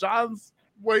all John's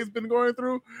what he's been going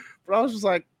through. But I was just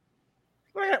like,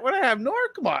 when I have Noir,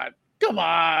 come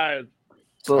on.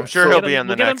 So I'm sure he'll be in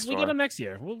the next one. We'll get him next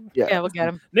year. We'll get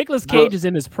him. Nicolas Cage is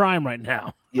in his prime right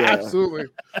now. Yeah, absolutely.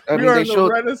 We are in the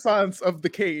renaissance of the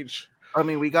Cage. I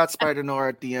mean, we got Spider-Noir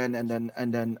at the end, and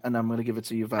I'm gonna give it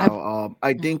to you, Val.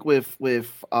 I think with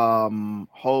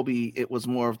Hobie, it was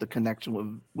more of the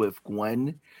connection with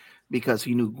Gwen, because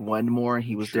he knew Gwen more.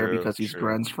 He was there because he's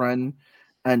Gwen's friend,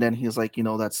 and then he's like,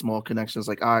 that small connection is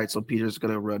like, all right, so Peter's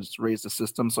gonna raise the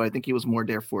system. So I think he was more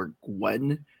there for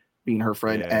Gwen being her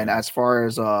friend. And as far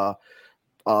as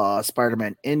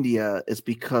Spider-Man India, is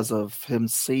because of him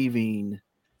saving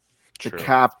the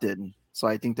captain. So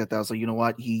I think that was like, you know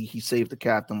what, he saved the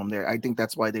captain. I'm there. I think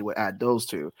that's why they would add those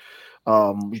two.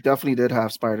 We definitely did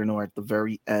have Spider-Noir at the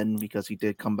very end because he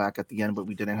did come back at the end, but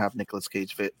we didn't have Nicolas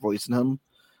Cage voicing him.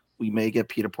 We may get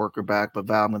Peter Porker back, but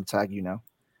Val, I'm going to tag you now.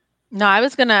 No, I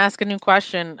was going to ask a new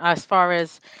question as far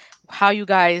as how you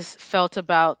guys felt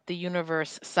about the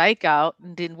universe Psych Out.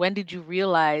 When did you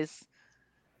realize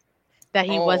that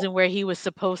he wasn't where he was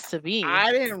supposed to be?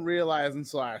 I didn't realize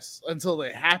until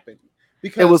it happened.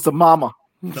 Because it was the mama.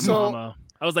 Mama.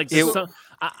 I was like, it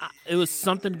was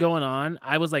something going on.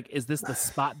 I was like, is this the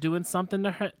Spot doing something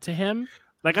to him?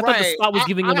 Like, I thought the Spot was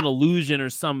giving him an illusion or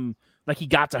some, like he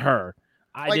got to her.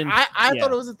 I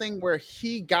thought it was a thing where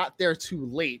he got there too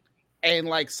late and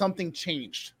like something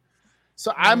changed.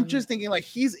 So I'm just thinking like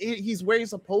he's where he's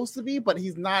supposed to be, but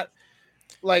he's not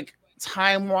like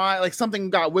time-wise, like something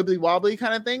got wibbly wobbly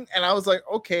kind of thing. And I was like,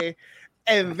 okay.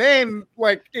 And then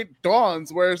like it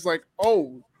dawns where it's like,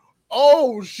 oh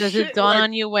shit. Does it dawn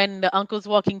on you when the uncle's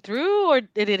walking through, or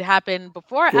did it happen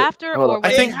before, after, or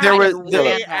I think there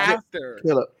was after.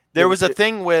 There was a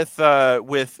thing with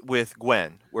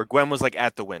Gwen, where Gwen was like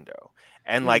at the window.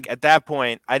 And like at that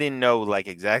point, I didn't know like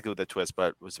exactly what the twist,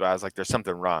 but I was like, there's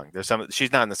something wrong.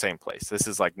 She's not in the same place. This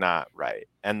is like not right.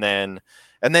 And then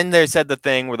they said the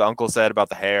thing where the uncle said about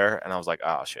the hair, and I was like,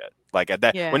 oh shit. Like at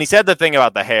that when he said the thing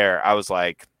about the hair, I was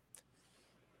like,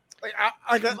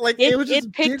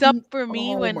 it picked up for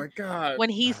me when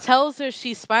he tells her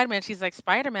she's Spider-Man. She's like,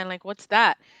 Spider-Man, like what's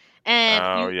that?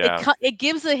 And it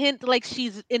gives a hint like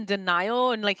she's in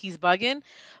denial and like he's bugging,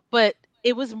 but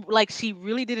it was like she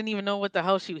really didn't even know what the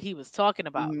hell he was talking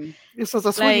about. It says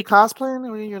that's when you cosplaying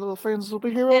and your little friends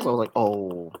superheroes. I was like,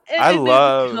 oh, I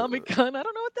love Comic-Con. I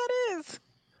don't know what that is.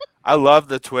 I love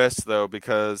the twist though,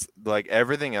 because like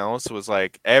everything else in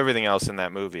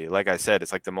that movie. Like I said,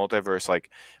 it's like the multiverse. Like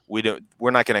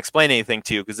we're not going to explain anything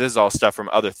to you because this is all stuff from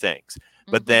other things.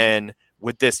 But then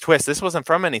with this twist, this wasn't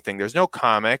from anything. There's no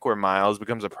comic where Miles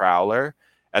becomes a Prowler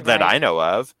that I know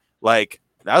of. like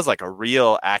that was like a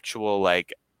real actual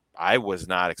like I was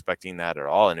not expecting that at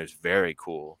all, and it was very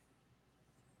cool.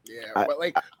 Yeah, I- but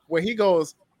like when he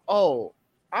goes, "Oh,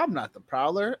 I'm not the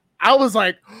Prowler," I was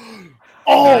like, Oh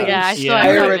 "Oh, yeah, I saw Yeah. it I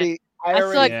coming. already, I I saw it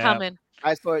already, Yeah. coming.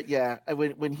 I saw it. Yeah, and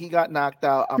when he got knocked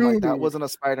out, I'm like, that dude." wasn't a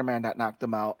Spider-Man that knocked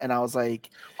him out, and I was like,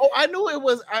 Oh, I knew it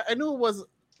was. I knew it was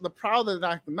the Prowler that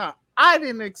knocked him out. I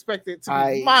didn't expect it to be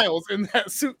I Miles in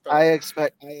that suit, though. I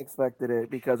expected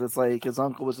it because it's like his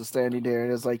uncle was just standing there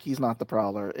and it's like he's not the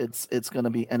Prowler. It's gonna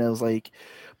be, and it was like,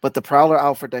 but the Prowler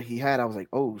outfit that he had, I was like,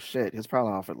 oh shit, his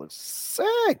Prowler outfit looks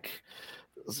sick.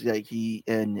 It's like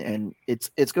and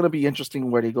it's gonna be interesting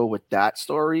where they go with that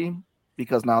story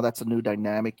because now that's a new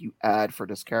dynamic you add for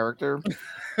this character.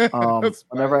 Whenever I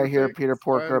Spider hear Pig, Peter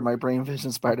Porker, Spider my Pig. brain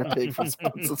vision Spider Pig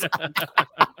responses.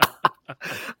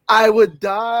 I would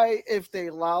die if they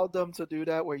allowed them to do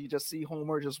that, where you just see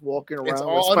Homer just walking It's around with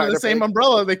all under the Spider same Pig.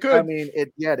 umbrella. They I could. mean,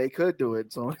 yeah, they could do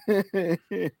it. So,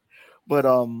 but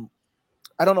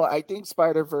I don't know. I think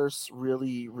Spider Verse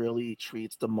really, really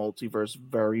treats the multiverse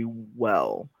very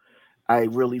well. I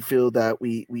really feel that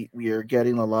we are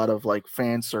getting a lot of like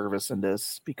fan service in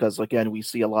this because again, we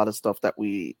see a lot of stuff that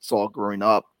we saw growing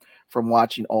up from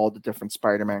watching all the different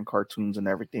Spider-Man cartoons and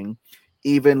everything.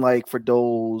 Even like for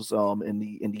those in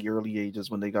the early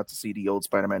ages when they got to see the old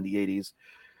Spider-Man in the 80s.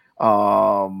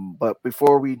 But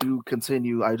before we do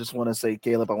continue, I just want to say,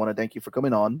 Caleb, I want to thank you for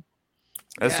coming on.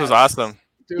 This was Yes. awesome.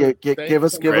 Dude, thank you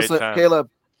so Give much. us Great a time. Caleb.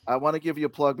 I want to give you a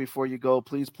plug before you go.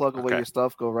 Please plug away Okay. your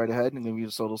stuff. Go right ahead and give you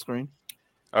the solo screen.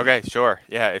 Okay, sure.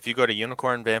 Yeah, if you go to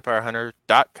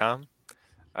unicornvampirehunter.com,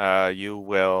 you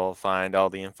will find all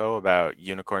the info about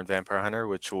Unicorn Vampire Hunter,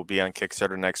 which will be on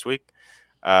Kickstarter next week.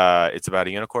 It's about a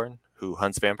unicorn who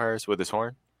hunts vampires with his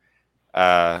horn.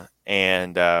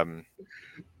 And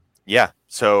yeah,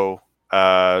 so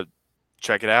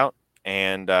check it out.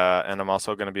 And I'm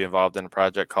also going to be involved in a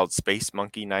project called Space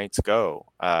Monkey Knights Go,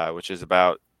 which is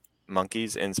about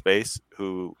monkeys in space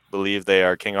who believe they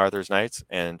are King Arthur's knights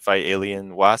and fight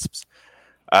alien wasps.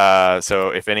 So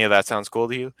if any of that sounds cool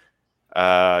to you,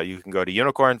 you can go to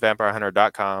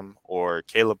unicornvampirehunter.com or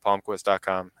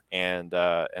calebpalmquist.com, and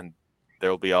there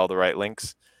will be all the right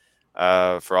links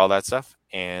for all that stuff.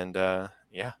 And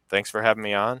yeah, thanks for having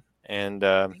me on. And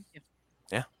Thank you.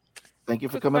 Thank you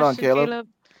for Quick coming on, question, Caleb. Caleb.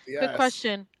 Quick Yes.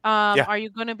 question. Yeah. Are you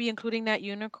going to be including that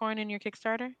unicorn in your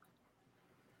Kickstarter?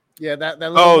 Yeah, that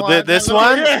little Oh, one. this that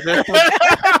little-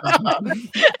 one?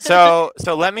 Yeah. So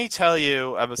let me tell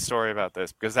you a story about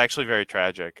this because it's actually very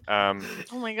tragic. Oh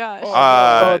my gosh.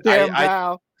 Oh damn!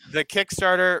 I the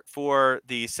Kickstarter for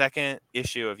the second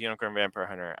issue of Unicorn Vampire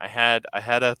Hunter, I had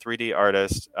a 3D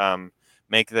artist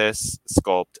make this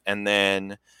sculpt, and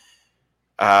then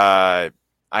I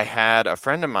had a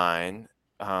friend of mine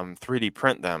 3D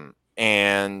print them,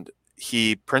 and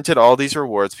he printed all these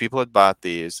rewards. People had bought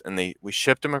these, and we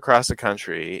shipped them across the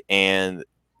country, and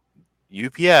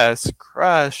UPS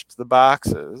crushed the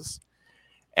boxes,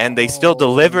 and they still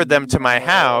delivered them to my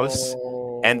house.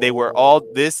 And they were all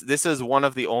this is one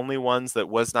of the only ones that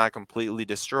was not completely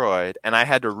destroyed, and I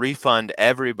had to refund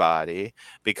everybody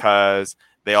because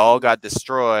they all got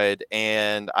destroyed.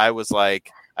 And I was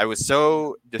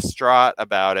so distraught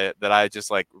about it that I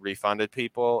just like refunded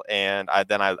people, and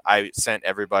I sent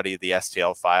everybody the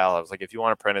STL file. I was like, if you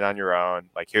want to print it on your own,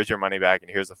 like here's your money back and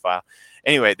here's the file.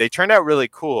 Anyway, they turned out really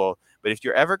cool. But if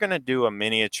you're ever going to do a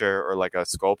miniature or like a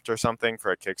sculpt or something for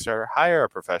a Kickstarter, hire a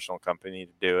professional company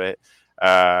to do it.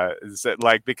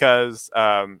 Because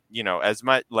as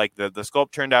much like the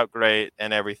sculpt turned out great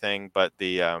and everything, but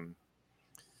the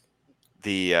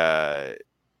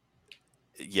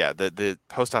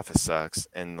post office sucks,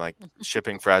 and like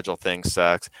shipping fragile things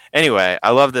sucks. Anyway, I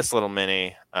love this little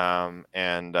mini, and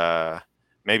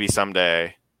maybe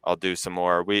someday I'll do some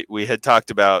more. We had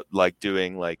talked about like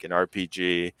doing like an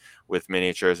RPG with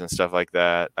miniatures and stuff like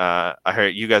that. I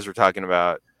heard you guys were talking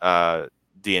about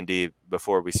D&D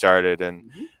before we started,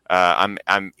 and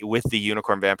I'm with the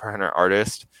Unicorn Vampire Hunter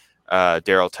artist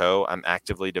Daryl Toe. I'm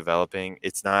actively developing.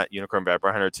 It's not Unicorn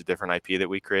Vampire Hunter. It's a different IP that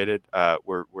we created.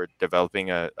 We're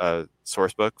developing a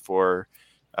source book for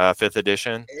 5th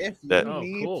edition. If you That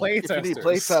need cool. If you need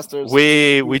playtesters, playtesters,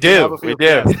 we we do. have a We few.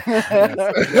 do.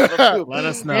 Let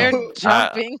us know. They're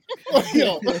jumping.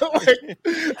 Yo, like,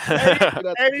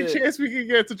 That's any it. chance we can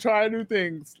get to try new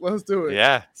things, let's do it.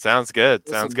 Yeah, sounds good.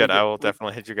 Listen, Sounds we good. I get- will we-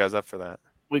 definitely hit you guys up for that.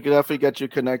 We could definitely get you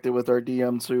connected with our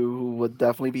DM too, who would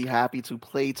definitely be happy to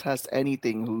play test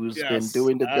anything. Who's been Yes,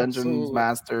 doing the Dungeons absolutely.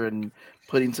 Master and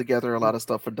putting together a lot of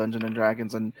stuff for Dungeons and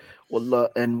Dragons, and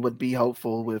would be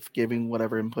helpful with giving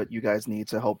whatever input you guys need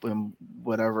to help him,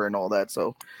 whatever and all that.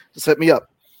 So just hit me up.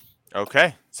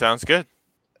 Okay, sounds good.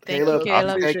 Thank you, Caleb, Caleb.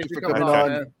 thank Appreciate you for you coming coming Okay.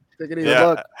 on, on. man. Take it easy. Good Yeah,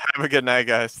 luck. have a good night,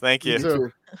 guys. Thank you. You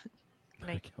too.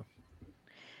 Like,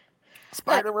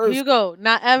 Spider-Verse. Hugo,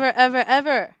 not ever, ever,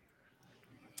 ever.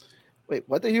 Wait,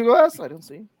 what did Hugo ask? I don't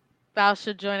see. Val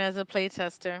should join as a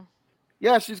playtester.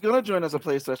 Yeah, she's gonna join as a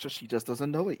PlayStation. She just doesn't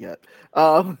know it yet.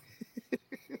 Um,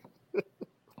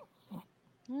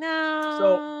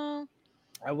 No.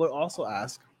 I would also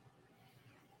ask,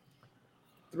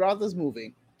 throughout this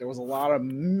movie, there was a lot of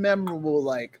memorable,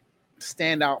 like,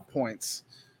 standout points.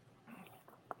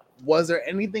 Was there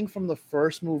anything from the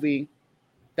first movie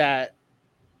that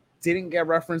didn't get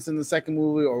referenced in the second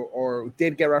movie, or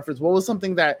did get referenced? What was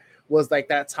something that was like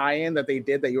that tie-in that they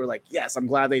did that you were like, yes, I'm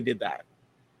glad they did that?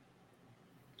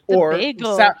 The Or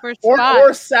bagel sad, for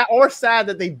Spot. or sad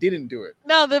that they didn't do it.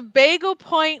 No, the bagel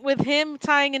point with him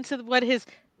tying into what his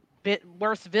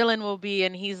worst villain will be,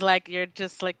 and he's like, "You're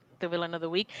just like the villain of the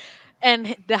week,"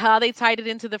 and how they tied it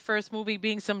into the first movie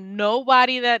being some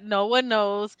nobody that no one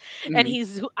knows, and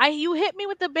Mhm. you hit me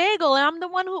with the bagel, and I'm the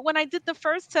one who when I did the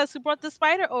first test who brought the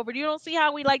spider over. You don't see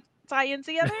how we like tie in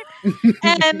together,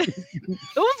 and who's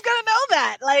gonna know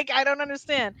that? Like, I don't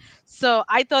understand. So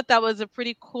I thought that was a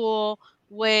pretty cool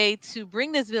way to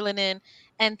bring this villain in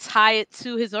and tie it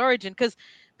to his origin, because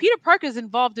Peter Parker is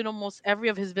involved in almost every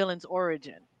of his villain's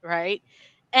origin, right?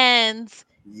 And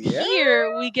Yeah,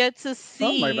 here we get to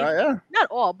something like see that. Yeah, not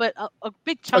all, but a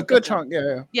big a chunk good of them. chunk.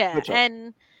 Yeah. Yeah, Good job.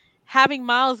 and having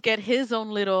Miles get his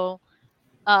own little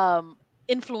um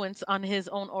influence on his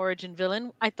own origin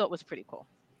villain, I thought was pretty cool.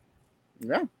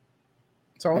 Yeah.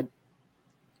 So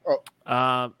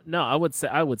No, I would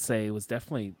say it was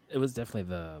definitely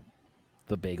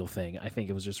the bagel thing. I think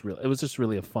it was just really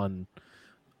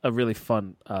a really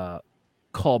fun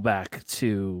callback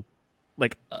to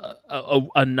like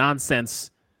a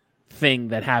nonsense thing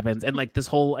that happens, and like this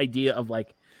whole idea of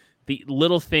like the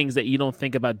little things that you don't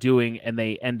think about doing and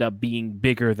they end up being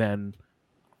bigger than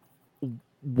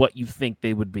what you think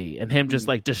they would be, and him just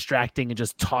like distracting and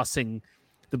just tossing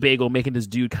the bagel, making this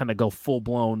dude kind of go full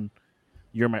blown,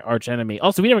 you're my arch enemy.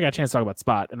 Also, we never got a chance to talk about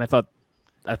Spot, and I thought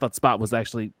Spot was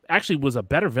actually was a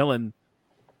better villain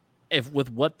if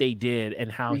with what they did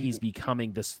and how he's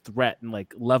becoming this threat and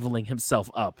like leveling himself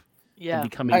up and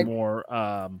becoming more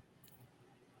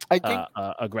I think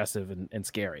aggressive and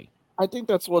scary. I think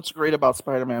that's what's great about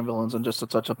Spider-Man villains, and just to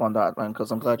touch up on that, man,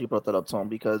 because I'm glad you brought that up, Tom,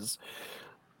 because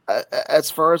as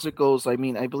far as it goes, I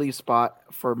mean, I believe Spot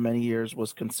for many years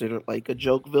was considered like a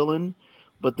joke villain,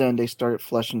 but then they started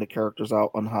fleshing the characters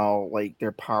out on how like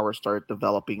their power started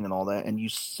developing and all that, and you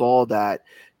saw that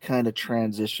kind of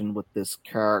transition with this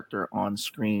character on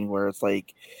screen, where it's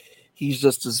like he's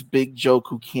just this big joke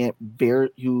who can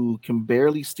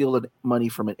barely steal money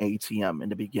from an ATM in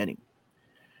the beginning,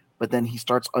 but then he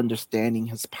starts understanding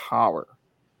his power.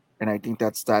 And I think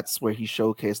that's where he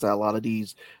showcased that a lot of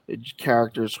these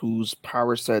characters whose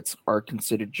power sets are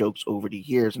considered jokes over the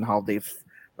years, and how they've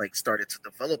like started to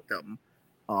develop them.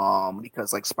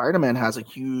 Because like Spider-Man has a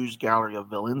huge gallery of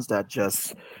villains that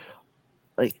just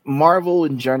like Marvel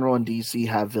in general and DC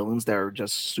have villains that are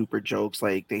just super jokes.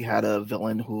 Like they had a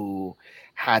villain who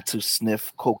had to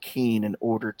sniff cocaine in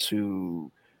order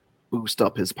to boost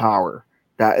up his power.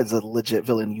 That is a legit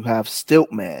villain. You have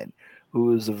Stiltman,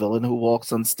 who is a villain who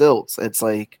walks on stilts. It's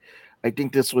like I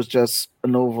think this was just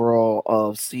an overall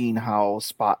of seeing how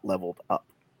Spot leveled up.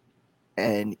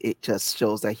 And it just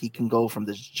shows that he can go from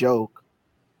this joke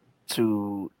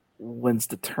to, when's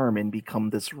determined, become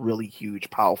this really huge,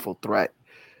 powerful threat.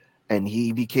 And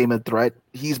he became a threat.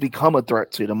 He's become a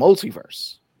threat to the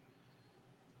multiverse.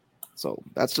 So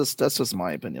that's just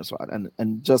my opinion. So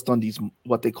and just on these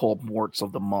what they call morts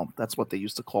of the month. That's what they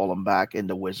used to call them back in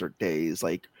the Wizard days,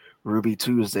 like Ruby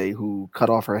Tuesday, who cut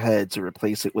off her head to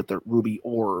replace it with the Ruby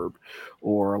Orb,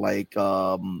 or like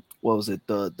what was it,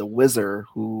 the Wizard,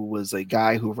 who was a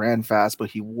guy who ran fast but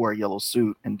he wore a yellow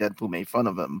suit and Deadpool made fun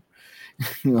of him.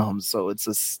 So it's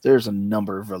just there's a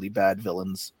number of really bad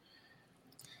villains.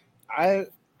 I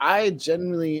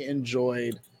genuinely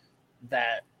enjoyed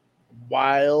that.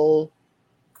 While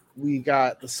we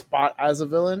got the Spot as a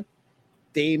villain,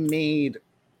 they made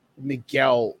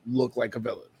Miguel look like a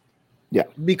villain. Yeah.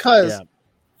 Because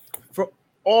for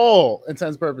all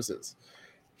intents and purposes,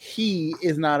 he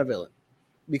is not a villain,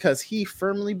 because he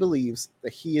firmly believes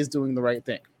that he is doing the right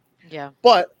thing. Yeah.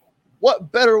 But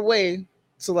what better way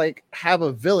to like have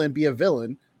a villain be a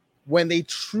villain when they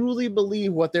truly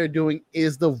believe what they're doing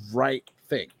is the right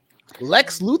thing?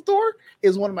 Lex Luthor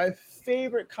is one of my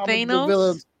favorite comic book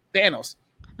villains. Thanos.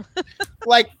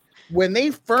 Like, when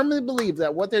they firmly believe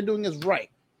that what they're doing is right.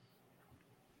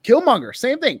 Killmonger,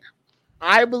 same thing.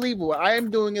 I believe what I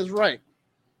am doing is right.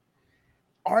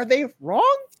 Are they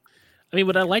wrong? I mean,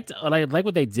 what I like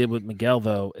what they did with Miguel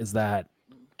though is that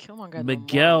Killmonger got no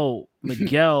moral.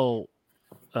 Miguel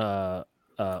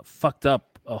fucked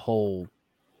up a whole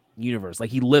universe.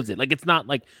 Like he lived it. Like it's not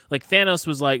like Thanos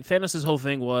was like Thanos' whole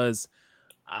thing was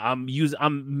I'm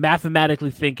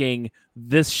mathematically thinking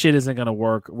this shit isn't gonna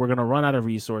work. We're gonna run out of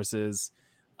resources,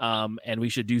 and we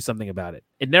should do something about it.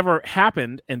 It never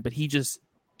happened, but he just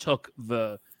took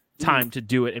the time to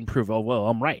do it and prove, oh well,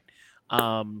 I'm right.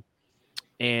 And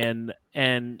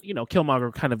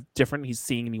Killmonger kind of different. He's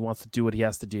seeing and he wants to do what he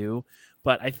has to do.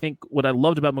 But I think what I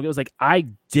loved about Miguel was like, I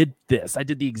did this. I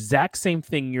did the exact same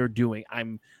thing you're doing.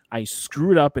 I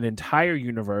screwed up an entire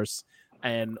universe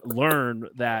and learned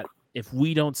that if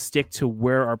we don't stick to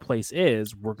where our place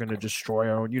is, we're going to destroy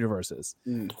our own universes.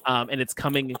 And it's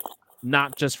coming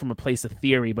not just from a place of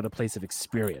theory, but a place of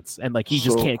experience. And like he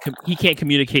just can't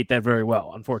communicate that very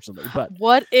well, unfortunately. But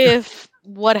what if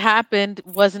what happened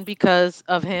wasn't because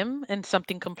of him and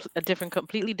something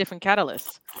completely different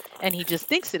catalyst, and he just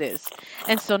thinks it is,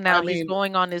 and so now he's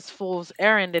going on his fool's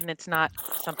errand, and it's not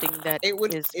something that it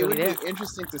would really be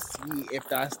interesting to see if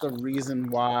that's the reason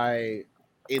why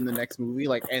in the next movie,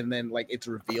 like, and then like it's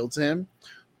revealed to him.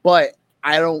 But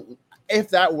I don't. If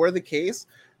that were the case,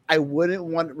 I wouldn't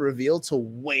want it revealed till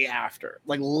way after,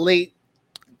 like late,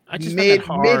 mid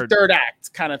third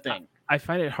act kind of thing. I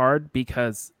find it hard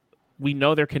because we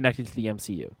know they're connected to the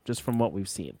MCU just from what we've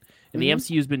seen. And the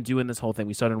MCU has been doing this whole thing.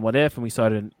 We saw it in What If, and we saw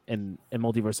it in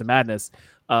Multiverse of Madness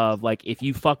of like if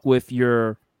you fuck with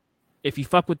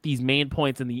these main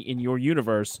points in your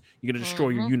universe, you're gonna destroy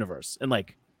your universe. And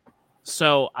like,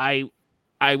 so I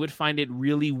would find it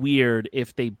really weird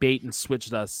if they bait and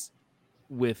switched us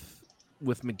with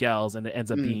Miguel's and it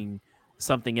ends up being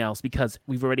something else, because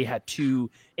we've already had 2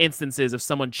 instances of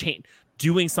someone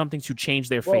doing something to change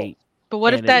their fate. But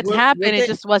what if that happened? It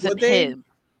just wasn't him.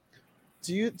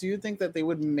 Do you think that they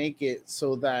would make it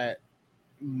so that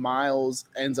Miles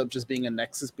ends up just being a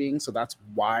Nexus being? So that's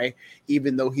why,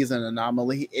 even though he's an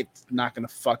anomaly, it's not going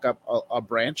to fuck up a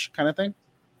branch kind of thing.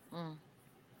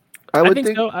 I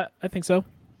think so. I think so.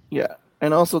 Yeah.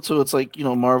 And also, too, it's like,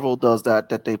 Marvel does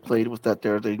that they played with that.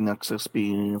 There are the Nexus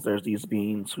beings. There's these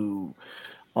beings who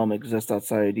exist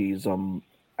outside these,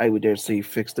 I would dare say,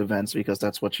 fixed events, because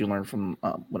that's what you learn from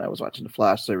when I was watching the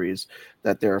Flash series,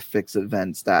 that there are fixed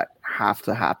events that have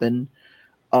to happen.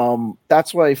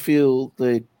 That's why I feel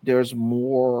that there's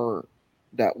more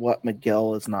that what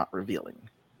Miguel is not revealing.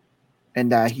 And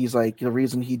that he's like, the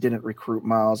reason he didn't recruit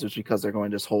Miles is because they're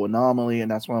going this whole anomaly. And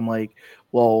that's why I'm like,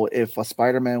 well, if a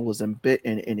Spider-Man wasn't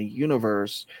bitten in a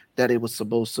universe that it was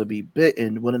supposed to be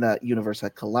bitten, wouldn't that universe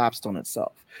have collapsed on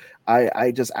itself?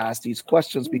 I just ask these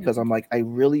questions because I'm like, I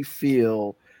really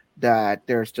feel that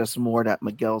there's just more that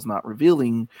Miguel's not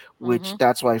revealing, which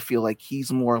that's why I feel like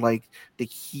he's more like the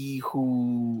He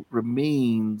Who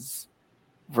Remains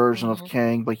version of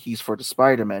Kang, but he's for the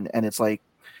Spider-Man. And it's like,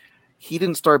 he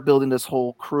didn't start building this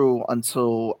whole crew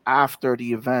until after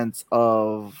the events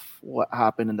of what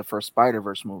happened in the first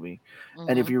Spider-Verse movie.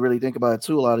 And if you really think about it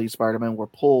too, a lot of these Spider-Men were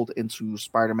pulled into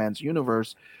Spider-Man's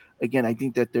universe. Again, I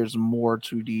think that there's more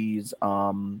to these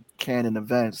canon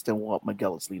events than what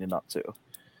Miguel is leading up to.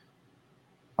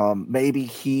 Maybe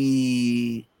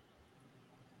he,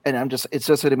 and it's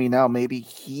just hitting me now, maybe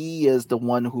he is the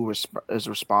one who is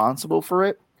responsible for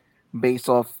it, based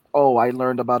off, I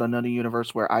learned about another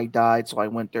universe where I died, so I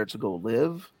went there to go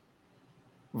live,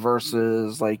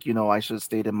 versus like, I should have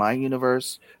stayed in my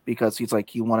universe, because he's like,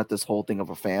 he wanted this whole thing of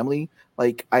a family.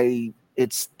 Like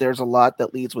there's a lot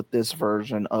that leads with this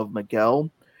version of Miguel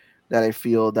that I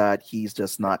feel that he's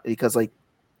just not, because like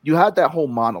you had that whole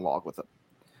monologue with him,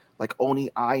 like,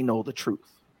 only I know the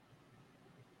truth,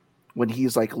 when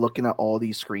he's like looking at all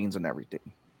these screens and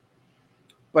everything.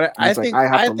 But I think I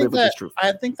have to live with this truth.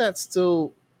 I think that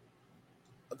still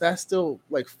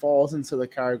like falls into the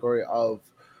category of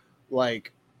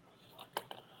like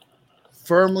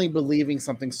firmly believing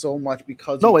something so much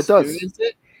because it does.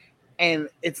 It, and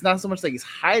it's not so much like he's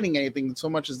hiding anything, so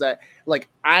much as that like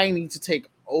I need to take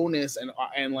onus and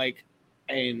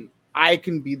I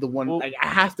can be the one. Like, I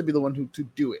have to be the one who to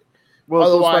do it. Well,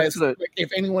 otherwise, like,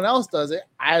 if anyone else does it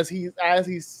as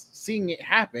he's seeing it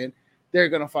happen, they're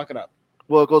gonna fuck it up.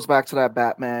 Well, it goes back to that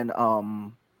Batman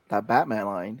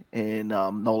line in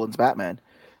Nolan's Batman,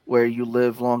 where you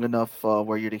live long enough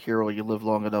where you're the hero, you live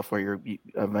long enough where you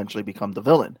eventually become the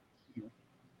villain.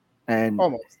 And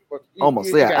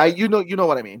almost, yeah. You know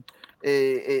what I mean.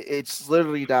 It's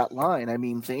literally that line. I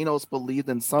mean, Thanos believed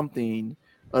in something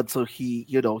until he,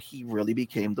 he really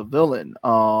became the villain.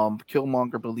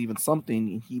 Killmonger believed in something,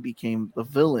 and he became the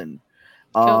villain.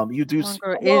 You do,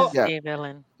 Killmonger Well, is yeah, a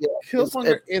villain. yeah,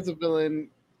 Killmonger is a villain.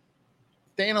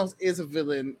 Thanos is a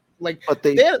villain. Like but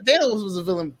they, Thanos was a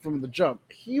villain from the jump.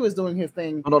 He was doing his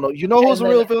thing. no, you know who's And a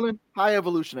then- real villain? High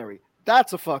Evolutionary.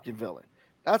 That's a fucking villain.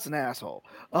 That's an asshole.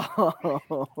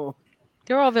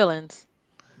 They're all villains.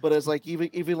 But it's like even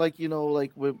like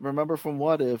like remember from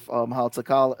What If how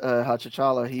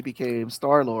T'Challa he became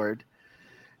Star Lord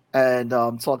and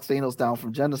talked Thanos down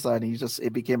from genocide, and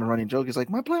it became a running joke. He's like,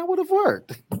 my plan would have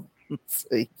worked.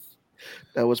 See,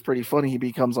 that was pretty funny. He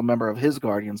becomes a member of his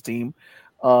Guardians team.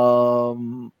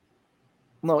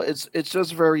 No, it's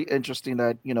just very interesting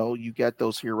that you get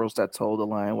those heroes that toe the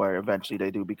line where eventually they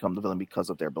do become the villain because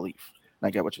of their belief. And I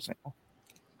get what you're saying.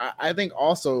 I think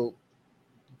also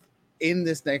in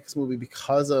this next movie,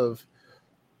 because of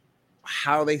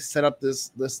how they set up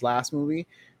this last movie,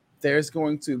 there's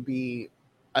going to be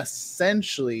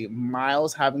essentially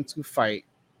Miles having to fight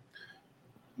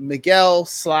Miguel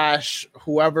 /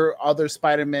 whoever other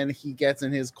Spider-Man he gets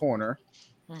in his corner.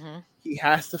 Mm-hmm. He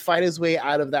has to fight his way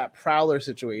out of that Prowler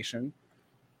situation,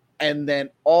 and then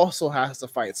also has to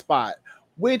fight Spot,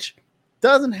 which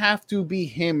doesn't have to be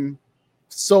him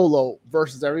solo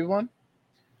versus everyone,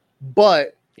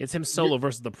 but It's him solo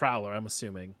versus the Prowler, I'm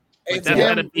assuming. Like,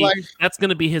 it's that's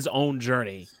gonna be his own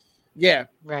journey. Yeah,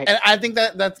 Right. and I think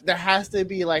that there has to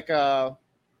be like one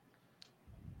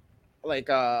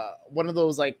of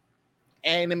those like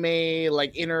anime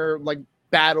like inner like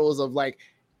battles of like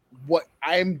what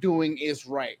I'm doing is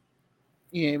right.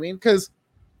 You know what I mean? Because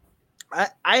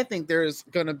I think there's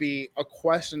gonna be a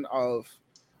question of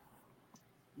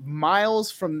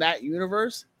Miles from that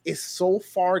universe is so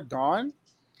far gone.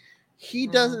 He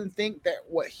doesn't think that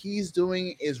what he's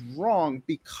doing is wrong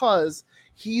because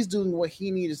he's doing what he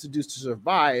needed to do to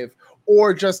survive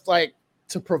or just like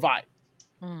to provide.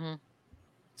 Mm-hmm.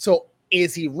 So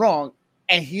is he wrong?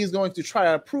 And he's going to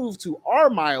try to prove to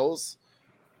our Miles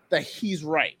that he's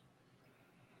right.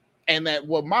 And that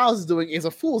what Miles is doing is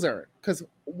a fool's errand. Because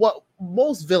what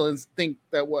most villains think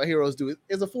that what heroes do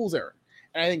is a fool's errand.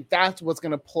 And I think that's what's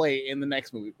going to play in the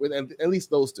next movie with at least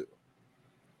those two.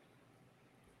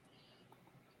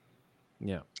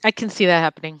 Yeah. I can see that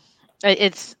happening.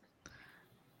 It's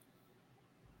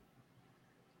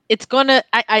gonna.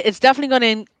 It's definitely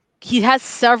gonna. He has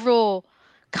several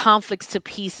conflicts to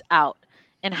piece out,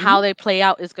 and how they play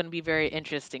out is going to be very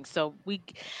interesting. So we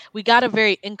got a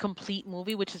very incomplete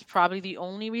movie, which is probably the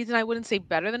only reason I wouldn't say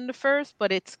better than the first,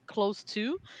 but it's close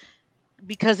to,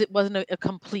 because it wasn't a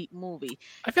complete movie.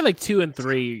 I feel like 2 and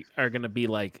 3 are gonna be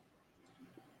like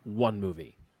one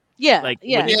movie. Yeah, Like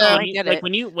yeah, when you, no, when I you- get like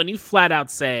it. when you flat out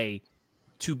say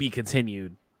to be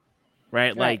continued,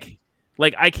 right? Like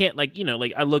I can't like you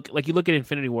look at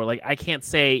Infinity War, like I can't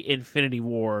say Infinity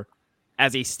War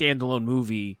as a standalone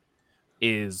movie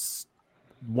is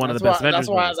one of the best Avengers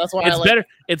movies. That's why it's I better.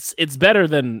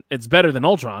 It's better than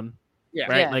Ultron. Yeah.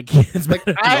 Right. Yeah. Like it's Like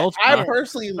better than I Ultron.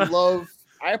 personally love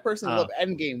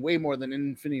Endgame way more than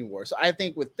Infinity War. So I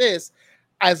think with this,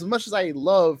 as much as I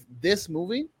love this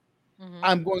movie, Mhm.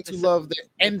 I'm going to This- love the third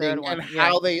ending one, and yeah.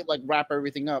 how they like wrap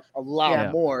everything up a lot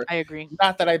Yeah. more. I agree.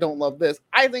 Not that I don't love this.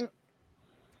 I think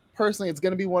personally it's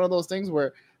going to be one of those things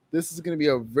where this is going to be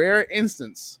a rare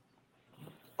instance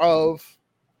of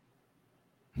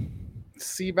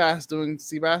Seabass doing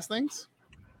Seabass things.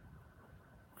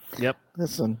 Yep.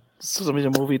 Listen, this is gonna be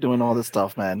a movie doing all this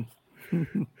stuff, man.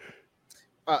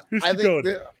 I think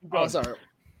sorry.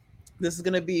 This is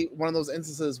going to be one of those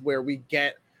instances where we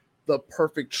get the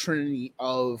perfect trinity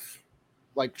of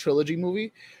like trilogy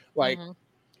movie. Like, Mhm.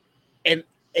 and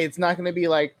it's not going to be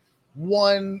like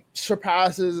one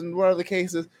surpasses and one of the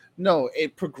cases. No,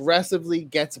 it progressively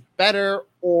gets better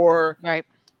or Right.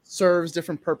 serves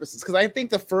different purposes. Because I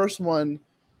think the first one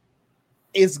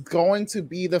is going to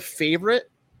be the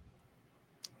favorite.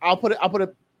 I'll put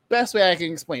it best way I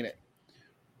can explain it.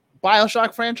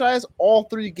 BioShock franchise, all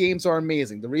 3 games are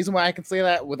amazing. The reason why I can say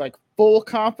that with like full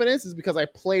confidence is because I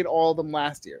played all of them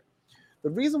last year.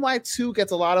 The reason why 2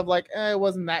 gets a lot of like, it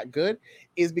wasn't that good,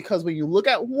 is because when you look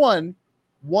at 1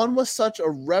 was such a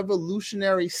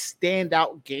revolutionary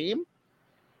standout game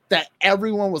that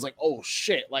everyone was like, oh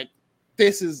shit, like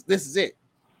this is it.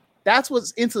 That's what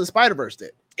Into the Spider-Verse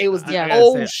did. It was the I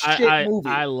gotta shit movie.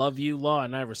 I love you, Law,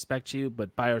 and I respect you,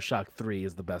 but BioShock 3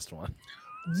 is the best one.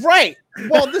 Right.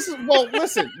 Well, listen. Let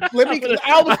me.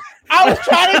 I was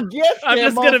trying to get there. I'm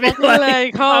just gonna be motherfucker.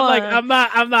 Like, hold I'm not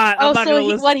Oh, I'm not so gonna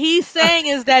listen. what he's saying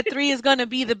is that 3 is going to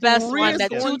be the best 3 one. is That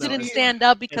going 2 to didn't be- stand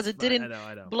up because It's it fine. didn't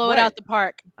I know. blow it Right. out the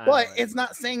park. I know, But I know. it's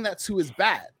not saying that 2 is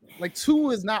bad. Like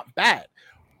 2 is not bad,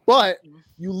 but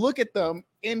you look at them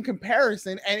in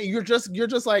comparison, and you're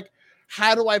just like,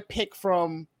 how do I pick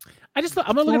from? I'm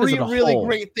gonna look at this as a really whole.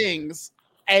 great things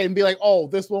and be like, oh,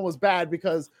 this one was bad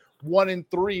because 1 and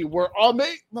 3 were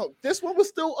amazing. No, this one was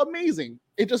still amazing.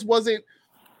 It just wasn't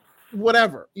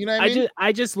whatever. You know what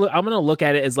I mean? I'm gonna look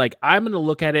at it as like I'm gonna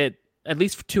look at it at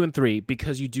least for 2 and 3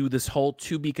 because you do this whole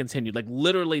to be continued. Like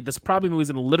literally, this probably movie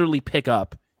is gonna literally pick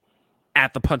up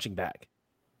at the punching bag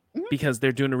because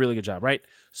they're doing a really good job, right?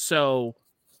 So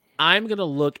I'm gonna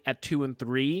look at 2 and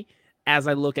 3 as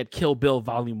I look at Kill Bill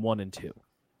Volume 1 and 2.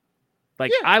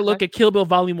 Like I look at Kill Bill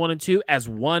Volume 1 and 2 as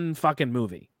one fucking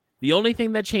movie. The only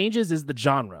thing that changes is the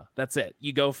genre. That's it.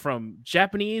 You go from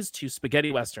Japanese to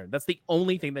spaghetti Western. That's the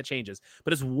only thing that changes.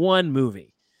 But it's one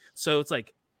movie. So it's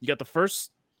like you got the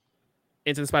first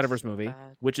Into the Spider-Verse movie,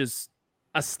 which is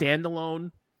a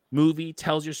standalone movie,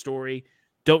 tells your story.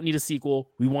 Don't need a sequel.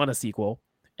 We want a sequel.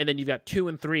 And then you've got 2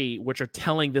 and 3, which are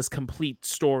telling this complete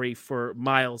story for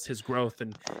Miles, his growth,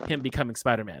 and him becoming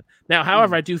Spider-Man. Now,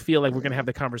 however, I do feel like we're going to have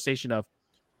the conversation of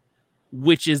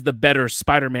which is the better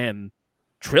Spider-Man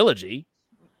trilogy.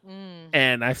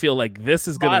 And I feel like this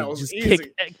is going to just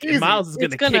kick Miles is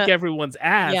going to kick everyone's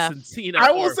ass. Yeah. And, you know,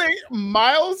 I will say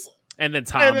Miles and then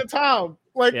Tom.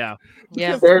 Like, yeah.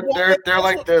 They're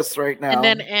like this right now. And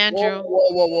then Andrew.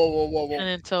 Whoa. And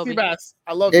then Toby. Seabass,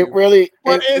 I love you.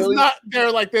 But it's not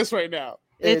there like this right now.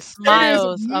 It's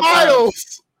Miles.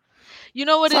 Miles. You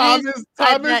know what Tom it is?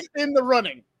 Tom is in the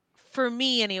running. For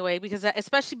me, anyway, because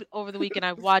especially over the weekend,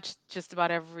 I watched just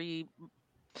about every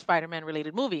Spider-Man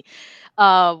related movie.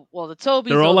 Well, the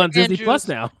Toby's. They're all on Andrews. Disney Plus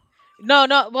now.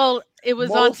 No. Well, it was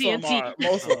Most on of them TNT. are.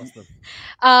 Most of them.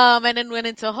 And then went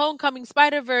into Homecoming,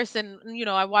 Spider-Verse, and you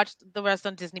know I watched the rest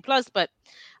on Disney Plus. But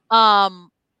I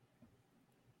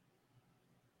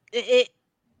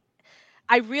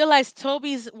realized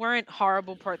Toby's weren't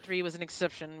horrible. Part 3 was an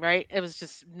exception, right? It was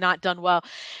just not done well.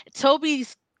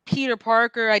 Toby's Peter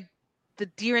Parker, the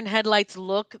deer in headlights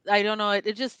look, I don't know.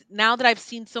 It just, now that I've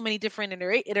seen so many different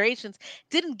iterations,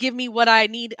 didn't give me what I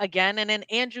need again. And then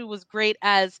Andrew was great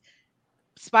as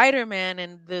Spider-Man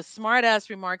and the smart ass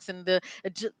remarks and the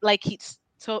like.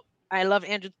 I love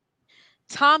Andrew.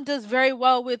 Tom does very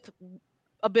well with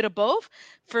a bit of both.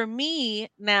 For me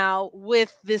now,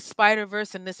 with this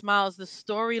Spider-Verse and this Miles, the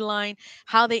storyline,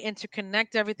 how they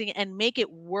interconnect everything and make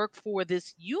it work for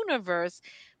this universe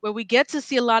where we get to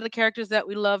see a lot of the characters that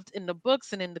we loved in the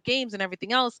books and in the games and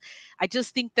everything else. I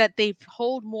just think that they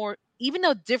hold more, even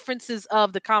though differences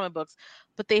of the comic books,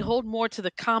 but they hold more to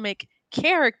the comic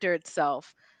character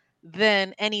itself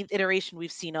than any iteration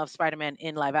we've seen of Spider-Man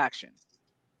in live action.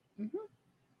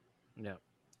 Yeah.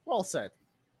 Well said.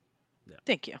 Yeah.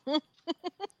 Thank you. Okay,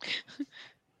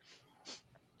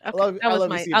 I love you,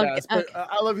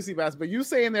 Seabass, but you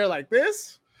saying they're like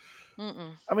this?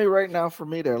 I mean, right now for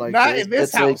me, they're like not this. in this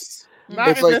It's house. Like,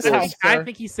 not in this house. I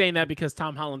think he's saying that because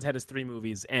Tom Holland's had his 3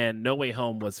 movies, and No Way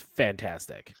Home was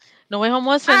fantastic. No Way Home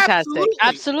was fantastic.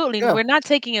 Absolutely. Yeah. We're not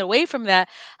taking it away from that.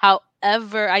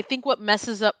 However, I think what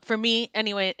messes up for me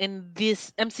anyway in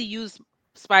this MCU's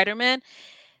Spider-Man,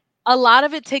 a lot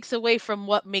of it takes away from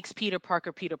what makes Peter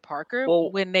Parker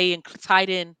when they tied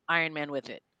in Iron Man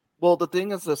with it. Well, the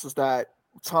thing is this, is that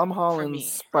Tom Holland's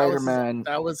Spider-Man.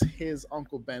 That was his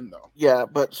Uncle Ben, though. Yeah,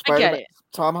 but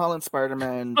Tom Holland's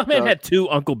Spider-Man. My man had 2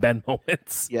 Uncle Ben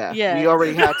moments. Yeah. We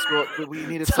already had. We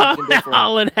needed something different. Tom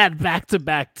Holland had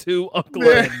back-to-back 2 Uncle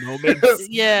Ben moments.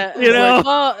 Yeah, you know.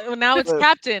 Well, now it's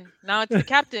Captain. Now it's the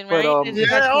Captain, right? Oh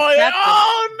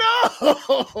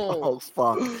no! Oh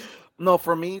fuck. No,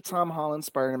 for me, Tom Holland's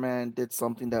Spider-Man did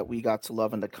something that we got to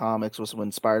love in the comics, was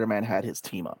when Spider-Man had his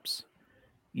team-ups.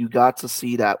 You got to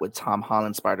see that with Tom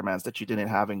Holland Spider-Mans that you didn't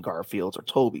have in Garfield's or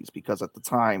Toby's, because at the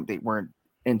time they weren't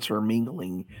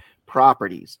intermingling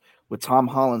properties. With Tom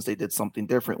Holland's, they did something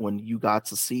different when you got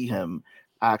to see him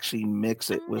actually mix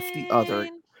it with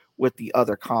the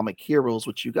other comic heroes,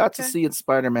 which you got to see in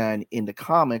Spider-Man in the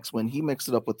comics when he mixed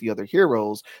it up with the other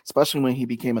heroes, especially when he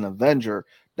became an Avenger.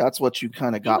 That's what you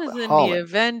kind of got. He was in the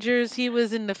Avengers. He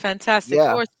was in the Fantastic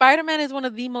Four. Spider-Man is one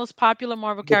of the most popular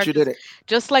Marvel characters,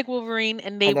 just like Wolverine,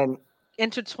 and they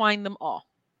intertwined them all.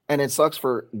 And it sucks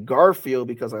for Garfield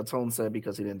because Tone said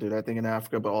because he didn't do that thing in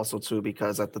Africa, but also too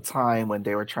because at the time when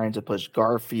they were trying to push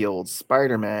Garfield's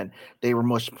Spider-Man, they were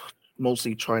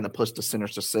mostly trying to push the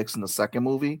Sinister Six in the second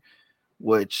movie,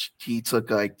 which he took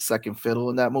like second fiddle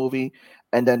in that movie.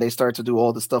 And then they start to do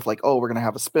all the stuff like, oh, we're gonna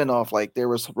have a spinoff. Like there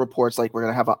was reports like we're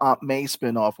gonna have an Aunt May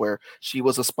spinoff where she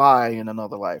was a spy in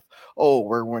another life. Oh,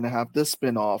 we're going to have this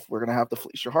spinoff. We're gonna have the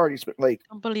Felicia Hardy like.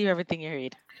 Don't believe everything you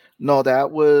read. No, that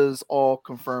was all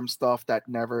confirmed stuff that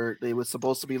never. It was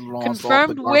supposed to be launched off the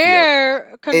Confirmed Garfield.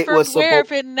 where? Confirmed was where? suppo-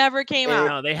 If it never came it- out.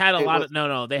 No, they had a It lot was-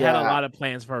 of they had a yeah. lot of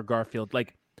plans for Garfield.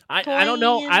 Like I don't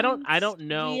know. I don't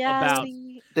know about.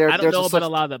 I don't know about a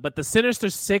lot of that, but the Sinister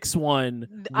Six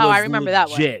one. Oh, I was remember that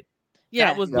one. legit. Yeah,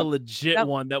 That was the legit That-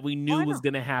 one that we knew I was know.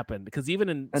 going to happen because even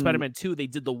in And- Spider-Man 2, they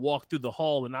did the walk through the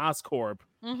hall in Oscorp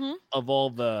hmm of all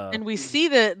the. And we see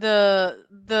the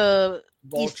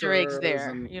Easter eggs Vultures there.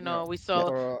 and, You know, we saw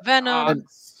or Venom.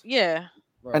 Ox. Yeah.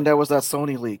 Right. And there was that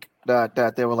Sony leak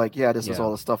that they were like, yeah, this is Yeah.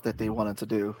 all the stuff that they wanted to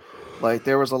do. Like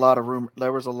there was a lot of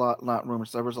there was a lot, not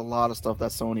rumors, there was a lot of stuff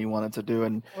that Sony wanted to do,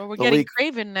 and Well, we're The getting leak-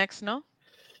 Craven next, no?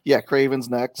 yeah, Craven's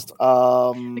next.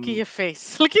 Look at your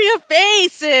face. Look at your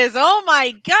faces. Oh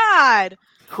my god.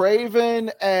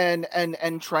 Craven and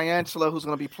Triantula, who's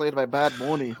going to be played by Bad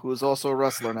Bunny, who is also a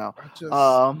wrestler now.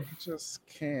 I just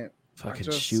can't. Fucking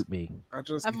just- shoot me. I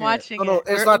just I'm can't. watching No, it.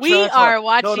 it's not We Tarantula. are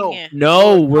watching No. it.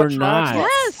 No, No, we're not not. Tarantula.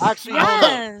 Yes. Actually, hold on.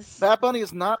 yes. Bad Bunny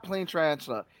is not playing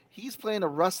Triantula. He's playing a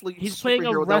wrestling. He's playing a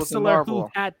superhero that was in wrestler who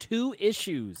Marvel. had 2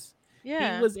 issues.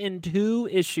 Yeah. He was in 2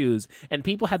 issues, and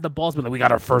people had the balls to be like, "We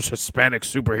got our first Hispanic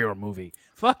superhero movie."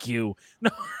 Fuck you. No.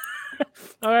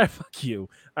 All right, fuck you.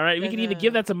 All right, we can either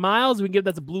give that to Miles, or we can give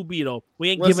that to Blue Beetle.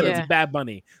 We ain't giving it Listen. to Bad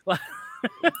Bunny.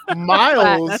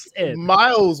 Miles, That's it.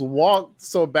 Miles walked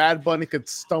so Bad Bunny could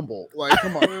stumble. Like,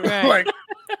 come on, Right.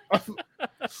 like,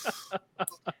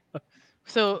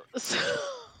 So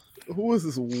who is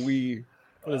this we?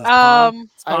 What is this, um I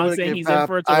Spawn would've saying given he's in Bad-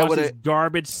 for it to I watch would've- this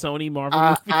garbage Sony Marvel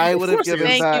I movie. would have course he given is.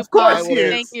 thank Bad. you, Of course Pong. he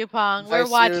is. Thank you, Pong. I We're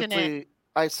watching it.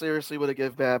 I seriously would have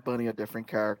given Bad Bunny a different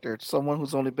character, someone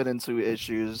who's only been in 2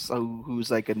 issues, who's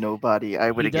like a nobody.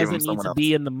 I would He have given doesn't him need someone to else.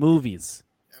 be in the movies.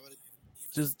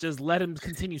 Just let him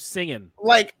continue singing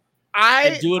Like,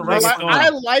 I do it like I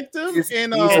liked him He's-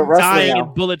 in he's a and wrestler dying now.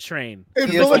 in Bullet Train. in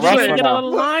He is a Bullet He didn't wrestler even Train. get a now. lot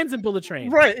of lines in Bullet Train.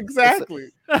 Right, exactly.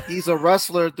 He's a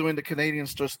wrestler doing the Canadian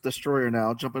Destroyer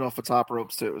now, jumping off the top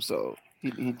ropes too. So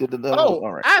he did the. Oh,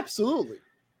 all right. absolutely,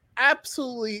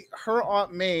 absolutely. Her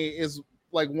Aunt May is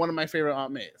like one of my favorite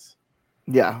Aunt Mays.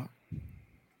 Yeah,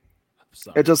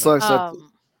 Sorry, it just but sucks. that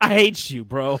I hate you,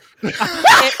 bro.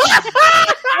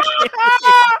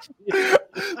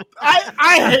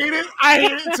 I hate it. I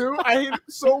hate it too. I hate it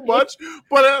so much.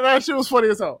 But that shit was funny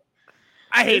as hell.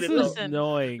 I hate it. This It's is-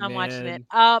 annoying. I'm watching man.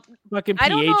 it. Fucking I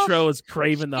don't know Pietro if is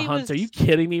Craven the she Hunter. Are you was-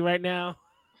 kidding me right now?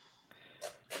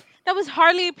 That was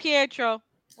hardly Pietro.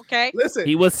 Okay. Listen,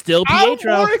 He was still I'm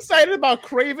Pietro. more excited about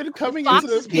Craven coming into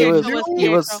Fox's the Pietro He was was-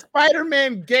 Pietro.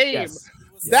 Spider-Man game. Yes.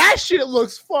 That shit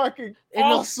looks fucking It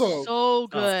looks awesome. so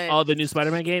good. Oh, the new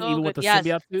Spider-Man game, So even with good, the yes.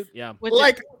 symbiote suit. Yeah. With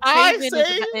Like, the I Craven is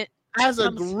say, about it. as a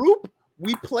comes- group,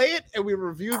 we play it and we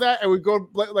review that and we go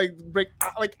like break.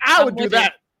 Like, I I'm would do with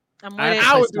that. I'm I with it. I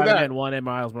have would played do that. Spider-Man 1 and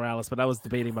Miles Morales, but I was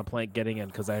debating my plan getting in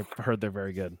because I heard they're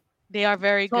very good. They are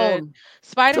very good. Tone,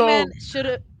 Spider-Man should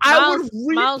have. I would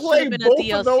Miles should have replay been a both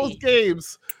DLC. of those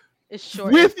games It's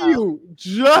short with as hell. you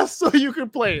just so you can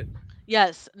play it.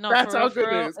 Yes, no, That's for how real, good for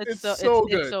it real, is. It's It's so, so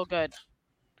it's good. so good.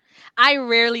 I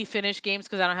rarely finish games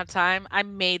because I don't have time. I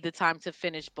made the time to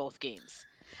finish both games.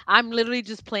 I'm literally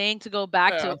just playing to go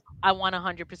back Yeah. to. I want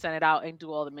 100% it out and do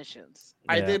all the missions.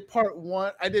 I Yeah. did part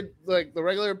 1. I did like the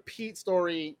regular Pete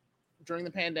story during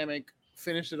the pandemic.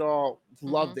 Finished it all.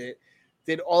 Loved it.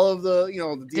 Did all of the the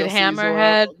Mm-hmm. Did DLCs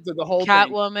Hammerhead, did the whole thing.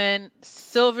 Catwoman,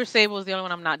 Silver Sable is the only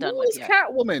one I'm not done Who with is yet.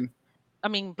 Catwoman? I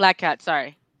mean, Black Cat.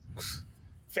 Sorry,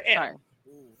 Fam, sorry,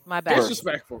 my bad.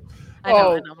 disrespectful. I know,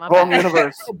 Oh, I know, my Wrong bad.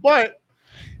 universe. But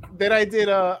then I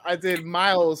did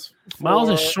Miles. Miles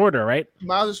is for- short, right?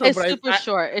 Miles is short, It's but super I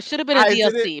short. It should have been a I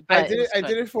DLC, did it. but I did it. was I good.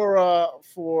 did it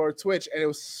for Twitch, and it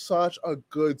was such a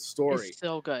good story. It's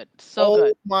so good, so oh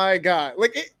good. my god!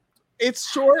 Like it's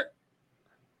short.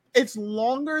 It's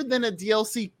longer than a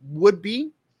DLC would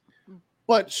be,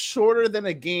 but shorter than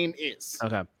a game is.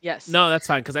 Okay. Yes. No, that's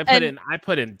fine because I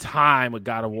put in time with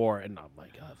God of War, and I'm like,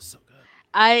 oh, it was so good.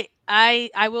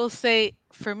 I will say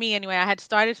for me anyway, I had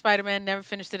started Spider-Man, never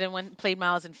finished it, and went and played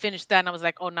Miles and finished that, and I was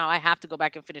like, oh, now I have to go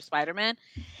back and finish Spider-Man,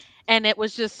 and it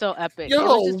was just so epic. It Yo,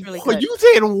 was just really good. you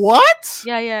saying what?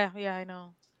 Yeah, I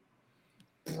know.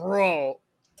 Bro,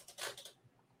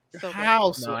 So good.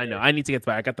 how? No, I know. I need to get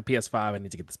back. I got the PS5. I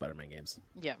need to get the Spider-Man games.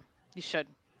 Yeah, you should.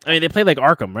 I mean, they play like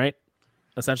Arkham, right?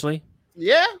 Essentially.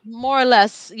 Yeah, More or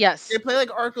less, yes. they play like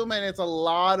Arkham, and it's a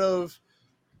lot of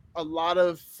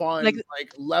fun, Like-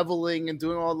 like leveling and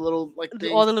doing all the little like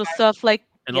things. All the little stuff like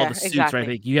And all the suits, right?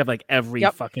 Like, you have like every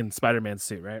fucking Spider-Man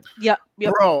suit, right? Yep.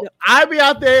 Bro, I be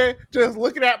out there just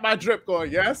looking at my drip,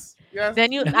 going, yes.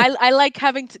 Then I like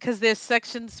having to, because there's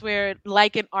sections where,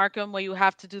 like in Arkham, where you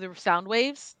have to do the sound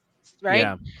waves, right?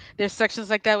 Yeah. There's sections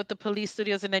like that with the police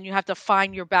studios, and then you have to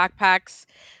find your backpacks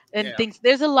and things.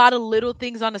 There's a lot of little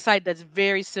things on the side that's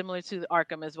very similar to the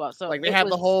Arkham as well. So like they have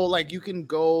the whole, like, you can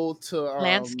go to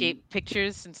landscape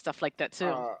pictures and stuff like that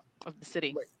too of the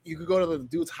city. Like, you could go to the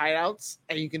dude's hideouts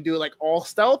and you can do like all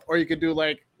stealth, or you could do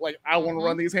like I want to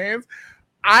run these hands.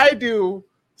 I do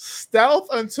stealth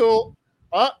until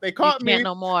they caught me.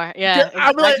 No more. Yeah,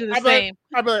 I'll be like,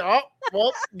 oh,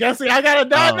 well, guessing I gotta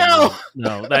die now.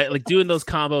 No, like doing those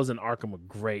combos in Arkham were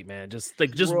great, man. Just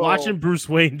watching Bruce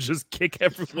Wayne just kick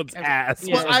everyone's ass.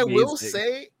 Well, I will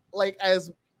say, like,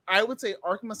 as I would say,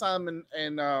 Arkham Asylum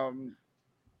and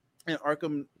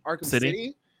Arkham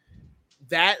City,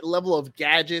 that level of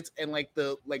gadgets and like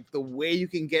the way you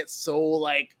can get so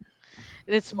like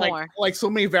it's more like so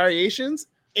many variations.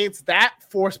 It's that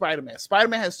for Spider-Man.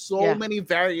 Spider-Man has so many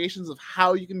variations of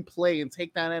how you can play and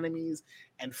take down enemies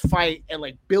and fight and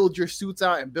like build your suits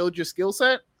out and build your skill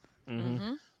set.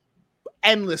 Mm-hmm.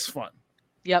 Endless fun.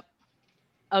 Yep.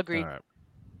 Agreed. All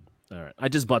right. I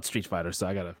just bought Street Fighter, so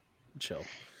I gotta chill.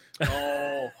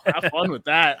 Oh, have fun with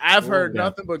that. I've heard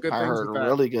nothing but good things. I heard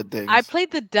really good things. I played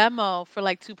the demo for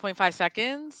like 2.5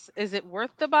 seconds. Is it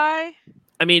worth the buy?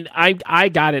 I mean, I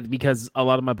got it because a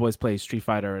lot of my boys play Street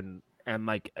Fighter and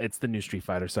like it's the new Street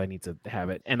Fighter, so I need to have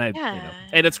it. And and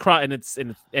it's it's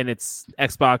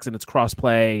Xbox and it's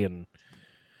crossplay and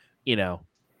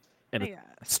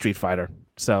it's Street Fighter.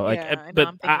 So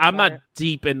I'm not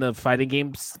deep in the fighting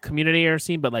games community or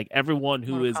scene, but like everyone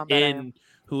who is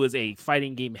who is a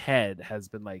fighting game head has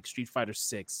been like Street Fighter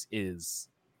 6 is.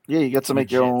 Yeah, you get to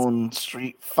make your own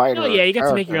Street Fighter. Oh yeah, you get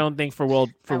to make your own thing for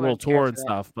World Tour and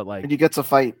stuff, but like, and you get to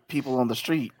fight people on the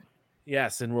street.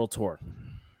 Yes, in World Tour.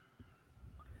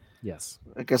 Yes.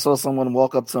 Like I saw someone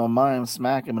walk up to a mime,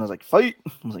 smack him, and I was like, "Fight!"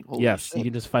 I was like, "Holy yes, shit." You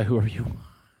can just fight whoever you want.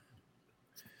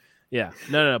 Yeah,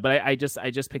 no. But I just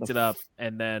picked it up,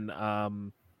 and then I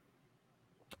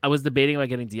was debating about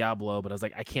getting Diablo, but I was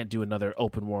like, I can't do another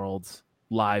open world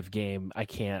live game. I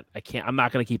can't. I'm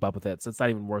not gonna keep up with it, so it's not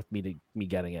even worth me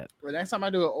getting it. The next time I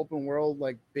do an open world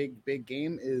like big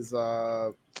game is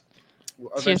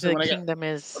eventually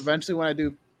when I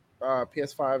do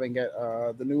PS5 and get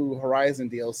the new Horizon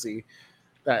DLC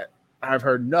that I've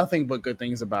heard nothing but good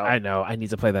things about. I know. I need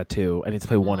to play that too. I need to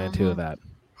play 1 and 2 of that.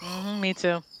 Me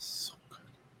too. So good.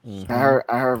 Mm-hmm.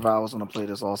 I heard Val was gonna play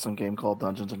this awesome game called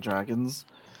Dungeons and Dragons.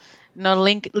 No,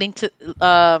 link to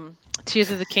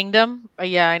Tears of the Kingdom.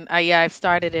 I've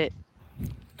started it.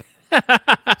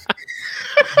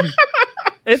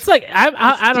 It's like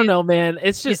I don't know, man.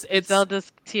 It's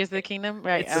Zelda's Tears of the Kingdom,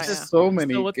 right? It's just so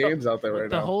many games out there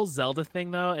right now. The whole Zelda thing,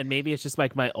 though, and maybe it's just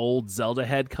like my old Zelda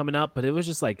head coming up, but it was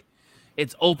just like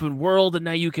it's open world, and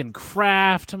now you can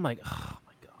craft. I'm like, oh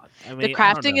my god. I mean, the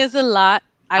crafting is a lot.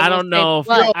 I don't know if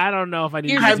I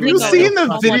need. Have you seen the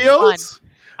videos?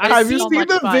 Have you seen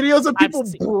the videos of people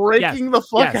breaking the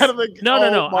fuck out of the game?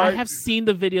 No. I have seen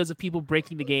the videos of people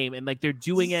breaking the game and like they're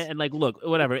doing it and like look,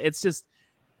 whatever. It's just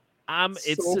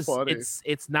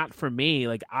it's not for me.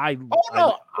 Like I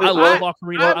love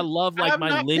Ocarina. I love like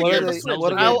my linear.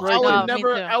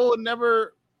 I will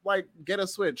never like get a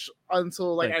Switch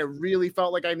until like I really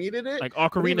felt like I needed it. Like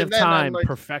Ocarina of Time,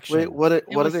 perfection. Wait, what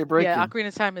are they breaking? Yeah, Ocarina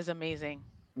of Time is amazing.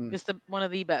 It's one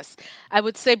of the best. I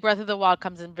would say Breath of the Wild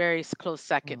comes in very close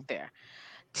second there.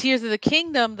 Tears of the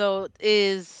Kingdom, though,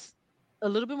 is a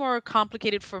little bit more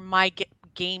complicated for my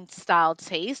game style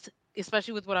taste,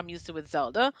 especially with what I'm used to with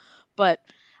Zelda. But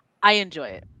I enjoy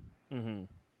it. Mm-hmm.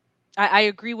 I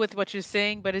agree with what you're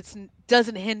saying, but it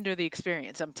doesn't hinder the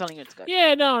experience. I'm telling you, it's good.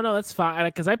 Yeah, no, that's fine.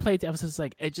 Because I played, I was just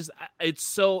like, it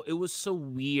was so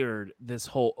weird, this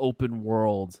whole open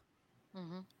world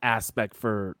aspect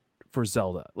for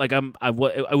Zelda. Like I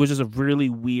was just a really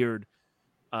weird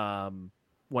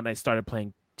when I started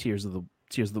playing Tears of the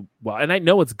Wild, and I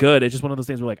know it's good. It's just one of those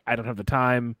things where like I don't have the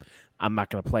time. I'm not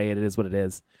gonna play it. It is what it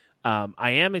is.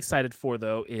 I am excited for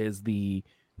though is the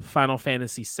Final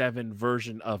Fantasy VII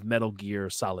version of Metal Gear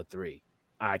Solid 3.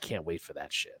 I can't wait for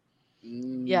that shit.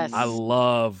 Yes, I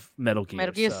love Metal Gear.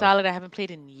 Metal Gear Solid I haven't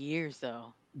played in years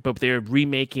though. But they're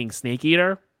remaking Snake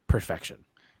Eater. Perfection.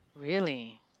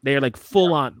 Really? They're like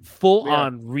full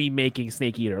on remaking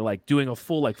Snake Eater, like doing a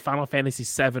full like Final Fantasy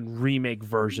VII remake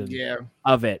version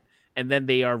of it, and then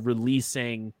they are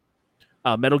releasing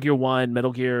Metal Gear 1,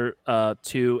 Metal Gear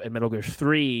 2, and Metal Gear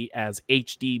 3 as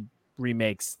HD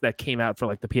remakes that came out for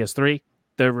like the PS3.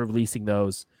 They're releasing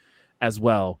those as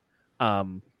well.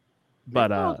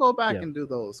 But I'll go back yeah. and do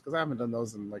those because I haven't done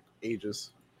those in like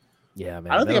ages. Yeah,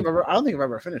 man. I don't think I've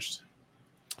ever finished.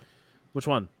 Which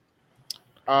one?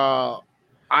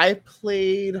 I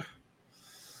played.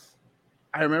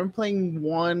 I remember playing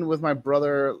one with my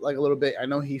brother like a little bit. I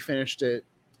know he finished it.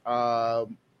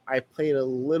 I played a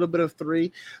little bit of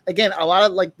 3. Again, a lot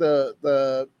of like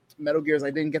the Metal Gears I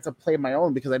didn't get to play my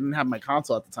own because I didn't have my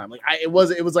console at the time. Like it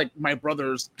was like my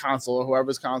brother's console or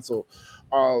whoever's console.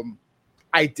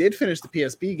 I did finish the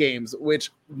PSP games,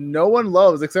 which no one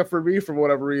loves except for me for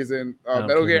whatever reason.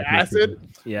 Metal Gear Acid.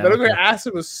 Yeah, Metal Gear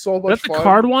Acid was so much that's fun. the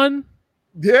card one.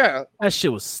 Yeah, that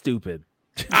shit was stupid.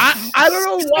 I don't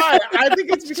know why. I think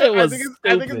it's because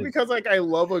I think it's because like I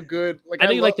love a good like. I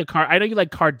know you like the card. I know you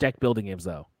like card deck building games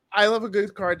though. I love a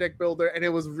good card deck builder, and it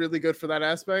was really good for that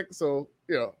aspect. So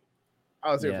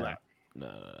I was here for that.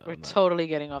 No, we're totally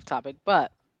getting off topic,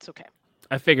 but it's okay.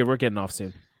 I figured we're getting off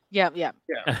soon. Yeah. We're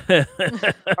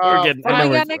getting. What do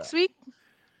we got next week?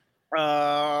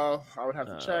 I would have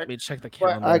to check. Let me check the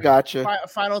calendar. I got you.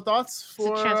 Final thoughts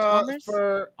for Transformers?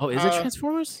 Is it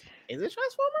Transformers? Is it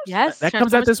Transformers? Yes, that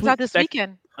comes out this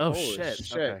weekend. Oh Holy shit!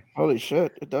 shit. Okay. Holy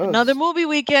shit! It does. Another movie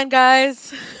weekend,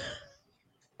 guys.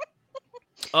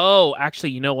 Oh,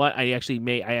 actually, you know what? I actually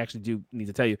do need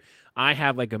to tell you. I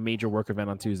have like a major work event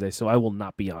on Tuesday, so I will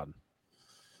not be on.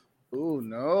 Oh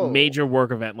no! Major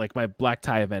work event, like my black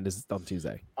tie event, is on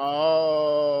Tuesday.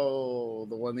 Oh,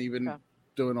 the one that you've been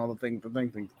doing all the things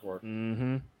for.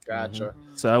 Mm-hmm. Gotcha.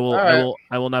 Mm-hmm. So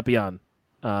I will not be on.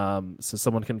 So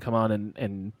someone can come on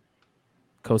and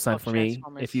co-sign for me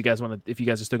if you guys want to. If you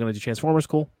guys are still going to do Transformers,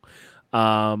 cool.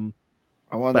 I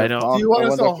wonder. Do you want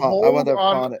us to hold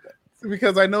on?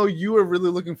 Because I know you were really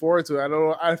looking forward to it.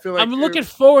 I feel like I'm looking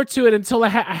forward to it until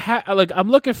I'm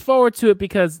looking forward to it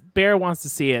because Bear wants to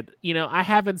see it. You know, I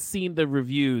haven't seen the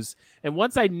reviews, and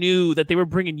once I knew that they were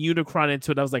bringing Unicron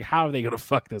into it, I was like, how are they going to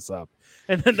fuck this up?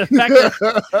 And then the fact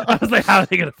that I was like, how are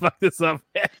they going to fuck this up?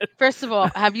 First of all,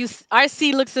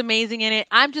 RC looks amazing in it.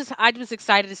 I'm just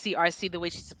excited to see RC the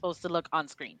way she's supposed to look on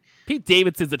screen. Pete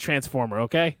Davidson's a Transformer,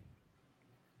 okay?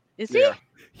 Is he?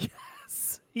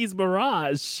 Yes, he's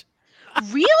Mirage.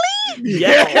 Really?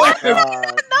 Yeah. I didn't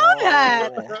even know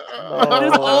that.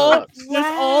 There's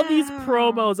all these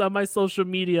promos on my social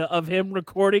media of him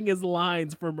recording his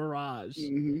lines for Mirage.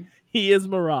 Mm-hmm. He is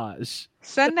Mirage.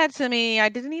 Send that to me. I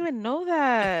didn't even know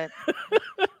that.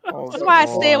 That's why I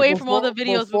stay away from all the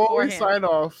videos before we sign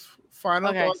off.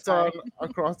 Final thoughts on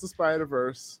Across the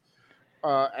Spiderverse,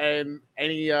 and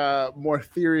any more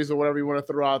theories or whatever you want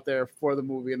to throw out there for the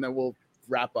movie, and then we'll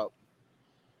wrap up.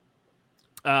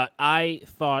 I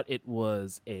thought it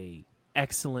was a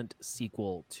excellent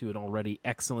sequel to an already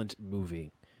excellent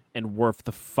movie and worth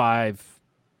the 5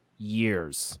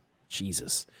 years.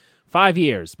 Jesus. 5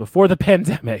 years before the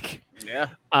pandemic. Yeah.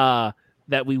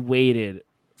 That we waited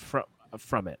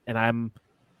from it. And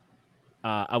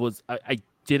I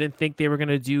didn't think they were going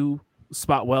to do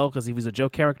Spot well because he was a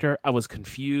joke character. I was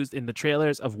confused in the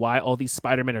trailers of why all these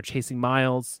Spider-Men are chasing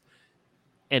Miles.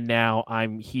 And now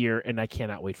I'm here, and I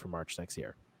cannot wait for March next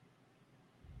year.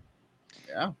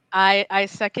 Yeah, I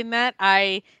second that.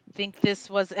 I think this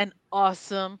was an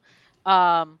awesome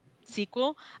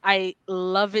sequel. I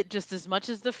love it just as much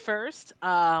as the first.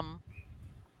 I'm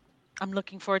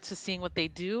looking forward to seeing what they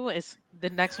do. The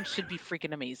next one should be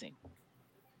freaking amazing.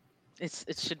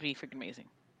 It should be freaking amazing.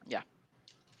 Yeah.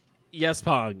 Yes,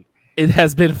 Pong. It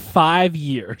has been 5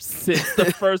 years since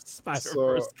the first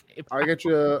Spider-Verse came out. I'll get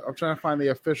you. I'm trying to find the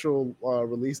official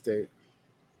release date.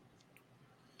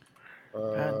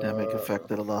 Pandemic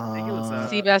affected a lot.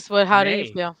 Seabass, how do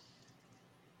you feel?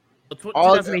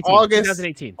 2018. August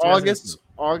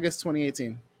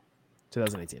 2018.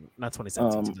 2018, not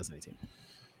 2017. 2018.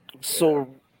 So,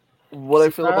 what I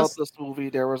feel about this movie,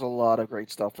 there was a lot of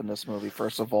great stuff in this movie.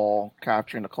 First of all,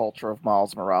 capturing the culture of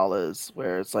Miles Morales,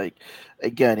 where it's like,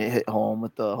 again, it hit home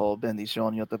with the whole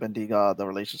bendición y otra bendiga, the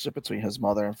relationship between his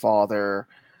mother and father,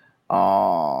 the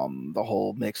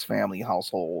whole mixed family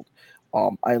household.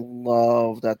 I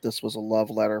love that this was a love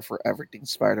letter for everything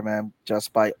Spider-Man,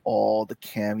 just by all the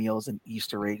cameos and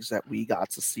Easter eggs that we got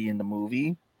to see in the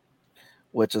movie.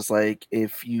 Which is like,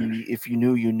 if you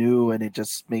knew, you knew, and it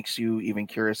just makes you even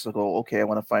curious to go, okay, I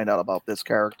want to find out about this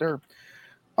character.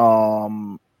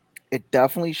 It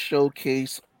definitely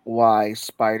showcased why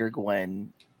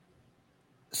Spider-Gwen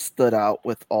stood out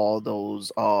with all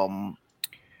those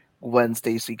Gwen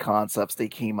Stacy concepts they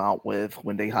came out with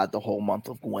when they had the whole month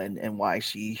of Gwen, and why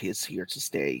she is here to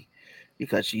stay,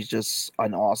 because she's just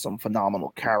an awesome,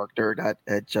 phenomenal character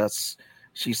that just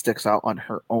she sticks out on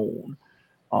her own.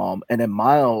 And then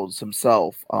Miles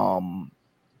himself,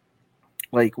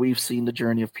 like we've seen the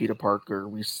journey of Peter Parker.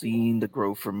 We've seen the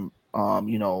growth from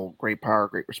great power,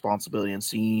 great responsibility, and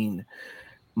seeing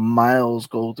Miles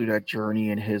go through that journey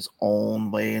in his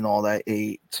own way and all that.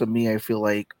 To me, I feel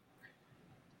like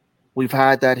we've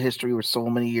had that history with so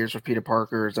many years with Peter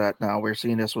Parker is that now we're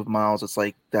seeing this with Miles. It's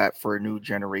like that for a new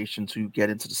generation to get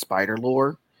into the Spider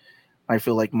lore. I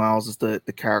feel like Miles is the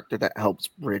character that helps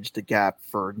bridge the gap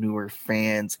for newer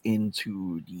fans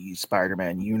into the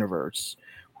Spider-Man universe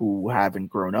who haven't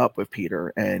grown up with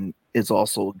Peter, and is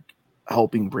also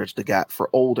helping bridge the gap for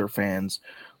older fans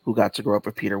who got to grow up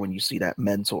with Peter when you see that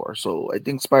mentor. So I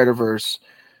think Spider-Verse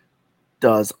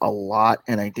does a lot,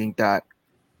 and I think that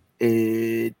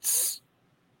it's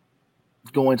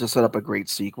going to set up a great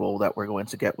sequel that we're going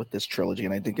to get with this trilogy,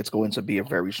 and I think it's going to be a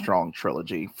very strong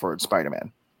trilogy for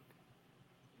Spider-Man.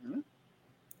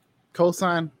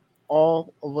 Co-sign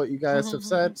all of what you guys have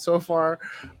said so far.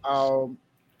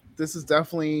 This is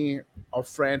definitely a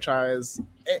franchise.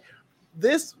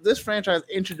 This franchise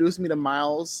introduced me to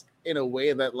Miles in a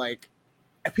way that, like,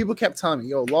 people kept telling me,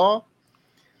 "Yo, Law,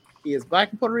 he is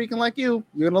Black and Puerto Rican like you.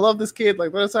 You're gonna love this kid.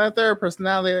 Like, there's side there,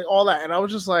 personality, all that." And I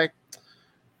was just like,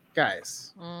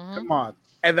 "Guys, come on!"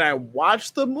 And then I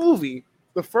watched the movie,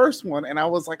 the first one, and I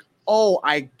was like, "Oh,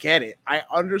 I get it. I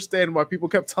understand why people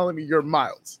kept telling me you're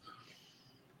Miles."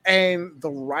 And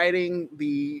the writing,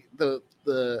 the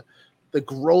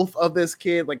growth of this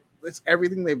kid, like, it's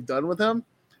everything they've done with him.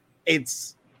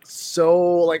 It's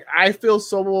so, like, I feel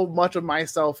so much of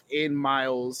myself in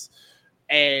Miles,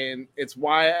 and it's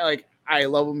why I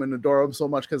love him and adore him so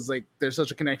much, because like there's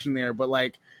such a connection there. But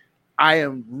like, I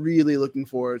am really looking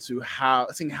forward to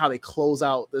seeing how they close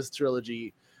out this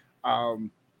trilogy.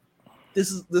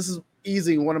 This is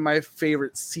easily one of my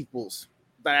favorite sequels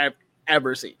that I've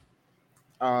ever seen.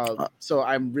 So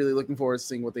I'm really looking forward to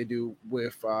seeing what they do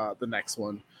with the next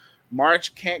one.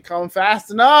 March can't come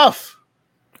fast enough.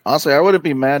 Honestly, I wouldn't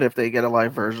be mad if they get a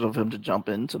live version of him to jump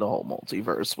into the whole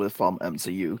multiverse with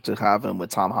MCU, to have him with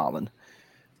Tom Holland.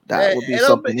 That would be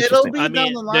something interesting. It'll be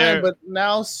down the line, but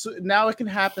now it can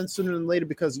happen sooner than later,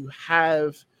 because you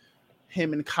have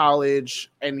him in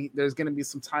college and there's going to be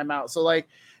some time out. So like,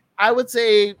 I would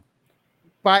say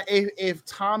if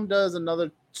Tom does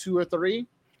another 2 or 3,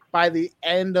 by the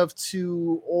end of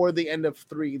 2 or the end of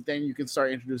 3, then you can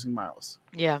start introducing Miles.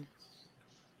 Yeah.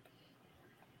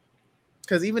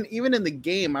 Because even in the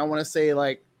game, I want to say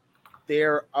like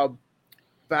they're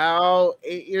about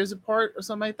 8 years apart or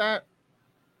something like that.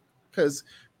 Because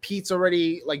Pete's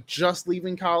already like just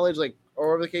leaving college, like,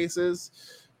 or whatever the case is,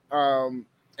 and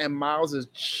Miles is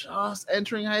just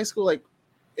entering high school, like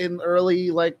in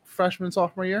early like freshman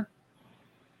sophomore year.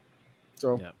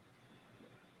 So yeah.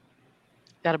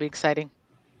 That'll be exciting.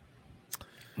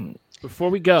 Before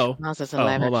we go, Miles as a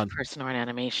live action person or an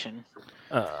animation.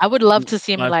 I would love to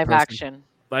see him in live action.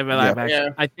 Live action. Yeah.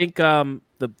 I think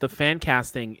the fan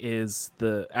casting is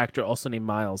the actor also named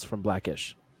Miles from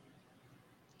Blackish.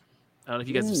 I don't know if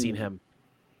you guys have seen him.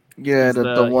 Yeah,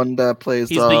 the one that plays.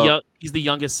 He's the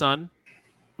youngest son.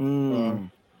 The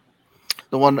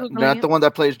one, not the one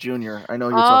that plays Junior. I know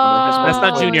you're talking about. That's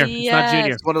not Junior. Yes. It's not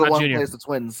Junior. It's one of the one who plays the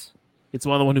twins. It's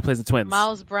one of the one who plays the twins.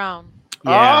 Miles Brown.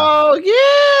 Yeah. Oh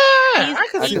yeah, He's I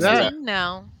can see that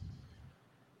now.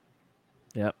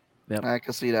 Yep. I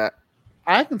can see that.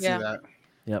 I can see that.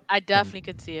 Yep. I definitely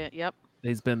could see it. Yep.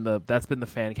 That's been the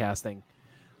fan casting.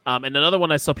 And another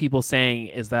one I saw people saying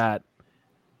is that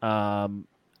some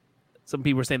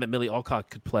people were saying that Millie Alcock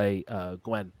could play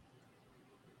Gwen.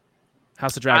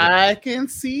 House of Dragon. I can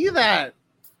see that.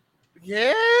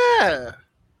 Yeah.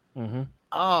 Mm-hmm.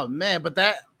 Oh man, but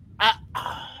that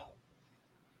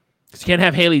you can't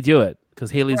have Haley do it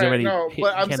because Haley's right, already. No,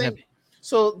 but I'm saying.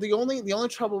 So the only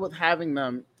trouble with having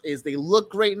them is they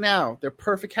look great now. They're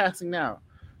perfect casting now,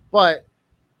 but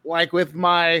like with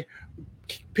my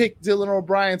pick Dylan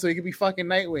O'Brien so he could be fucking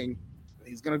Nightwing,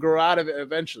 he's gonna grow out of it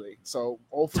eventually. So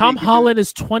hopefully Tom Holland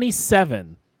is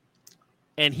 27,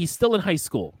 and he's still in high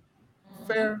school.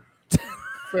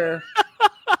 Fair.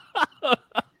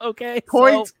 Okay.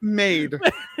 Point made.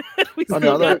 we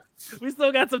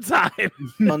still got some time.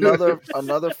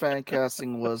 another fan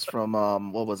casting was from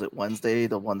what was it, Wednesday,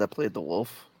 the one that played the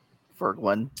wolf for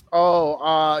Gwen.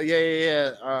 Oh,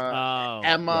 yeah.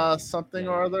 Emma something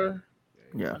or other.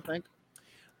 Yeah, I think.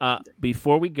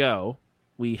 Before we go,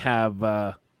 we have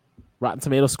Rotten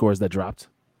Tomato scores that dropped.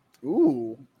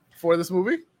 Ooh, for this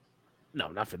movie? No,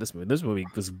 not for this movie. This movie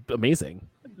was amazing.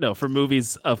 No, for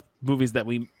movies that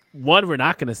we're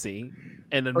not going to see,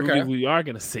 and the movie we are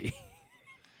going to see.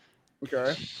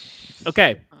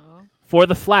 Okay. For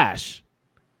The Flash,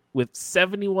 with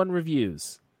 71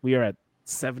 reviews, we are at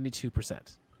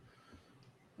 72%.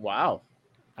 Wow.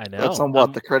 I know. That's on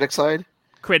what, the critic side?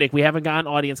 Critic. We haven't gotten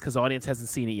audience because the audience hasn't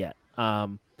seen it yet.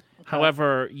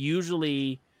 However,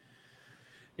 usually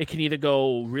it can either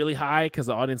go really high because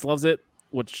the audience loves it,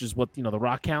 which is what The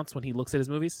Rock counts when he looks at his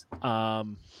movies,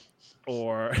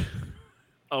 or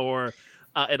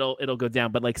it'll go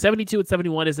down. But like 72 and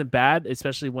 71 isn't bad,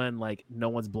 especially when like no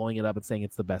one's blowing it up and saying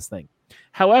it's the best thing.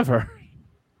 However,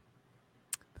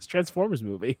 this Transformers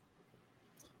movie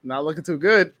Not looking too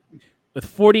good. with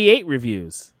 48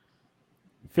 reviews,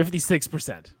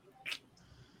 56%.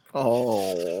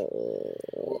 Oh,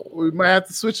 We might have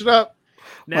to switch it up.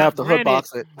 I have to hood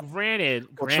box it. Granted,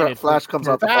 Flash comes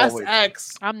out the Fast hallway.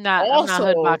 X. I'm not Also-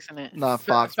 hood boxing it. Not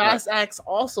Fox. Fast X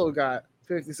also got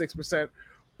 56%,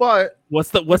 but What's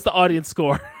the audience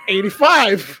score?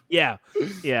 85. Yeah.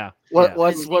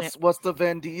 What's the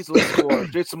Van Diesel score?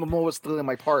 Jason Momoa is stealing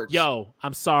my parts. Yo,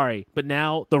 I'm sorry, but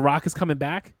now The Rock is coming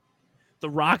back. The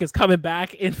Rock is coming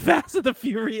back in Fast and the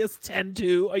Furious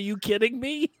 10-2. Are you kidding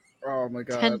me? Oh my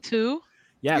god. 10-2.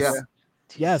 Yes. Yeah.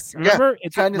 Yes. Remember, 10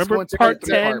 is remember going to part be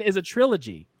 10 part. is a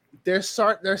trilogy. They're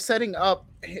setting up.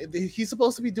 He's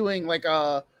supposed to be doing like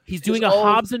He's doing his a own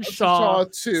Hobbs and Shaw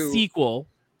 2, sequel,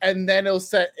 and then it'll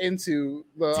set into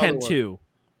the other one. 10-2.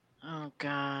 Oh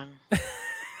god.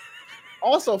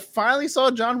 Also, finally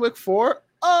saw John Wick 4.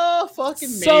 Oh, fucking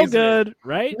So amazing. good,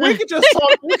 right? We could just talk.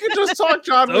 We could just talk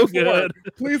John So Wick 4. good.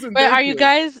 Please. And Wait, thank are you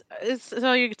guys?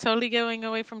 So you're totally going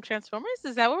away from Transformers?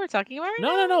 Is that what we're talking about right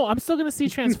now? No. I'm still gonna see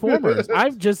Transformers.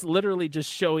 I'm just literally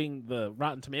just showing the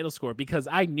Rotten Tomato score because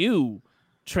I knew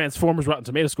Transformers Rotten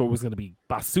Tomato score was gonna be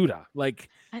basura. Like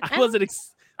I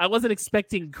wasn't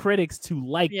expecting critics to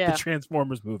like Yeah. the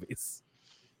Transformers movies.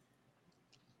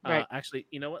 Right. Actually,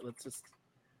 you know what? Let's just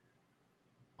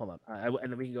hold on,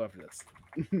 and then we can go after this.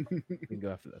 We can go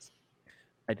after this.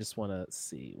 I just want to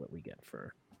see what we get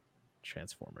for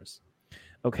Transformers.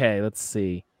 Okay, let's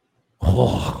see.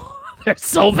 Oh, they're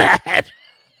so bad.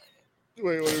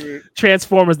 Wait, what do you mean?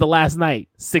 Transformers: The Last Night,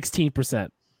 16%.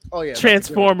 Oh yeah. that's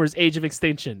Transformers: Age of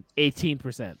Extinction,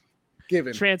 18%.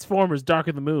 Given. Transformers: Dark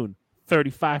of the Moon,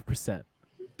 35%.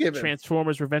 Given.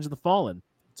 Transformers: Revenge of the Fallen,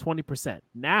 20%.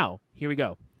 Now, here we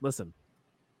go. Listen.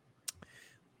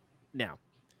 Now,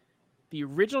 the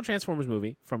original Transformers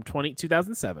movie from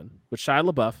 2007, with Shia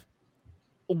LaBeouf,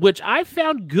 which I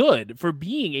found good for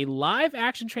being a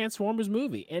live-action Transformers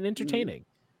movie and entertaining,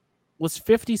 was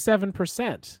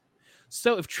 57%.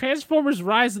 So if Transformers: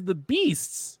 Rise of the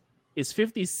Beasts is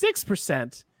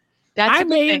 56%, That's I a good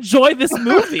may thing. enjoy this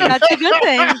movie. That's a good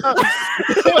thing.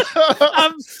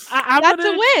 I'm That's gonna,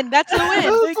 a win. That's a win.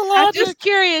 That's the I'm logic. just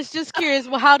curious.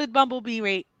 Well, how did Bumblebee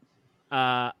rate?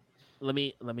 Let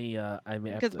me. I may have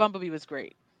Because to, Bumblebee was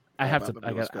great. I have to.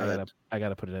 Bumblebee was I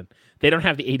gotta put it in. They don't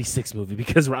have the 86 movie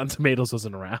because Rotten Tomatoes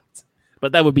wasn't around,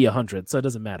 but that would be 100, so it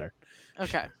doesn't matter.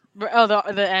 Okay. Oh,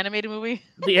 the animated movie.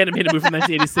 The animated movie from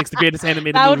 1986, the greatest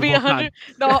animated That would movie be of all 100.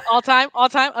 No, all time.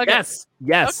 Okay. Yes.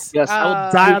 Yes. I will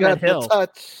Uh, die You on got that hill. the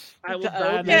touch. I will Okay. die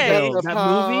on You that got hill. the That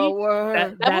movie. power.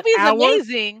 That movie is hour,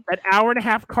 amazing. That hour and a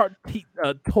half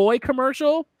toy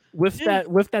commercial with that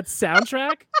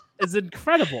soundtrack is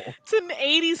incredible. It's an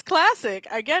 80s classic.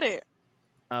 I get it.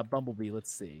 Bumblebee. Let's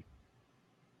see.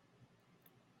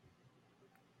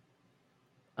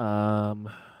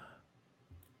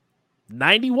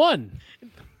 91.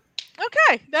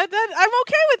 Okay. That I'm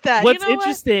okay with that. What's you know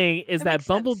interesting is That that makes sense.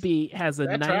 Bumblebee has a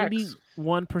That tracks.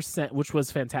 91%, which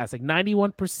was fantastic.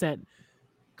 91%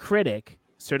 critic,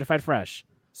 certified fresh,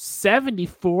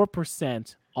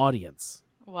 74% audience.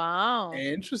 What? Wow.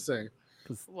 Interesting.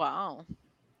 Wow.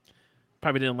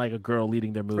 Probably didn't like a girl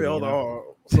leading their movie. Wait, you hold know? on.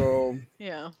 So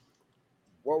Yeah.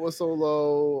 what was so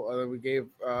low? We gave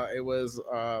it was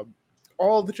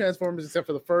all the Transformers except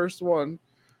for the first one.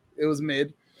 It was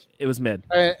mid, It was mid.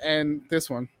 and this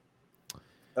one.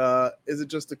 Is it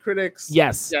just the critics?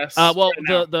 Yes. Yes. Well,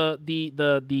 right now.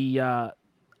 the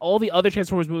all the other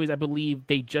Transformers movies, I believe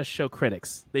they just show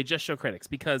critics. They just show critics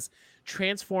because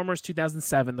Transformers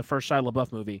 2007, the first Shia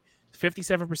LaBeouf movie,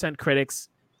 57% critics,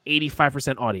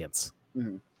 85% audience.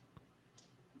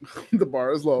 The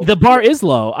bar is low. The bar is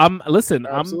low. Listen.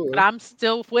 Absolutely. But I'm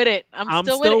still with it. I'm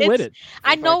still still with with it. it.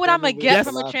 I know what I'm gonna get Yes,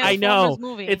 from a I Transformers know.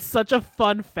 movie. It's such a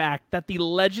fun fact that the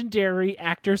legendary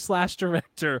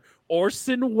actor/director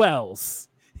Orson Welles,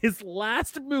 his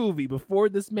last movie before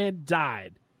this man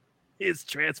died, is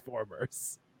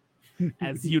Transformers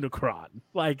as Unicron.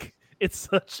 Like, it's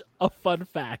such a fun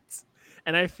fact.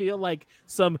 And I feel like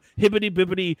some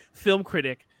hibbity-bibbity film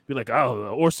critic be like,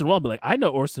 oh, Orson Welles. Be like, I know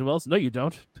Orson Welles. No, you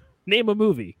don't. Name a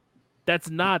movie that's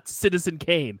not Citizen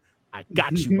Kane. I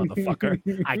got you, motherfucker.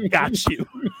 I got you.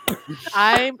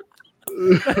 I'm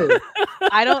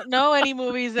I don't know any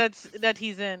movies that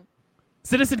he's in.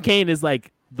 Citizen Kane is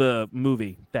like the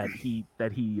movie that he.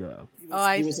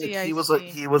 I see. He was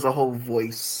a whole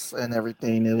voice and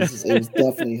everything. It was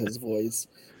definitely his voice.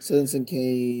 Citizen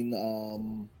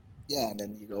Kane. Yeah, and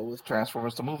then you go with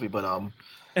Transformers the movie, but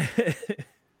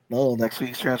no, next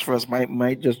week's Transformers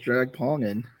might just drag Pong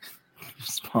in.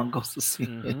 Pong goes to see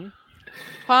it.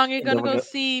 Pong, you're gonna go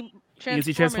see Transformers,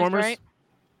 you see Transformers, right?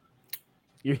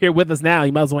 You're here with us now.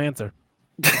 You might as well answer.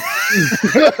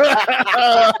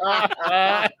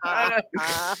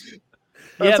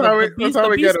 That's how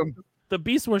we get him. The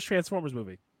Beast Wars Transformers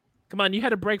movie. Come on, you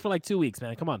had a break for like 2 weeks,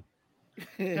 man. Come on.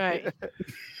 Right.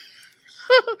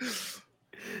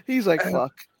 He's like,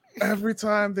 fuck. Every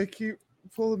time they keep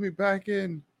pulling me back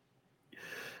in.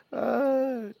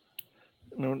 Then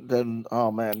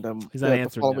oh man, then he's not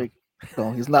answering.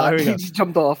 No, he's not. He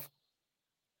jumped off.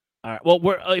 All right.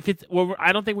 Well,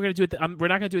 I don't think we're gonna do it. We're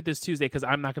not gonna do it this Tuesday because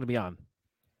I'm not gonna be on.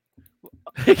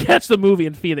 Catch the movie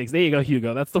in Phoenix. There you go,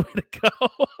 Hugo. That's the way to go.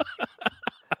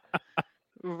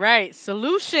 Right.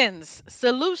 Solutions,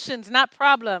 not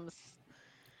problems.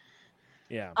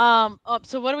 Yeah.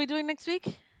 So what are we doing next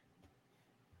week?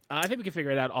 I think we can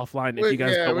figure it out offline if you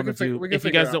guys don't want to do. If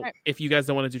you guys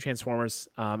don't want to do Transformers,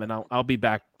 and I'll be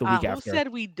back the week after. Who said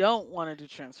we don't want to do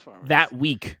Transformers? That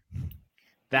week.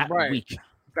 That week.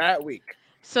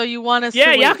 So you want us?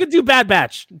 Yeah, y'all can do Bad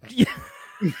Batch.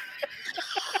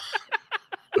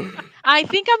 I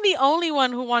think I'm the only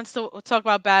one who wants to talk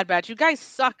about Bad Batch. You guys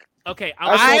suck. Okay, you're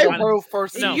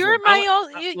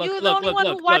the only one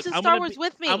who watches Star Wars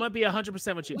with me. I'm gonna be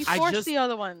 100% with you. We force the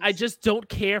other ones. I just don't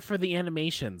care for the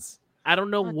animations. I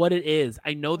don't know what it is.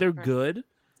 I know they're good.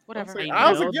 Whatever.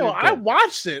 I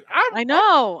watched it. I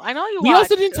know you. We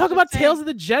also didn't talk about Tales of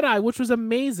the Jedi, which was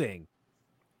amazing.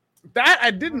 That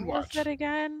I didn't watch. What's that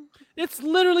again? It's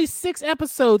literally 6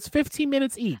 episodes, 15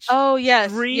 minutes each. Oh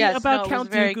yes, 3 about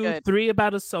Count Dooku, 3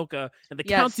 about Ahsoka, and the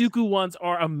Count Dooku ones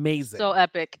are amazing. So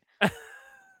epic.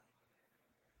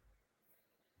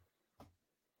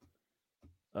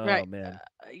 Oh right. man,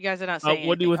 you guys are not saying.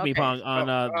 What do you with me, okay. Pong, on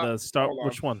the start?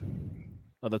 Which one?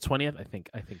 Oh, the 20th. I think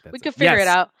that's. We can figure it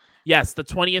out. Yes, the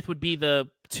 20th would be the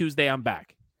Tuesday. I'm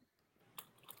back.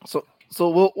 So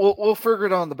we'll figure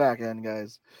it out on the back end,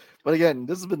 guys. But again,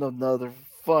 this has been another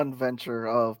fun venture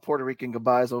of Puerto Rican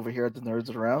goodbyes over here at the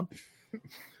Nerds Around.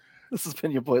 This has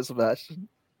been your boy Sebastian,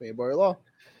 your boy Law,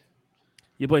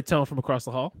 your boy Tone from across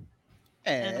the hall,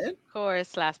 and of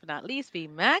course, last but not least, be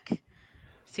Mac.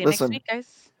 See you next week,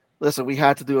 guys. Listen, we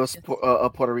had to do a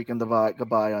Puerto Rican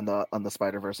goodbye on the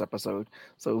Spiderverse episode.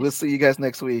 So we'll see you guys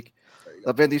next week.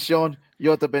 La bendición,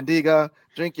 yo te bendiga.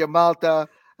 Drink your Malta.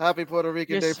 Happy Puerto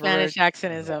Rican Day Spanish parade.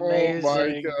 accent is amazing. Oh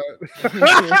my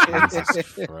God.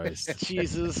 Jesus Christ.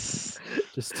 Jesus.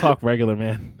 Just talk regular,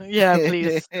 man. Yeah,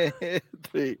 please.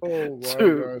 3, oh my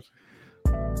 2.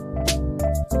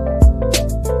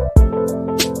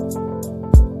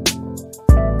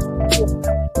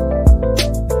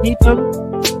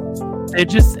 It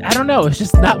just, I don't know. It's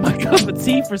just not my cup of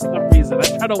tea for some reason.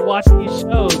 I try to watch these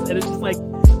shows, and it's just like,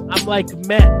 I'm like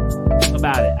meh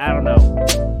about it. I don't know.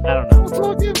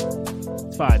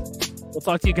 It's fine. We'll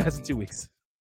talk to you guys in 2 weeks.